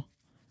raw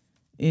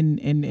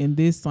in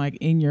this like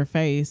in your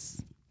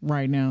face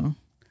right now?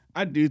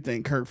 I do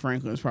think Kirk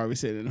Franklin's probably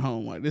sitting at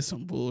home like, this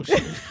some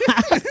bullshit.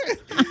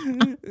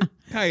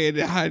 Kanye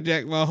did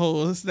hijack my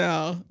whole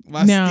style,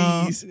 my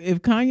steez.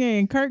 If Kanye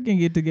and Kirk can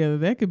get together,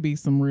 that could be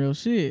some real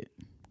shit.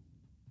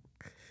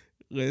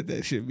 Let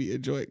that shit be a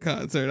joint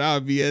concert.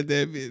 I'll be at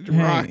that bitch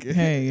rocking.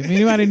 Hey, if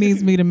anybody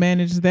needs me to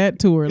manage that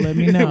tour, let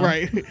me know.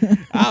 Right.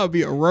 I'll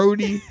be a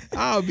roadie.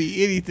 I'll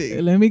be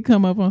anything. Let me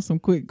come up on some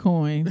quick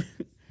coin.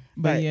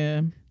 But like,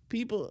 yeah.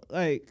 People,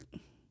 like...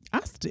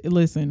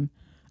 Listen,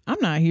 I'm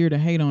not here to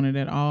hate on it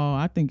at all.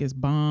 I think it's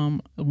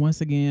bomb. Once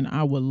again,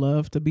 I would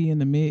love to be in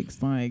the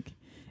mix, like,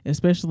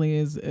 especially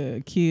as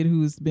a kid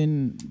who's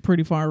been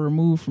pretty far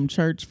removed from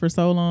church for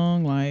so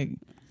long. Like,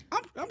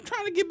 I'm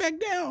trying to get back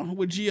down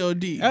with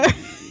G.O.D.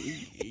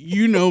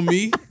 You know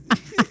me.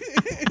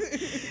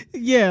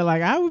 Yeah,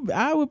 like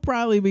I would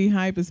probably be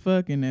hype as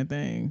fuck in that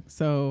thing.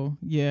 So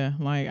yeah,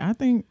 like I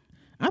think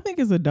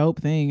it's a dope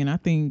thing, and I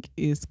think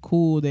it's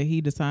cool that he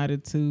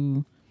decided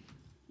to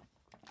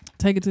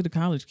take it to the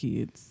college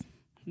kids.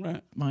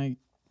 Right. Like,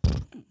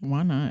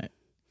 why not?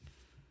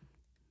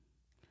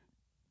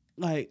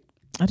 Like,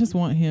 I just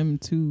want him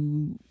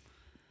to...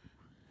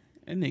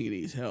 That nigga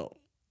needs help.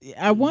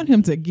 I want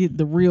him to get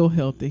the real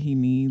help that he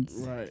needs.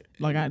 Right.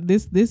 Like,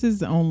 this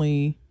is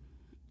only...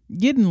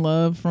 Getting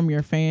love from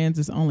your fans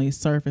is only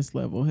surface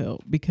level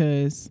help,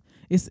 because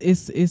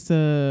it's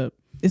a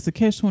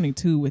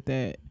catch-22 with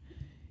that.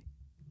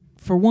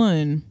 For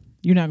one,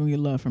 you're not going to get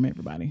love from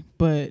everybody.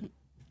 But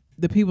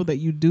the people that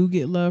you do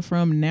get love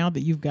from, now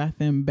that you've got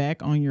them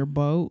back on your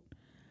boat,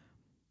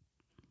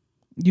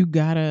 you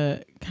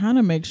gotta kind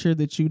of make sure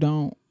that you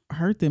don't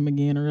hurt them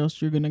again, or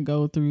else you're gonna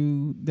go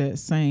through that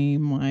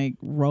same like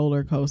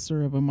roller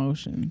coaster of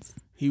emotions.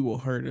 He will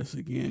hurt us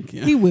again,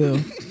 Kim. He will.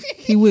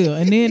 He will.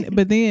 And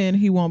then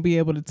he won't be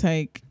able to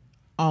take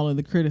all of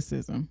the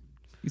criticism.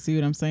 You see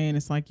what I'm saying?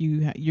 It's like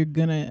you're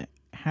gonna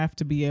have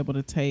to be able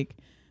to take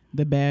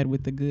the bad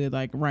with the good.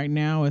 Like right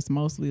now it's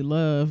mostly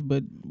love,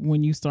 but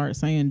when you start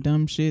saying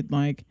dumb shit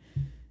like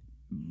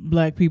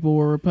black people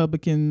were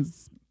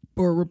Republicans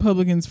or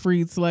Republicans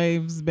freed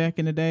slaves back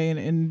in the day,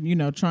 and you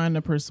know, trying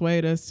to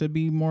persuade us to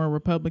be more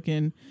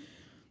Republican,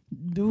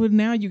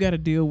 now you got to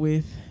deal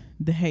with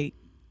the hate,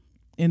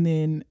 and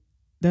then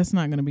that's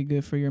not going to be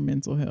good for your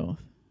mental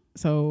health.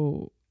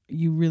 So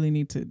you really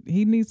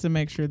he needs to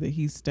make sure that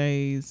he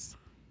stays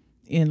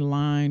in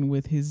line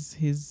with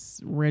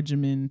his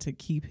regimen to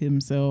keep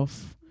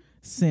himself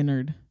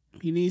centered.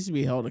 He needs to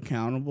be held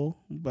accountable,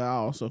 but I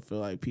also feel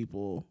like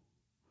people,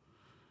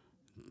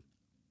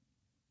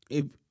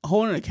 if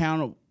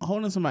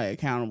holding somebody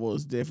accountable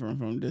is different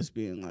from just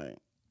being like,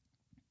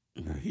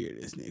 here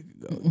this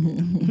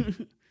nigga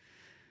go.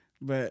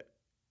 But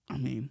I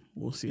mean,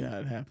 we'll see how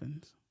it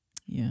happens.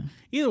 Yeah.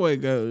 Either way it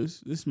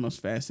goes, this is the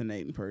most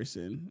fascinating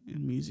person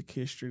in music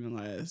history in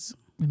the last,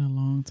 in a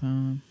long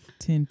time,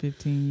 10,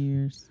 15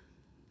 years.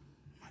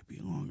 Might be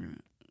longer.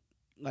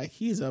 Like,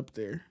 he's up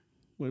there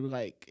with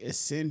like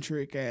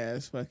eccentric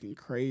ass fucking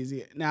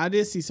crazy. Now I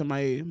did see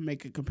somebody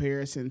make a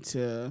comparison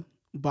to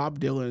Bob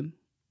Dylan.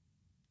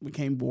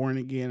 Became born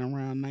again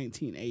around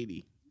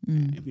 1980.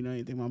 If you know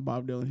anything about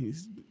Bob Dylan,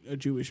 he's a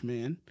Jewish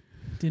man.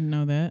 Didn't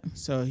know that.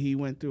 So he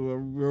went through a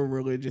real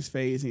religious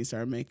phase and he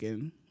started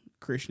making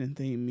Christian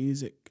themed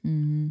music.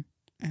 And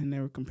they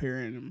were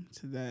comparing him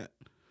to that.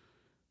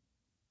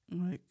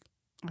 Like,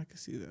 I can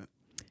see that.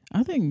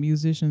 I think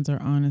musicians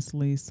are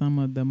honestly some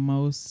of the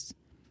most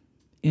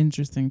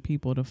interesting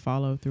people to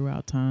follow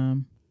throughout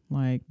time.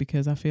 Like,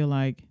 because I feel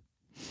like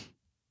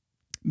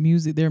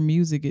their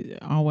music,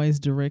 it always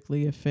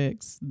directly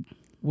affects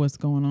what's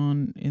going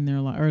on in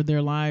their life, or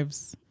their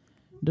lives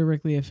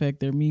directly affect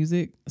their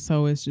music.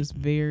 So it's just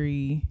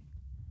I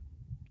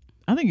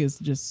think it's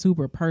just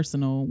super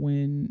personal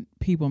when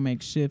people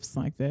make shifts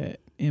like that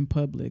in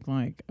public.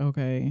 Like,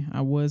 okay,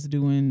 I was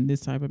doing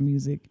this type of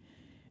music.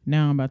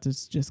 Now I'm about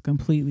to just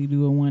completely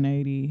do a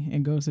 180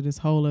 and go to this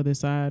whole other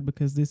side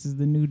because this is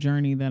the new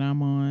journey that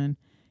I'm on.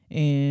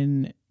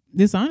 And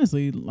this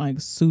honestly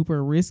like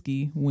super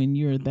risky when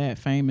you're that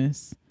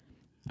famous.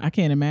 I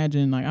can't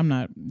imagine, like, I'm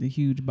not the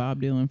huge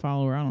Bob Dylan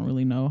follower. I don't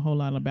really know a whole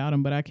lot about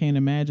him, but I can't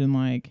imagine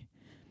like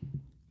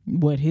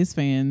what his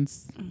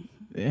fans,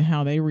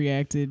 how they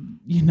reacted,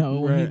 you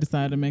know, when he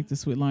decided to make the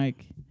switch.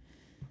 Like,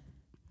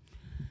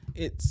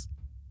 it's,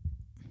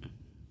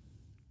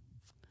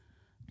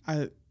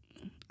 I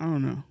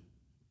don't know.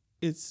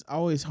 It's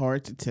always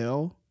hard to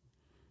tell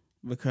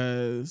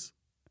because,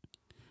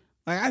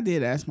 like, I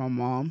did ask my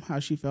mom how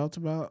she felt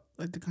about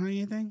like the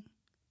Kanye thing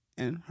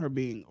and her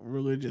being a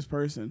religious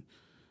person.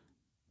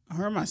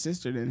 Her and my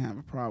sister didn't have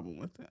a problem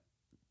with it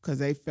because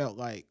they felt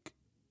like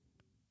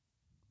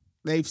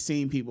they've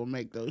seen people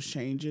make those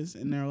changes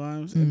in their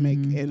lives and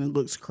and it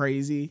looks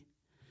crazy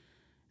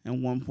at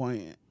one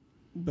point,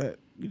 but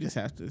you just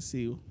have to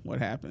see what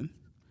happens.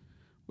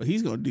 But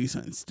he's gonna do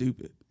something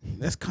stupid.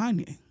 That's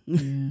Kanye.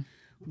 yeah.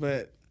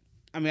 But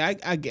I mean,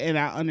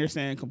 I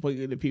understand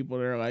completely the people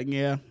that are like,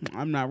 yeah,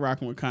 I'm not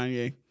rocking with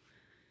Kanye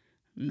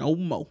no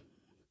more.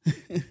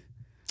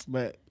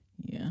 But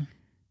yeah,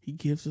 he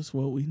gives us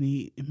what we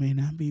need. It may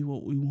not be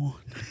what we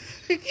want.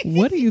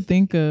 What do you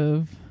think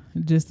of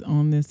just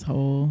on this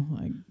whole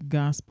like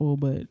gospel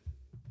but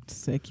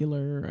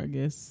secular, I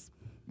guess,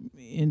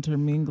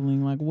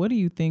 intermingling? Like, what do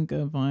you think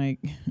of like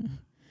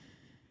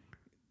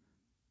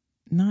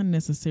not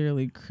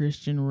necessarily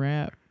Christian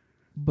rap,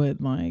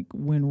 but like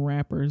when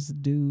rappers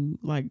do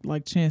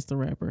like Chance the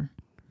Rapper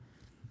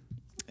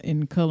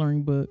in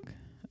Coloring Book?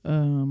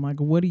 Like,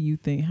 what do you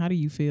think? How do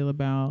you feel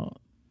about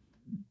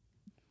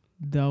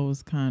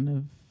those kind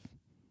of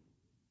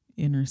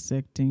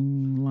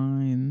intersecting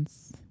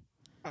lines?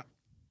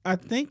 I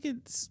think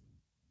it's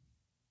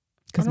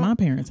because my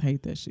parents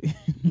hate that shit.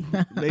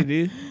 They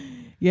do?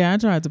 Yeah, I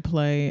tried to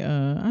play.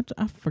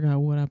 I forgot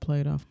what I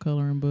played off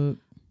Coloring Book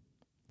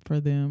for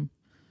them,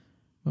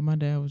 but my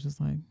dad was just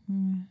like,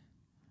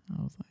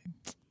 I was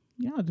like,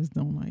 y'all just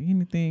don't like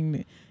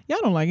anything. Y'all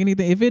don't like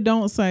anything. If it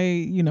don't say,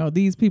 you know,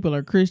 these people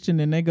are Christian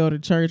and they go to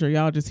church, or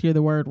y'all just hear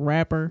the word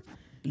rapper,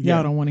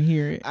 y'all don't want to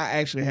hear it. I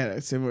actually had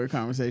a similar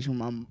conversation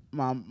with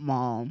my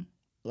mom.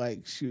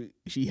 Like, she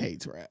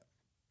hates rap.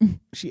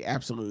 She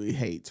absolutely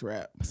hates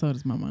rap. So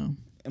does my mom.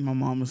 And my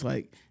mom was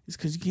like, it's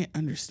because you can't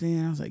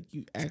understand. I was like,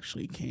 you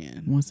actually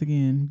can. Once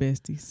again,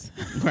 besties.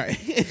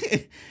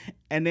 Right.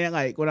 And then,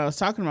 like, when I was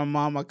talking to my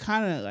mom, I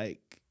kind of, like,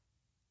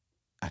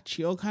 a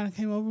chill kind of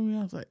came over me.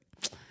 I was like,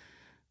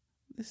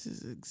 this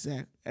is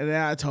exact. And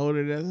then I told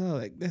her that. I was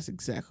like, that's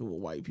exactly what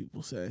white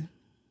people say.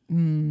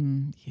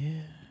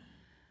 Yeah.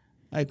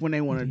 Like, when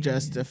they want to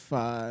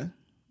justify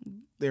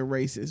their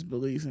racist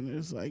beliefs, and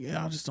it's like,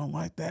 yeah, I just don't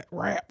like that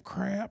rap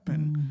crap,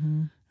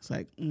 and it's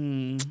like,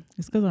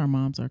 it's because our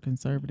moms are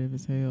conservative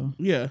as hell.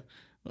 Yeah,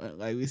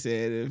 like we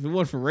said, if it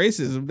wasn't for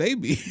racism, they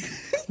be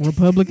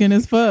Republican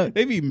as fuck.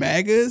 They be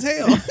MAGA as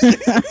hell.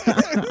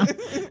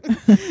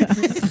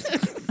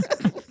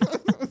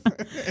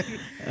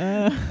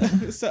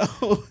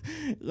 So,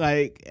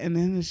 like, and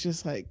then it's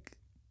just like,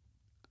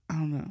 I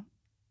don't know.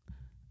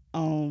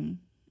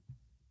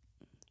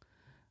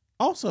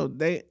 Also,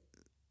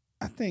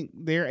 I think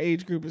their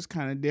age group is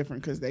kind of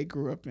different because they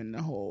grew up in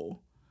the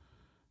whole,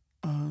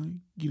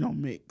 you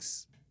don't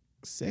mix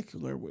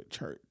secular with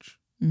church.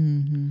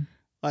 Mm-hmm.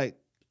 Like,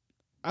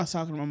 I was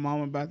talking to my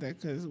mom about that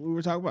because we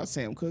were talking about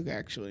Sam Cooke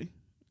actually,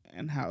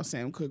 and how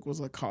Sam Cooke was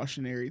a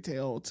cautionary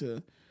tale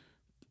to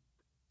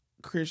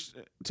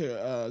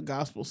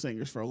gospel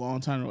singers for a long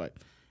time. They're like,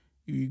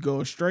 if you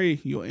go astray,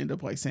 you'll end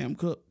up like Sam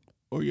Cooke,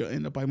 or you'll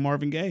end up like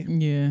Marvin Gaye.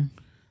 Yeah.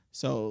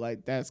 So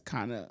like that's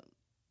kind of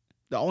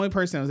the only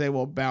person that was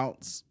able to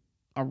bounce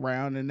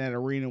around in that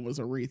arena was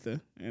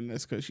Aretha, and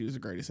that's because she was the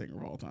greatest singer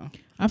of all time.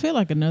 I feel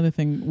like another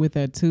thing with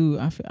that too,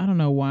 I don't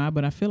know why,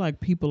 but I feel like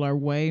people are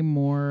way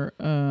more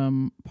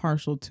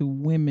partial to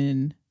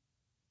women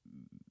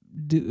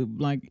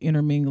like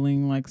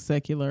intermingling like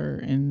secular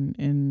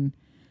and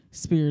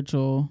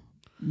spiritual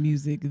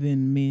music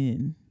than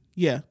men.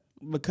 Yeah,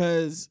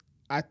 because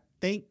I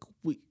think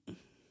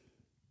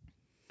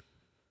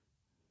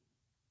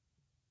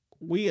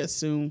we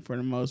assume for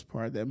the most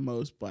part that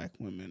most black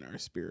women are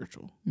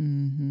spiritual.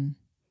 Mm-hmm.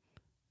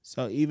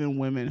 So even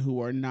women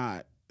who are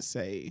not,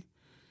 say,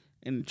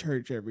 in the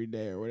church every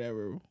day or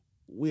whatever,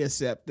 we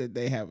accept that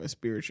they have a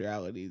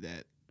spirituality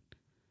that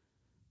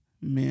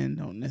men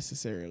don't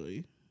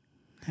necessarily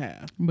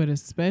have. But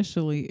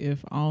especially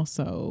if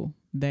also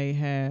they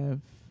have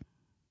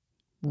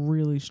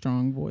really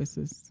strong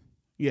voices.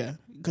 Yeah,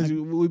 because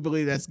we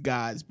believe that's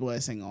God's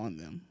blessing on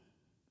them.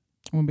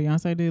 When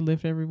Beyonce did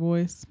Lift Every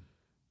Voice,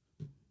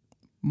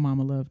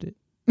 Mama loved it.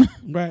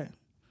 Right.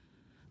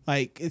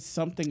 Like, it's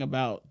something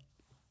about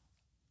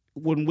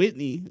when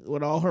Whitney,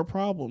 with all her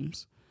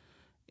problems,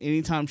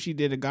 anytime she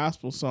did a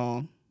gospel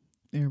song,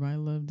 everybody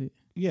loved it.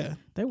 Yeah.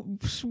 They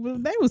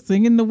were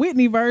singing the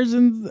Whitney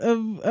versions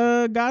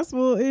of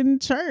gospel in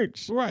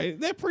church. Right.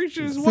 That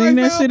preacher's wife sing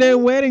that album. shit at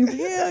weddings.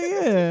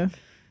 Yeah.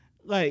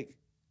 Like,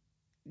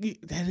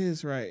 that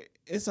is right.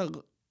 It's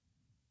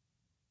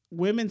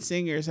women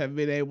singers have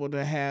been able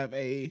to have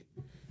a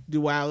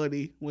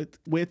duality with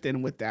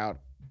and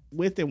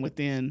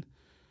within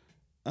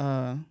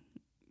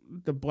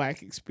the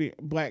black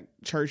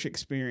church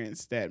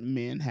experience that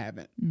men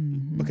haven't.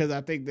 Mm-hmm. Because I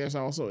think there's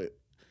also,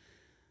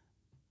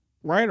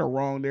 right or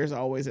wrong, there's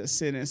always a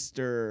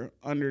sinister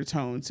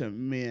undertone to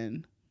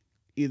men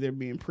either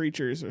being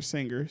preachers or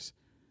singers,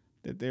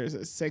 that there's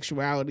a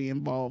sexuality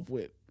involved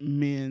with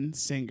men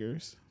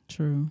singers.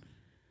 True.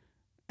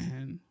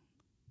 And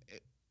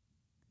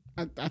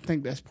I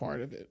think that's part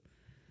of it.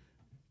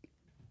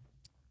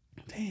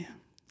 Damn.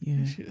 Yeah.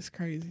 That shit is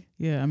crazy.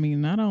 Yeah, I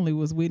mean, not only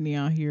was Whitney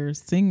out here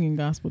singing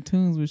gospel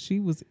tunes, but she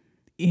was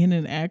in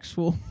an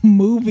actual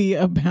movie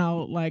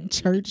about like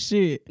church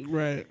shit.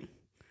 Right.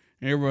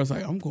 And everyone's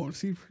like, I'm going to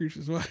see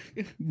Preacher's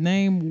Wife.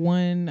 Name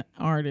one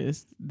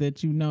artist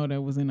that you know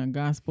that was in a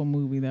gospel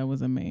movie that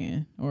was a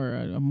man, or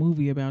a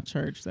movie about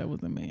church that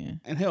was a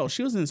man. And hell,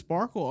 she was in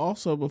Sparkle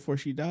also before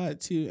she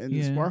died too. And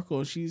in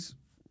Sparkle, she's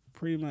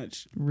pretty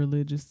much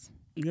religious.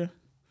 Yeah.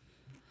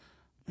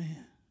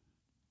 Man.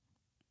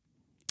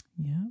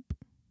 Yep.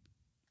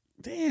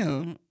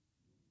 Damn.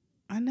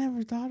 I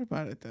never thought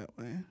about it that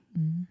way.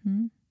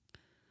 Mm-hmm.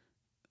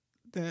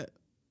 That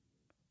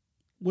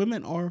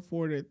women are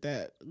afforded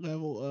that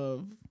level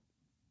of,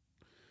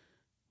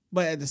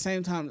 but at the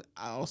same time,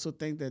 I also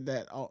think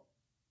that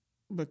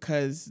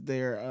because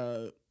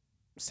their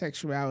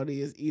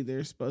sexuality is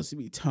either supposed to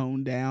be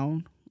toned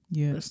down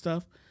or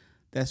stuff,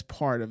 that's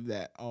part of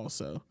that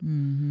also.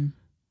 Mm-hmm.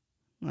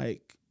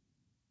 Like,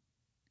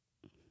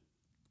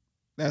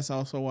 that's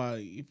also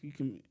why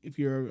if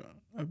you're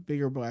a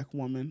bigger black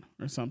woman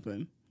or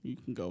something, you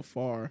can go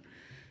far.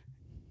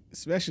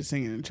 Especially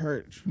singing in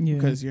church,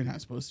 because you're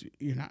not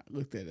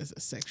looked at as a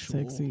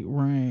sexy,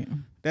 right?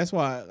 That's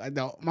why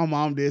my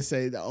mom did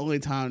say the only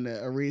time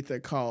that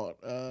Aretha caught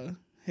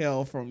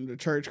hell from the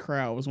church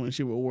crowd was when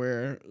she would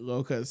wear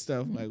low cut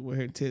stuff, like with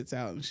her tits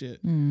out and shit,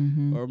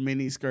 or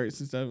mini skirts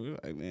and stuff.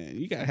 Like, man,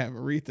 you gotta have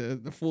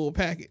Aretha the full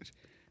package,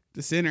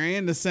 the sinner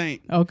and the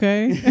saint.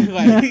 Okay,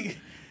 like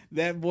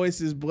that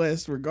voice is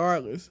blessed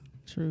regardless.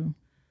 True.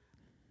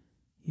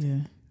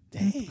 Yeah,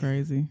 Dang. That's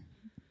crazy.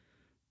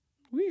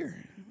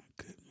 Weird.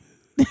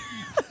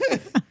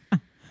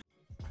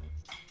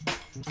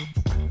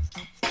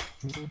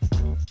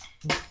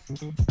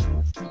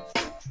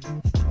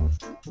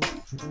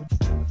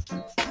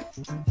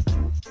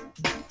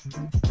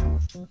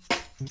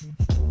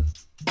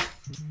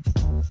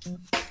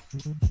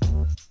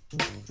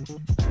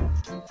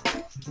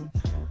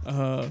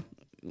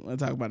 Want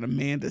to talk about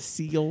Amanda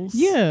Seales?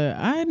 Yeah,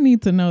 I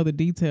need to know the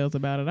details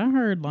about it. I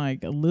heard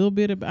like a little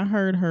bit I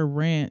heard her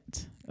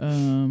rant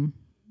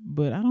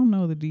but I don't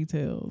know the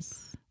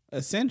details.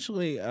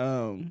 Essentially,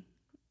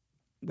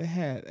 they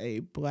had a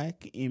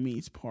Black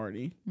Emmys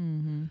party,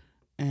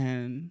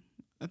 and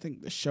I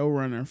think the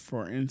showrunner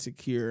for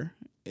Insecure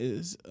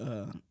is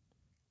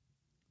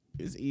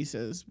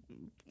Issa's,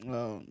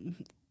 I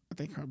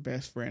think her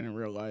best friend in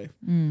real life,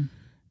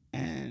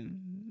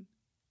 and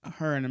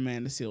her and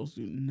Amanda Seales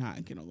do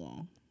not get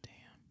along. Damn.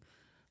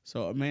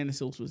 So Amanda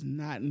Seales was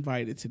not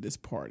invited to this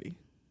party,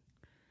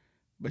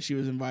 but she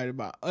was invited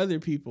by other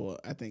people.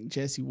 I think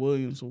Jesse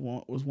Williams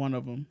was one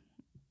of them,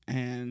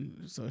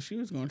 and so she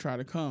was going to try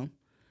to come.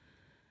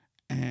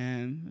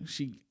 And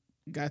she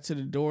got to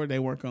the door. They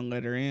weren't going to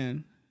let her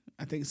in.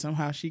 I think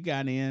somehow she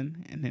got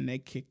in, and then they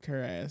kicked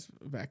her ass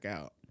back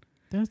out.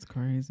 That's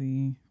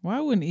crazy. Why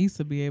wouldn't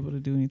Issa be able to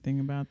do anything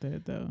about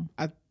that, though?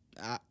 I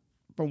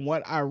from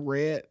what I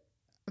read,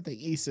 I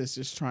think Issa's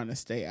just trying to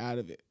stay out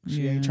of it.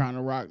 She ain't trying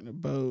to rock the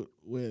boat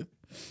with.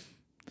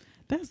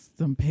 That's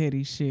some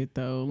petty shit,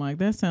 though. Like,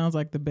 that sounds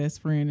like the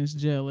best friend is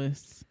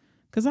jealous.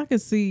 Because I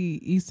could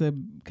see Issa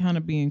kind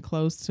of being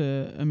close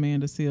to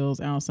Amanda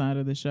Seales outside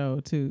of the show,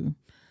 too.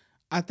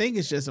 I think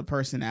it's just a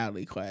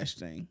personality clash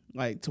thing,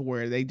 like to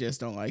where they just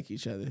don't like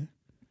each other.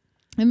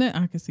 And then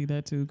I could see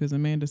that, too, because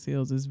Amanda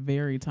Seales is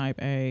very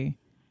type A.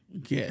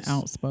 Yes.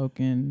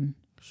 Outspoken,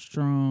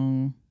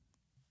 strong.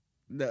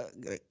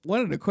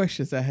 One of the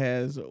questions I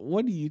have is,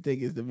 what do you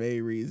think is the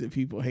main reason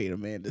people hate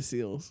Amanda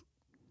Seales?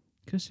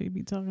 Because she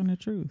be talking the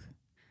truth.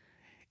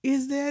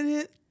 Is that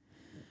it?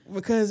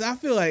 Because I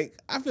feel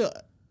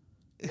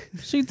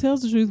she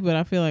tells the truth, but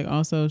I feel like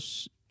also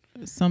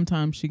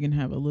sometimes she can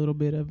have a little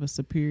bit of a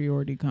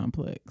superiority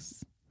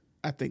complex.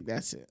 I think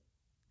that's it.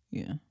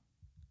 Yeah.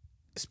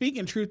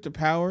 Speaking truth to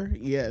power,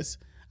 yes.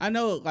 I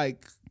know,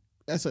 like,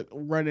 that's a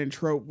running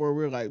trope where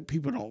we're like,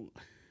 people don't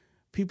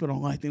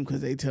like them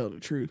because they tell the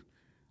truth.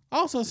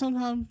 Also,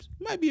 sometimes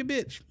it might be a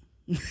bitch.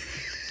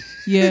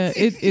 Yeah,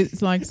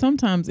 it's like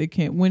sometimes it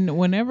can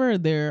whenever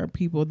there are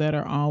people that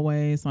are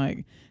always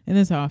like, and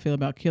this is how I feel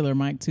about Killer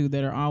Mike too,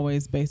 that are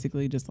always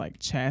basically just like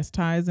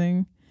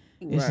chastising.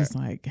 It's just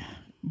like,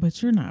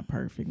 but you're not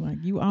perfect. Like,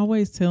 you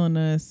always telling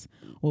us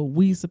what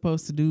we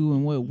supposed to do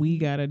and what we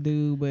gotta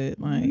do, but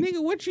like,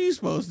 nigga, what you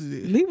supposed to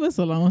do? Leave us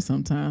alone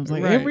sometimes.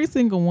 Like, every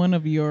single one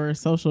of your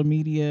social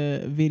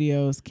media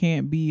videos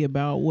can't be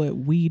about what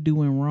we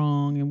doing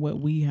wrong and what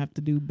we have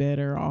to do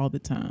better all the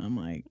time.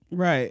 Like,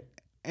 right.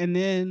 And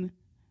then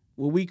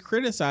when we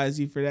criticize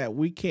you for that,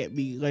 we can't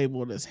be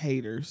labeled as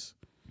haters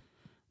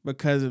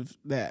because of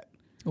that.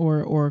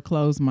 Or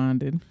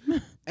closed-minded.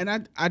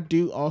 And I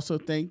do also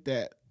think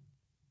that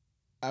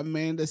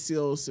Amanda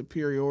Seales'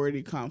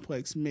 superiority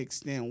complex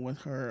mixed in with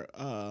her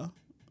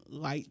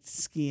light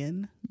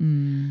skin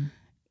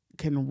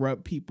can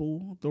rub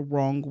people the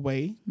wrong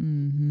way.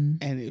 Mm-hmm.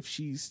 And if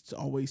she's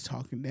always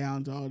talking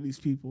down to all these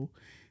people,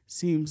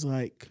 seems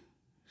like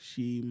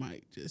she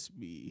might just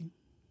be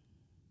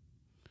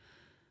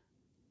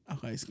a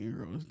light-skinned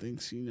girl who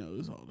thinks she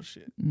knows all the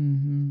shit.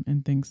 Mm-hmm.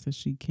 And thinks that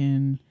she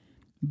can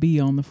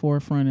be on the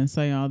forefront and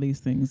say all these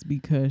things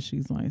because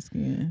she's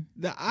light-skinned.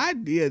 The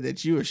idea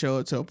that you would show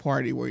up to a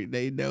party where you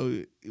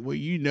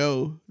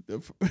know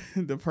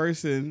the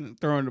person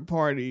throwing the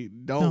party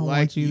don't like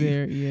want you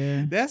there,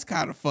 yeah. That's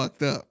kind of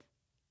fucked up.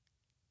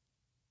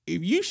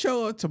 If you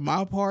show up to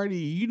my party,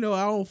 you know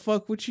I don't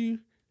fuck with you,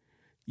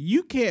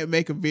 you can't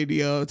make a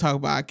video talk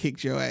about I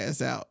kicked your ass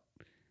out.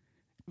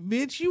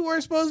 Bitch, you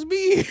weren't supposed to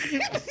be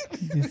here.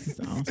 This is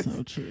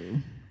also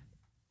true.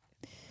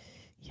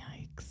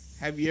 Yikes.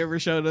 Have you ever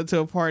showed up to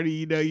a party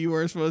you know you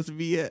weren't supposed to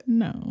be at?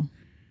 No.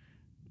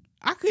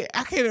 I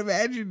can't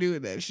imagine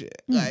doing that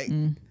shit. Like,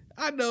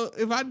 I know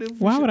if I do.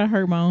 Why would I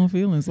hurt my own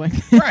feelings like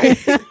that?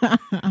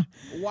 Right.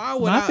 Why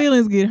would my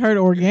feelings get hurt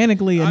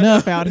organically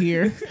enough out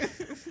here?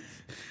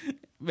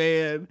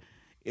 Man,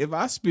 if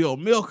I spill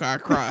milk, I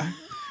cry.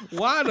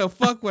 Why the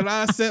fuck would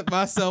I set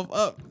myself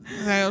up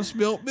to have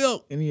spilled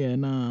milk? Yeah,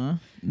 nah.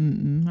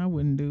 I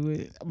wouldn't do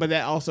it. But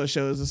that also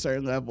shows a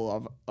certain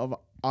level of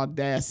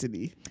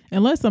audacity.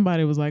 Unless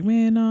somebody was like,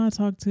 man, no, I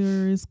talked to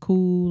her. It's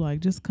cool. Like,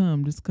 just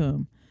come.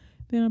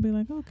 Then I'll be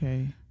like,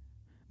 okay.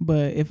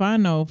 But if I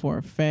know for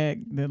a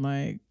fact that,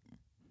 like,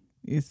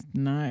 it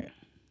ain't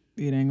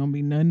going to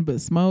be nothing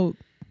but smoke,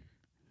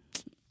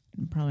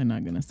 I'm probably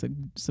not going to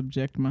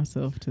subject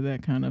myself to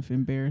that kind of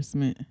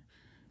embarrassment.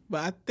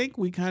 But I think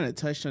we kind of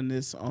touched on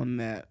this on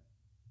that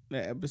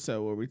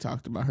episode where we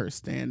talked about her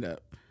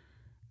stand-up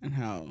and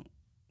how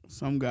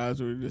some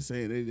guys were just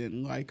saying they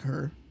didn't like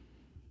her.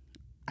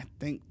 I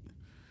think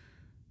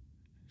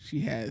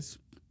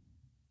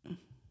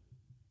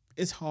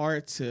it's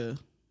hard to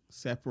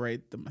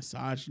separate the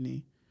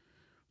misogyny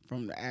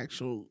from the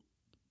actual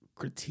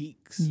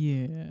critiques.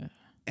 Yeah.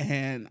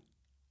 And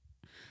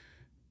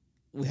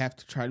we have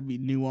to try to be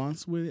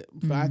nuanced with it.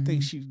 But I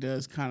think she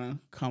does kind of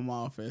come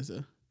off as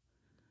a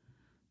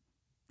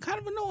kind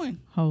of annoying.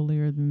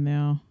 Holier than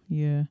thou.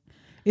 Yeah.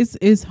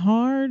 It's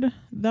hard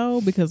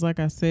though, because like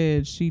I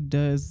said, she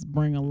does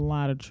bring a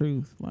lot of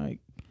truth. Like,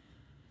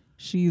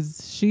 she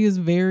is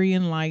very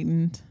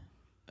enlightened.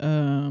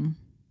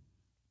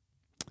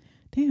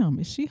 Damn,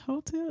 is she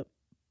Hotep?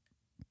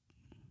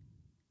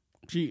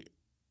 She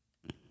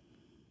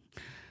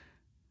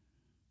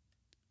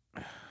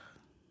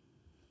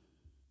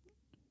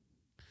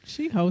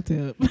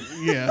Hotep.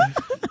 yeah.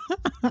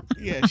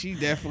 Yeah, she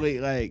definitely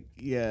like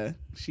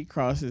she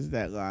crosses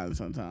that line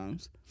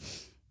sometimes.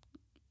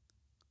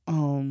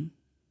 Aren't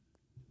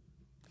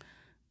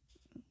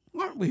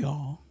we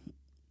all?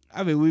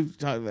 I mean, we've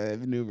talked about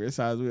it numerous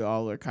times. We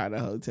all are kind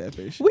of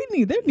Hotepish.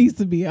 There needs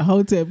to be a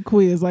Hotep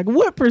quiz. Like,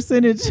 what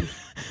percentage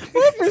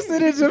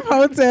of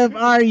Hotep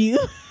are you?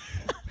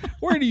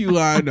 Where do you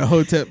lie in the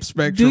Hotep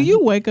spectrum? Do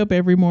you wake up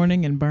every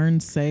morning and burn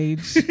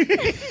sage?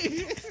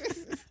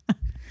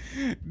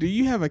 Do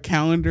you have a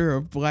calendar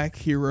of black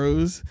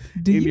heroes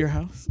in your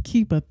house?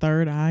 Keep a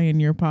third eye in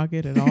your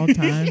pocket at all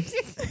times?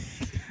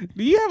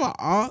 Do you have an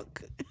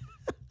ankh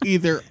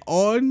either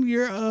on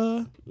your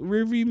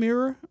rearview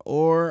mirror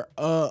or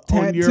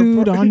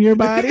tattooed on your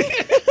body?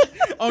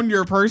 On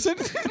your person?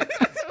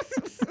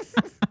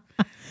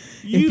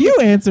 If you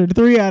answered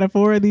 3 out of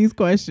 4 of these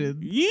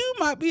questions, you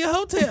might be a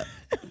Hotep.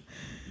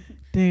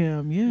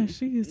 Damn, yeah,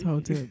 she is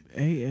Hotep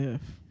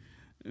AF.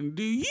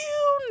 Do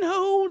you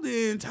know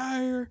the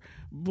entire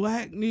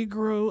Black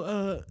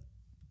Negro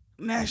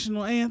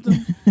national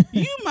anthem?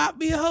 You might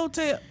be a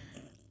Hotep.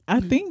 I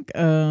think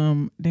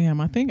I'm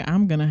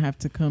gonna have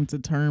to come to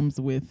terms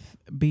with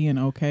being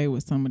okay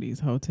with some of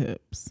these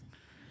Hoteps,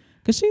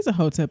 because she's a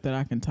Hotep that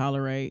I can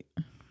tolerate.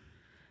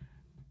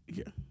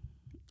 Yeah,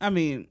 I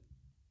mean,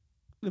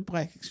 the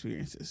black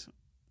experiences,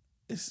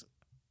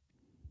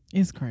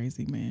 it's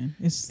crazy, man.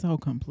 It's so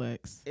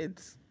complex.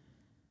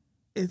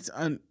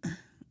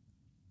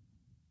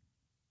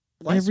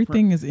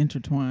 Everything is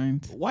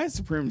intertwined. White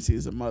supremacy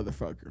is a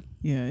motherfucker.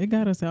 Yeah, it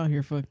got us out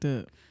here fucked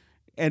up.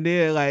 And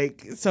then,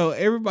 like, so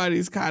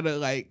everybody's kind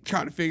of, like,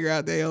 trying to figure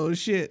out their own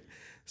shit.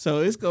 So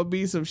it's going to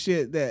be some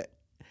shit that,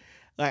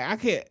 like, I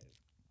can't.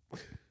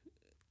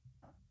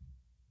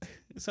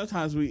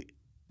 Sometimes I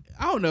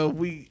don't know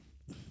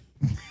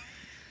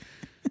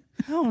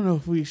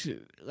if we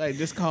should, like,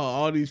 just call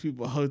all these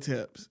people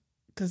Hoteps.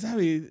 Because, I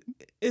mean,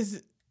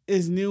 it's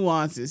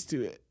nuances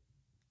to it.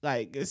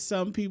 Like, it's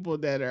some people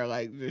that are,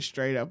 like, just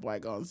straight up,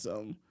 like, on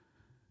some.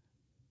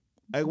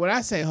 Like, when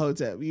I say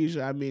Hotep,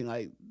 usually I mean,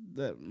 like,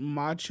 the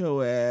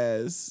macho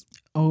ass.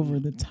 Over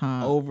the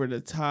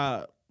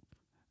top.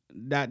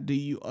 Not do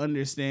you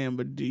understand,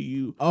 but do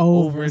you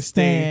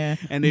overstand?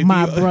 And if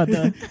my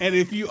brother. And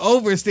if you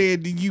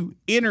overstand, do you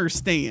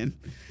understand?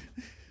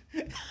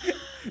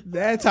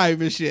 That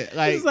type of shit.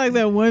 Like, it's like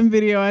that one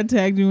video I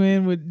tagged you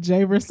in with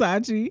Jay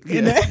Versace. Yeah.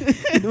 And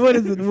that, what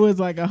is it? Was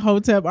like a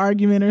Hotep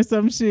argument or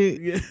some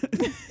shit. Yeah.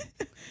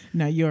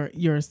 Now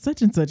your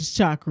such and such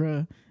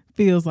chakra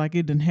feels like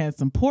it done had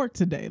some pork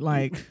today.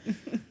 Like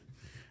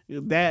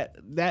that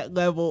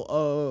level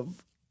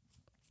of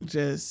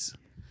just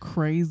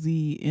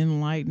crazy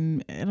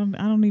enlightenment. I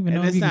don't even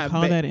know if you can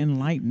call that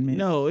enlightenment.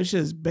 No, it's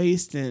just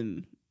based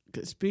in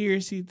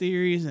conspiracy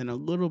theories and a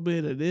little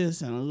bit of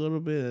this and a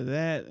little bit of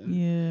that.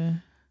 Yeah.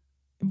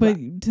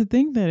 But to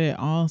think that it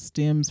all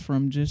stems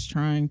from just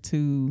trying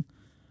to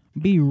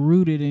be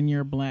rooted in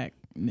your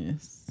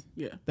blackness.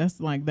 Yeah. That's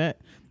like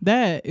that.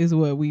 That is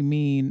what we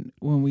mean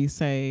when we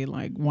say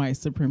like white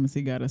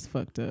supremacy got us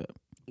fucked up.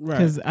 Right.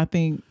 Because I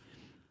think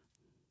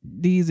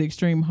these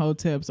extreme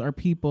Hoteps are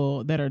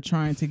people that are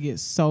trying to get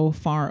so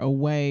far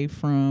away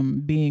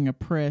from being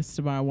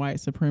oppressed by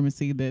white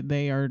supremacy that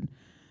they are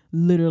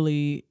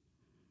literally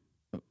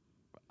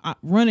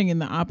running in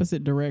the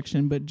opposite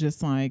direction, but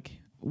just like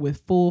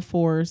with full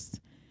force,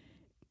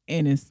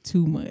 and it's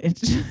too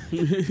much.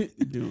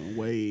 Doing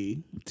way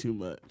too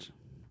much.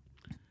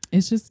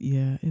 It's just,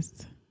 yeah,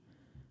 it's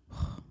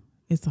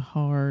a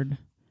hard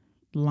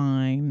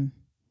line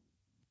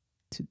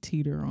to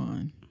teeter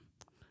on.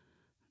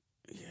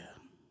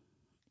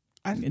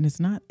 And it's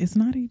not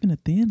even a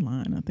thin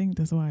line. I think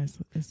that's why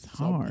it's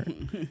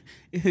hard.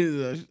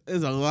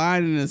 It's a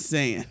line in the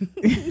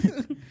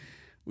sand.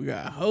 We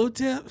got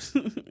Hoteps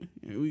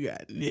and we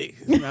got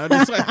niggas. No,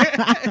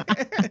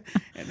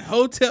 and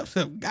Hoteps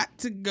have got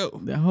to go.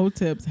 The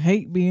Hoteps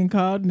hate being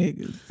called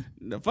niggas.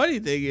 The funny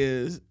thing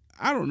is,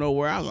 I don't know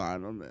where I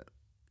line on that.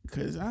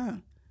 Because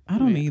I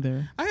don't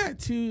either. I got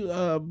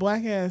 2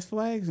 black ass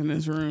flags in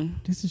this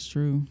room. This is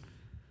true.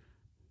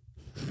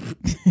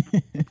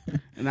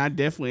 And I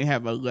definitely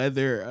have a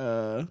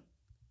leather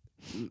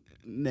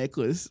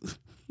necklace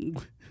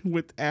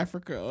with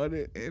Africa on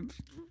it. And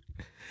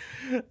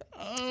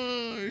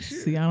oh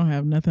shit. See, I don't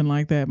have nothing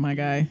like that, my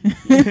guy.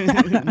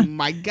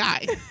 My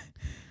guy.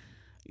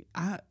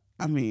 I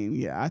mean,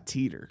 yeah, I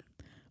teeter.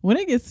 When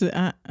it gets to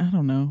I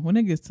don't know, when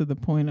it gets to the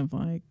point of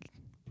like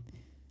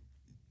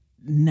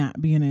not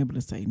being able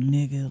to say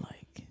nigga,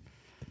 like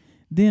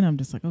then I'm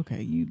just like,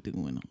 okay, you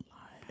doing a lot.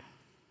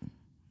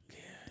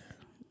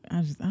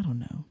 I don't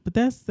know. But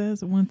that's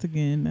once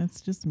again,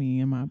 that's just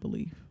me and my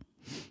belief.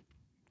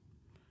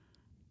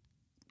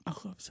 I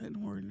love saying the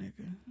word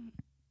nigga.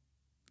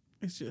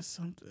 It's just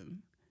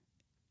something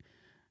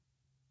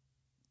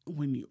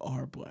when you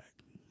are black.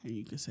 and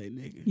you can say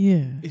nigga.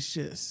 Yeah. It's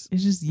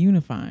just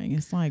unifying.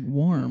 It's like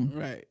warm.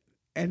 Right.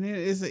 And then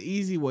it's an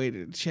easy way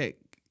to check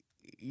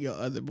your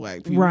other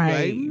black people.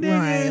 Right.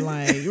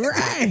 Right.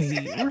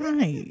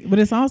 But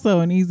it's also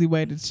an easy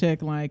way to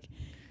check like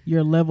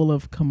your level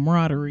of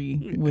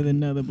camaraderie with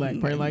another black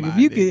person. Like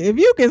if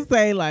you can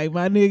say like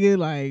my nigga,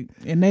 like,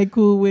 and they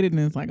cool with it,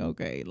 and it's like,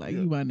 okay, like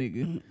you my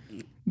nigga.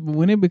 But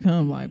when it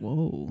becomes like,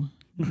 whoa,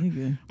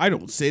 nigga. I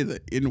don't say the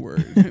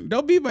N-word.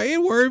 Don't be my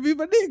N-word, be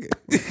my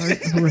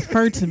nigga.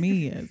 Refer to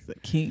me as the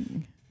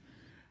king.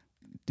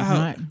 Do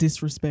not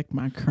disrespect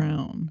my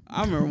crown.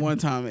 I remember one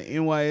time at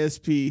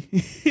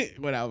NYSP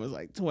when I was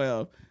like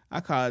 12,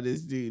 I called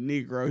this dude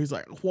Negro. He's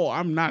like, whoa,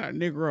 I'm not a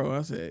Negro.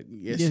 I said,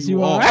 yes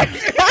you are.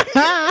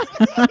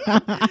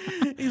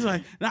 He's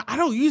like, no, I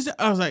don't use it.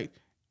 I was like,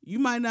 you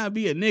might not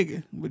be a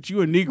nigga, but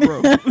you a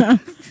Negro.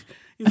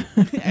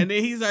 And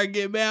then he started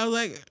getting mad. I was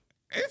like,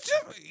 it's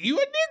just, you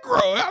a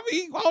Negro. I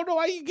mean, I don't know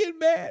why you getting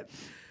mad.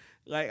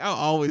 Like, I've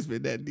always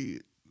been that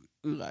dude.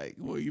 Like,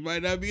 well, you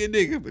might not be a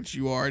nigga, but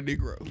you are a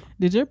Negro.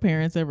 Did your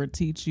parents ever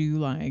teach you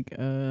like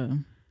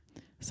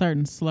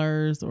certain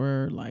slurs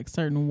or like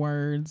certain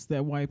words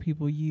that white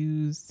people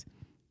use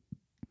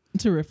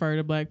to refer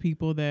to black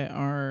people that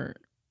are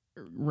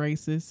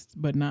racist,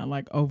 but not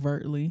like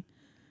overtly?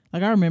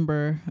 Like I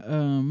remember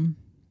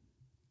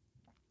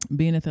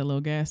being at that little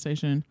gas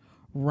station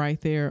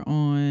right there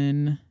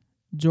on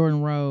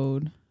Jordan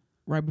Road,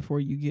 right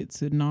before you get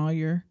to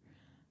Nawyer.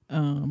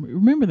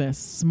 Remember that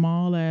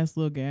small ass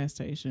little gas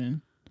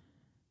station?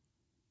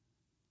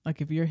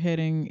 Like if you're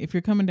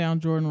coming down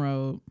Jordan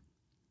Road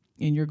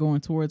and you're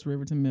going towards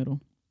Riverton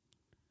Middle,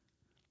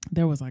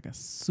 there was like a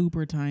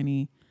super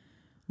tiny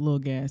little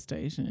gas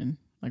station,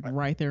 like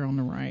right there on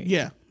the right.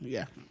 Yeah.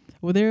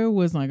 Well, there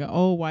was like an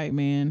old white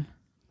man.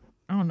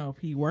 I don't know if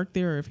he worked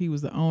there or if he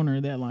was the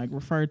owner that like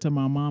referred to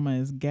my mama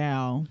as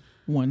gal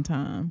one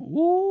time.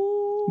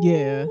 Ooh.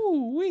 Yeah.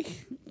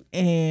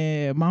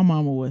 And my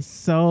mama was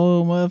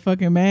so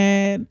motherfucking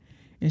mad.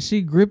 And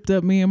she gripped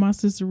up me and my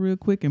sister real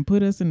quick and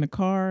put us in the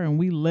car and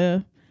we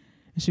left.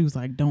 And she was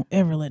like, don't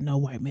ever let no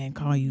white man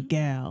call you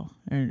gal.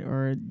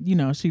 Or you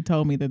know, she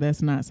told me that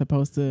that's not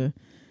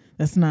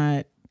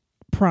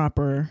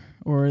proper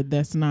or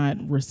that's not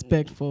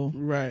respectful.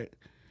 Right.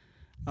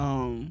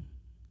 I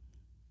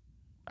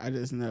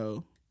just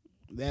know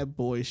that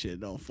boy shit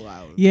don't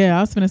fly with me. Yeah,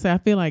 I was finna say, I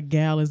feel like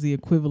gal is the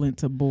equivalent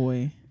to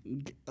boy.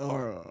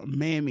 Or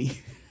mammy.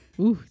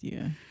 Ooh,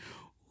 yeah.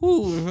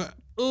 Ooh,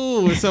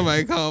 when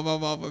somebody called my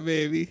mama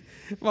mammy,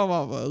 my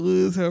mama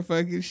lose her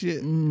fucking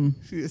shit.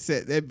 She just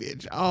set that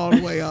bitch all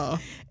the way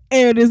off.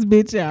 Air this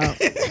bitch out.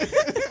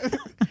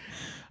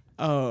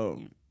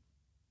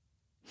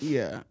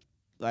 Yeah,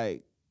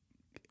 like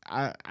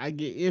I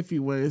get iffy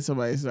when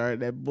somebody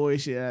started that boy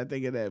shit. I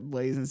think of that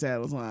Blazing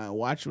Saddles line.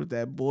 Watch with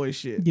that boy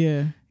shit.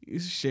 Yeah,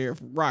 it's Sheriff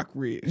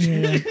Rockridge.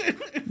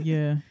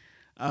 Yeah,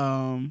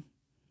 yeah.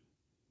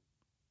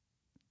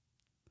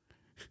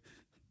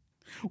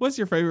 What's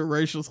your favorite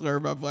racial slur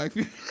about black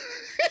people?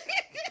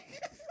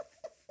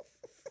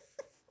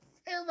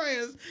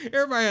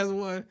 Everybody has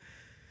one.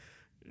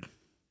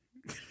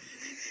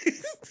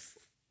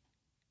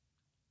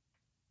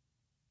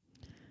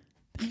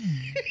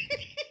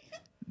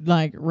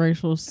 Like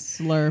racial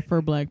slur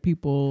for black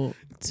people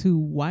to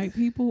white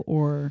people,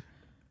 or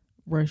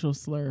racial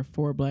slur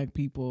for black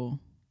people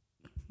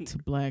to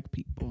black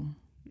people?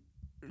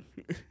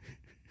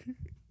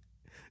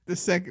 The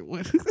second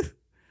one.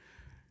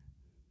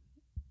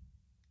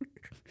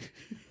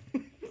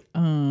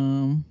 I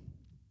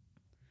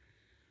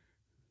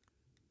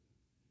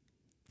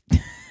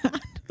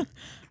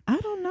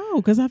don't know,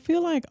 because I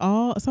feel like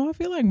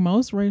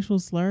most racial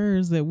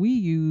slurs that we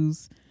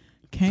use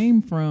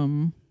came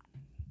from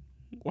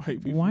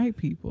white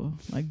people.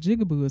 Like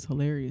jigaboo is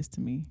hilarious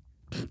to me.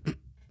 I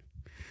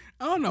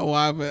don't know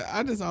why, but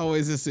I just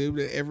always assume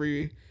that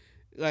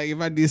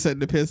if I do something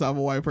to piss off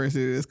a white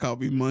person, it's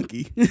called me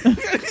monkey.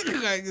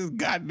 Like this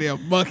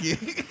goddamn monkey.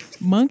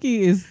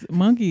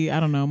 Monkey, I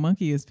don't know.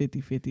 Monkey is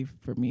 50-50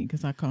 for me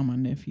because I call my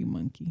nephew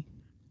monkey.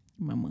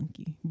 My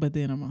monkey. But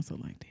then I'm also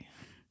like, damn.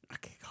 I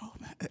can't call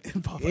him that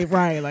in public.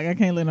 Right. Like I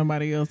can't let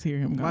nobody else hear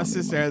him. My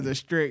sister has a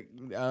strict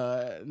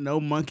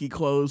no monkey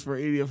clothes for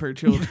any of her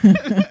children.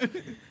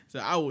 So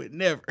I would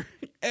never,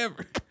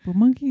 ever. But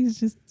monkey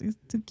is it's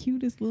the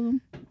cutest little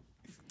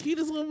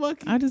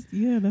monkey.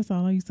 That's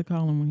all I used to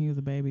call him when he was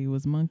a baby. It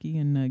was Monkey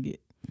and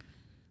Nugget.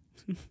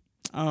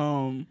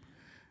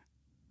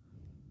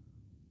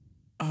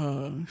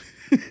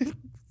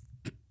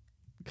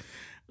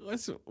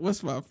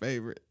 What's my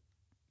favorite?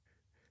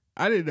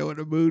 I didn't know what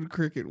a moon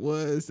cricket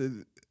was,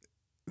 and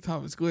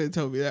Thomas Glenn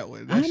told me that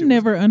one. I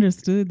never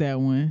understood that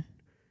one.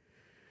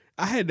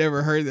 I had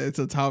never heard that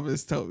until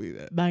Thomas told me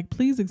that. Like,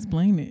 please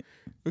explain it.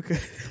 Okay.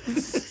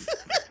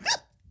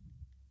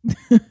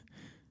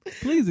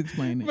 Please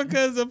explain it.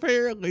 Because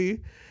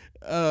apparently,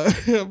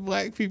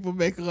 black people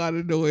make a lot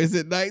of noise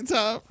at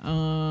nighttime.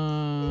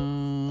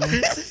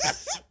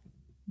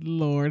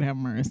 Lord have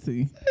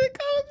mercy. They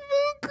call them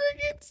moon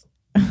crickets.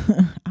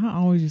 I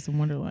always used to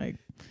wonder, like,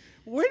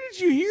 Where did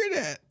you hear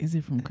that? Is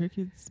it from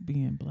crickets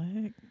being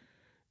black?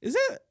 Is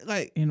that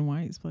like in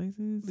white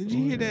places? Did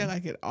you hear that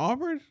like at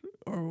Auburn?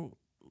 Or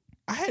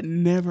I had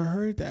never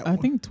heard that. I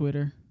think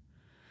Twitter.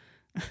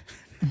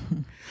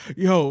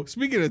 Yo,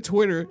 speaking of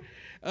Twitter,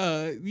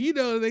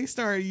 they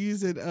started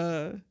using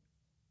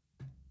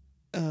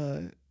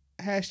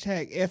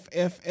hashtag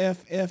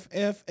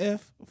FFFFFF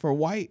for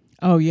white.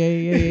 Oh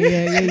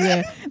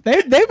yeah.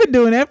 They've been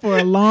doing that for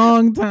a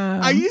long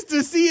time. I used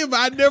to see it, but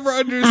I never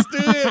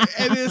understood.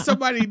 And then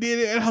somebody did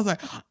it, and I was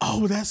like,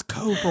 "Oh, that's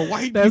code for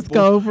white." That's people.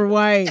 code for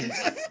white.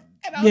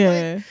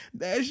 Yeah, like,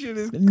 that shit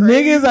is crazy.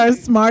 Niggas are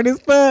smart as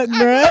fuck,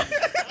 bruh.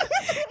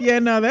 Yeah,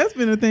 no, that's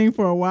been a thing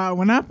for a while.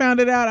 When I found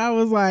it out, I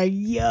was like,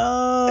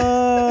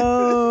 "Yo,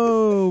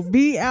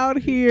 be out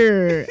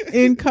here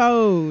in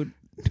code."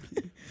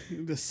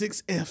 The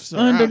 6 F's are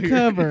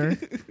undercover. Out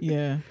here.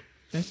 Yeah,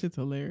 that shit's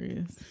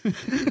hilarious.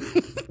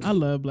 I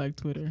love Black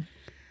Twitter.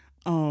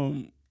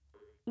 Now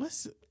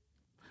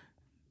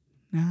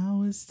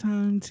it's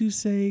time to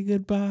say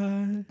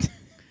goodbye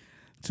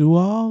to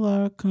all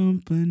our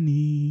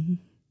company.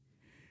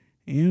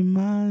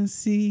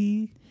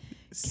 MIC.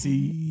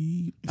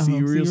 See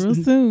you real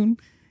soon.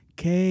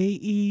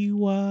 KEY.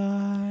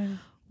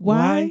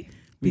 Why?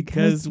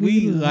 Because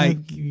we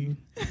like you.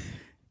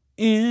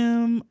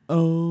 MOUSE.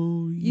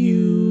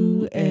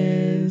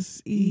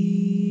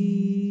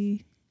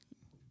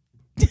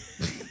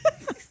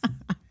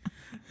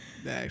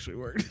 That actually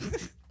worked.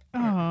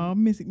 Oh,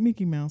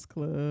 Mickey Mouse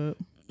Club.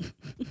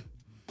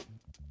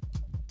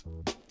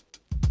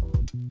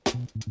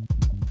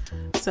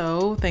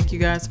 So, thank you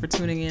guys for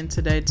tuning in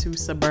today to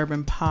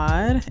Suburban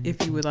Pod.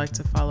 If you would like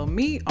to follow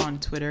me on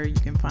Twitter, you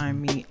can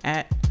find me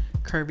at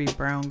Curvy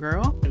Brown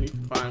Girl. And you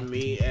can find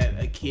me at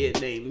A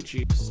Kid Named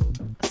Juice.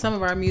 Some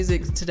of our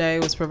music today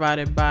was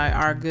provided by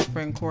our good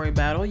friend Corey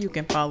Battle. You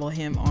can follow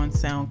him on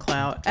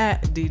SoundCloud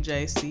at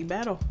DJ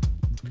CBattle.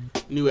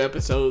 New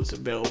episodes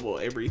available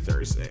every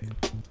Thursday.